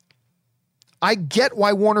 I get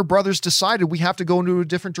why Warner Brothers decided we have to go into a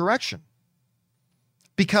different direction.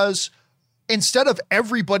 Because instead of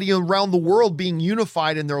everybody around the world being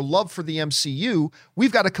unified in their love for the MCU,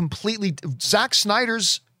 we've got a completely, the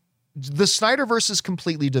Snyderverse is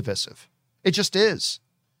completely divisive. It just is.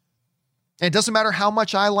 And it doesn't matter how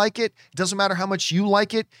much I like it. It doesn't matter how much you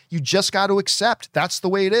like it. You just got to accept that's the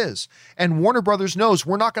way it is. And Warner Brothers knows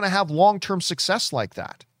we're not going to have long-term success like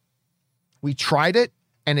that. We tried it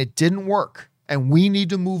and it didn't work. And we need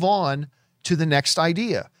to move on to the next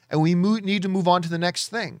idea. And we need to move on to the next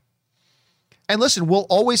thing. And listen, we'll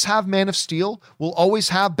always have Man of Steel. We'll always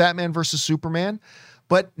have Batman versus Superman.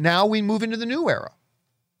 But now we move into the new era.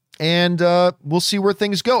 And we'll see where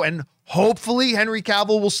things go. And hopefully Henry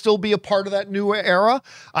Cavill will still be a part of that new era.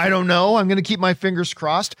 I don't know. I'm going to keep my fingers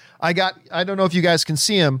crossed. I don't know if you guys can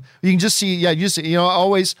see him. You can just see,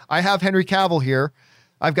 I have Henry Cavill here.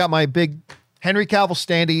 I've got my big Henry Cavill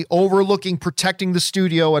standee overlooking, protecting the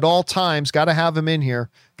studio at all times. Got to have him in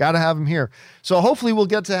here. Got to have him here. So hopefully we'll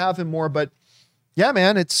get to have him more. But yeah,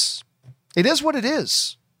 man, it is what it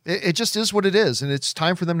is. It just is what it is. And it's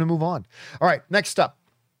time for them to move on. All right, next up.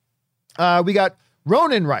 We got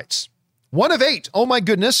Ronan writes, 1 of 8. Oh my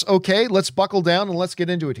goodness. Okay, let's buckle down and let's get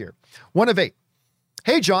into it here. 1 of 8.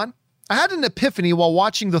 Hey, John, I had an epiphany while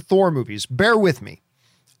watching the Thor movies. Bear with me.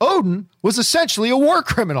 Odin was essentially a war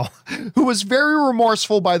criminal who was very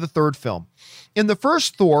remorseful by the third film. In the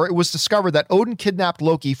first Thor, it was discovered that Odin kidnapped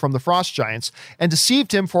Loki from the Frost Giants and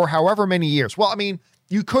deceived him for however many years. Well, I mean,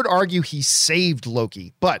 you could argue he saved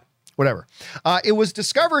Loki, but whatever. It was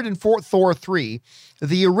discovered in Thor 3.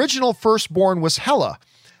 The original firstborn was Hela.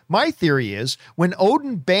 My theory is, when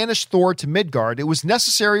Odin banished Thor to Midgard, it was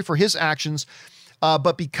necessary for his actions,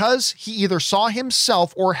 but because he either saw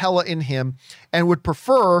himself or Hela in him and would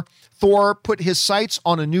prefer, Thor put his sights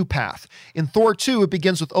on a new path. In Thor 2, it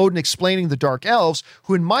begins with Odin explaining the Dark Elves,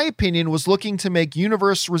 who in my opinion was looking to make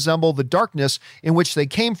universe resemble the darkness in which they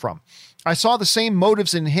came from. I saw the same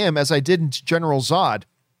motives in him as I did in General Zod,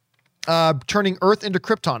 turning Earth into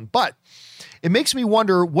Krypton, but it makes me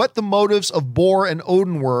wonder what the motives of Bor and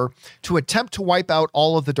Odin were to attempt to wipe out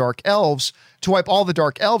all of the Dark Elves, to wipe all the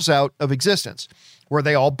Dark Elves out of existence. Were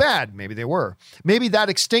they all bad? Maybe they were. Maybe that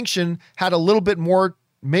extinction had a little bit more,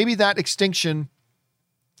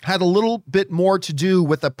 to do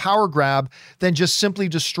with a power grab than just simply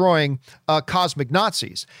destroying cosmic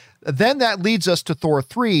Nazis. Then that leads us to Thor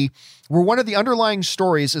 3, where one of the underlying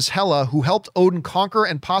stories is Hela, who helped Odin conquer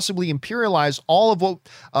and possibly imperialize all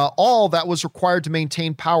that was required to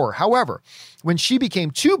maintain power. However, when she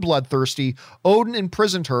became too bloodthirsty, Odin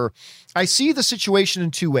imprisoned her. I see the situation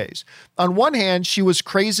in 2 ways. On one hand, she was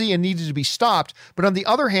crazy and needed to be stopped, but on the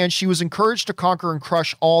other hand, she was encouraged to conquer and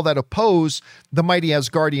crush all that oppose the mighty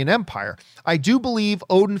Asgardian Empire. I do believe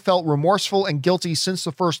Odin felt remorseful and guilty since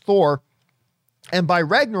the first Thor, and by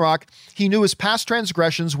Ragnarok, he knew his past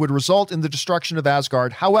transgressions would result in the destruction of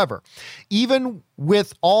Asgard. However, even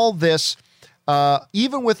with all he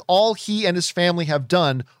and his family have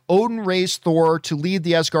done, Odin raised Thor to lead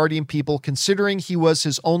the Asgardian people, considering he was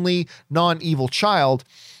his only non-evil child.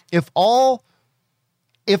 If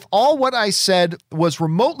If all what I said was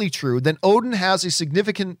remotely true, then Odin has a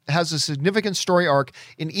significant story arc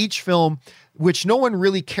in each film which no one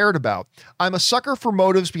really cared about. I'm a sucker for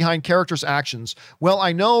motives behind characters' actions. Well,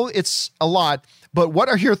 I know it's a lot, but what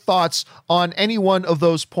are your thoughts on any one of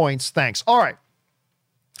those points? Thanks. All right.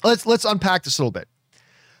 Let's unpack this a little bit.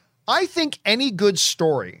 I think any good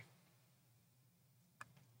story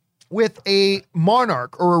with a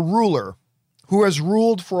monarch or a ruler who has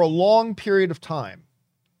ruled for a long period of time,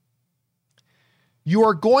 you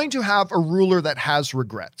are going to have a ruler that has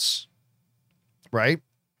regrets, right?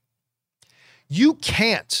 You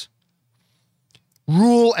can't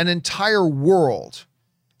rule an entire world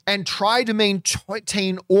and try to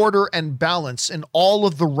maintain order and balance in all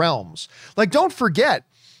of the realms. Like, don't forget,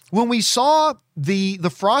 when we saw the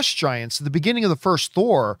frost giants at the beginning of the first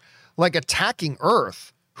Thor, like attacking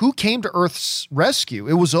Earth, who came to Earth's rescue?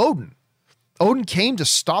 It was Odin. Odin came to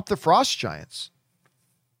stop the frost giants.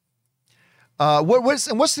 What's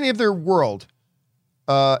the name of their world?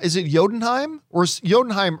 Is it Jotunheim or is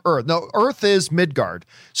Jotunheim Earth? No, Earth is Midgard.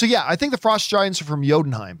 So yeah, I think the frost giants are from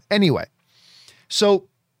Jotunheim. Anyway, so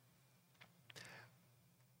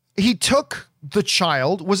he took the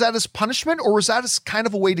child. Was that his punishment, or was that as kind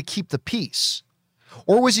of a way to keep the peace?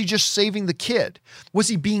 Or was he just saving the kid? Was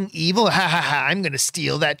he being evil? Ha ha ha, I'm going to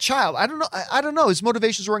steal that child. I don't know. I don't know. His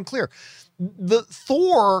motivations were unclear. The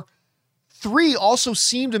Thor 3 also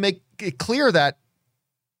seemed to make it clear that,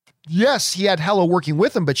 yes, he had Hela working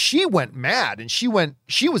with him, but she went mad and she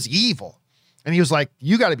was evil. And he was like,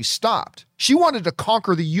 you got to be stopped. She wanted to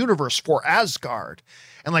conquer the universe for Asgard.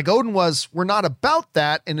 And like Odin was, we're not about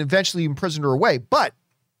that, and eventually imprisoned her away. But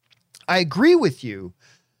I agree with you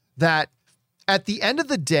that at the end of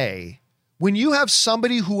the day, when you have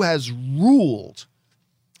somebody who has ruled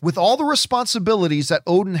with all the responsibilities that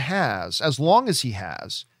Odin has, as long as he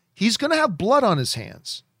has, he's going to have blood on his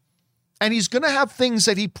hands. And he's going to have things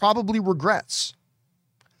that he probably regrets.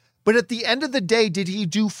 But at the end of the day, did he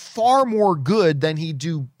do far more good than he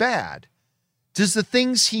do bad? Does the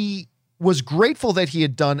things he was grateful that he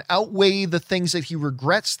had done outweigh the things that he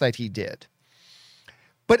regrets that he did?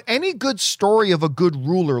 But any good story of a good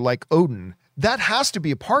ruler like Odin, that has to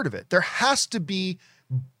be a part of it. There has to be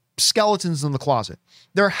skeletons in the closet.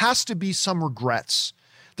 There has to be some regrets.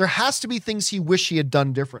 There has to be things he wished he had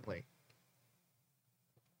done differently.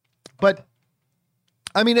 But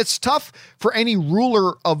I mean, it's tough for any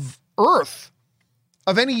ruler of Earth,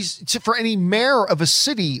 for any mayor of a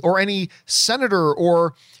city or any senator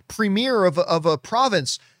or premier of a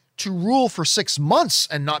province to rule for 6 months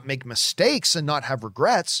and not make mistakes and not have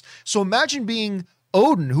regrets. So imagine being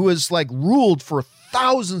Odin, who has like ruled for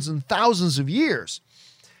thousands and thousands of years.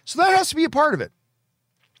 So that has to be a part of it.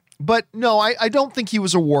 But no, I don't think he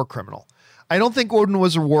was a war criminal. I don't think Odin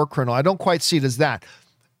was a war criminal. I don't quite see it as that.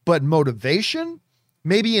 But motivation,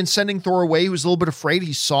 maybe in sending Thor away, he was a little bit afraid.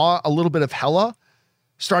 He saw a little bit of Hela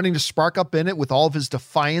starting to spark up in it with all of his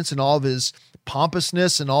defiance and all of his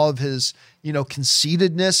pompousness and all of his,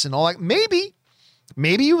 conceitedness and all that. Maybe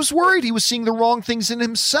he was worried he was seeing the wrong things in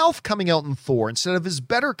himself coming out in Thor instead of his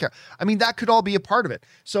better character. I mean, that could all be a part of it.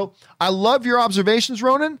 So I love your observations,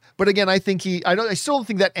 Ronan. But again, I still don't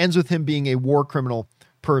think that ends with him being a war criminal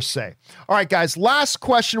per se. All right, guys, last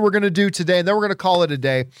question we're going to do today, and then we're going to call it a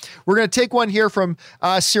day. We're going to take one here from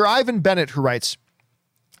Sir Ivan Bennett, who writes,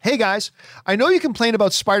 hey guys, I know you complain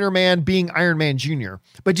about Spider-Man being Iron Man Jr.,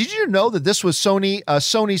 but did you know that this was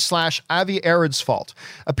Sony/Avi Arad's fault?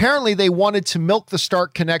 Apparently they wanted to milk the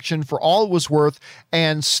Stark connection for all it was worth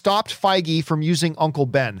and stopped Feige from using Uncle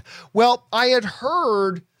Ben. Well, I had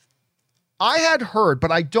heard,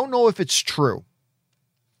 but I don't know if it's true.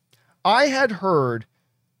 I had heard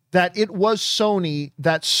that it was Sony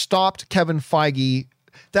that stopped Kevin Feige,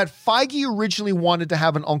 that Feige originally wanted to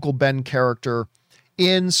have an Uncle Ben character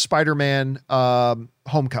in Spider-Man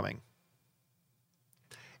Homecoming.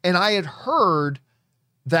 And I had heard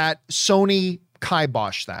that Sony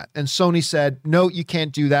kiboshed that. And Sony said, no, you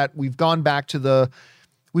can't do that. We've gone back to the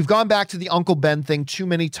Uncle Ben thing too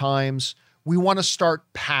many times. We want to start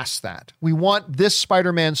past that. We want this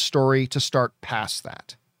Spider-Man story to start past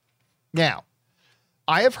that. Now,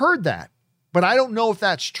 I have heard that, but I don't know if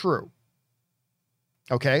that's true.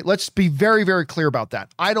 Okay, let's be very, very clear about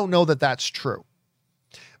that. I don't know that that's true.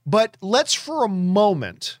 But let's for a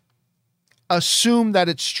moment assume that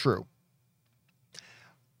it's true.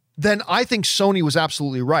 Then I think Sony was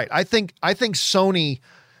absolutely right. I think Sony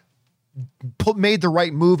made the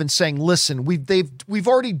right move in saying, listen, we've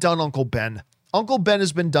already done Uncle Ben. Uncle Ben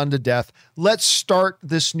has been done to death. Let's start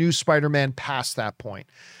this new Spider-Man past that point.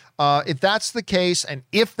 If that's the case, and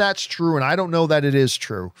if that's true, and I don't know that it is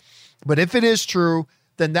true, but if it is true,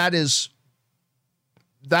 then that is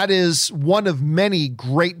one of many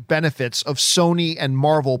great benefits of Sony and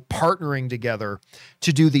Marvel partnering together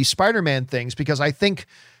to do these Spider-Man things, because I think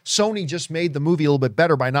Sony just made the movie a little bit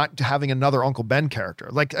better by not having another Uncle Ben character.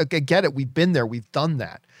 Like, I get it. We've been there. We've done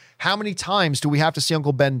that. How many times do we have to see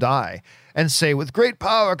Uncle Ben die and say, with great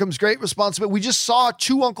power comes great responsibility? We just saw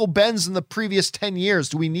 2 Uncle Bens in the previous 10 years.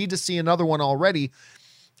 Do we need to see another one already?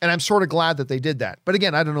 And I'm sort of glad that they did that. But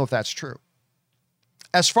again, I don't know if that's true.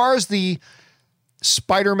 As far as the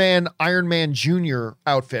Spider-Man Iron Man Jr.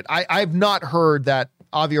 outfit, I've not heard that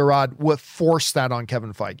Avi Arad would force that on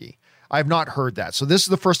Kevin Feige. I've not heard that. So this is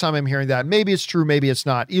the first time I'm hearing that. Maybe it's true, maybe it's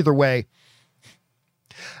not. Either way,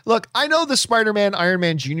 look, I know the Spider-Man Iron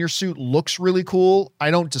Man Jr. suit looks really cool.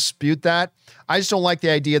 I don't dispute that. I just don't like the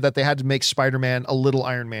idea that they had to make Spider-Man a little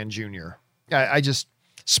Iron Man Jr.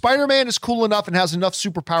 Spider-Man is cool enough and has enough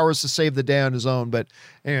superpowers to save the day on his own. But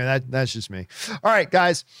anyway, that's just me. All right,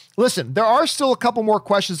 guys, listen, there are still a couple more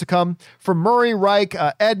questions to come from Murray, Reich,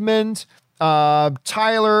 Edmund,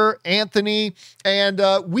 Tyler, Anthony, and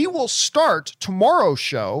we will start tomorrow's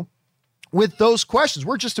show with those questions.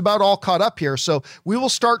 We're just about all caught up here. So we will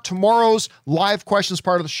start tomorrow's live questions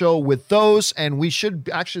part of the show with those, and we should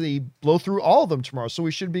actually blow through all of them tomorrow. So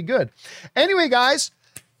we should be good. Anyway, guys,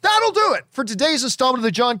 that'll do it for today's installment of the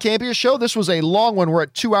John Campea Show. This was a long one. We're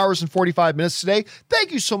at 2 hours and 45 minutes today.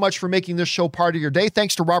 Thank you so much for making this show part of your day.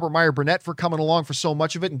 Thanks to Robert Meyer Burnett for coming along for so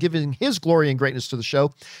much of it and giving his glory and greatness to the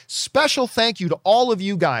show. Special thank you to all of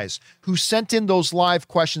you guys who sent in those live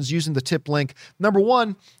questions using the tip link. Number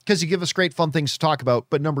one, because you give us great fun things to talk about.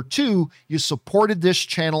 But number two, you supported this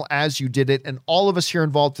channel as you did it. And all of us here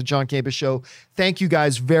involved with the John Campea Show, thank you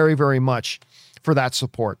guys very, very much for that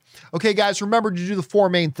support. Okay, guys, remember to do the 4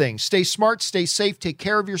 main things. Stay smart, stay safe, take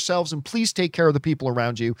care of yourselves, and please take care of the people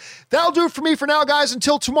around you. That'll do it for me for now, guys.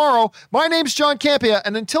 Until tomorrow, my name's John Campea,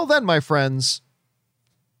 and until then, my friends,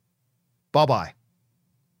 bye-bye.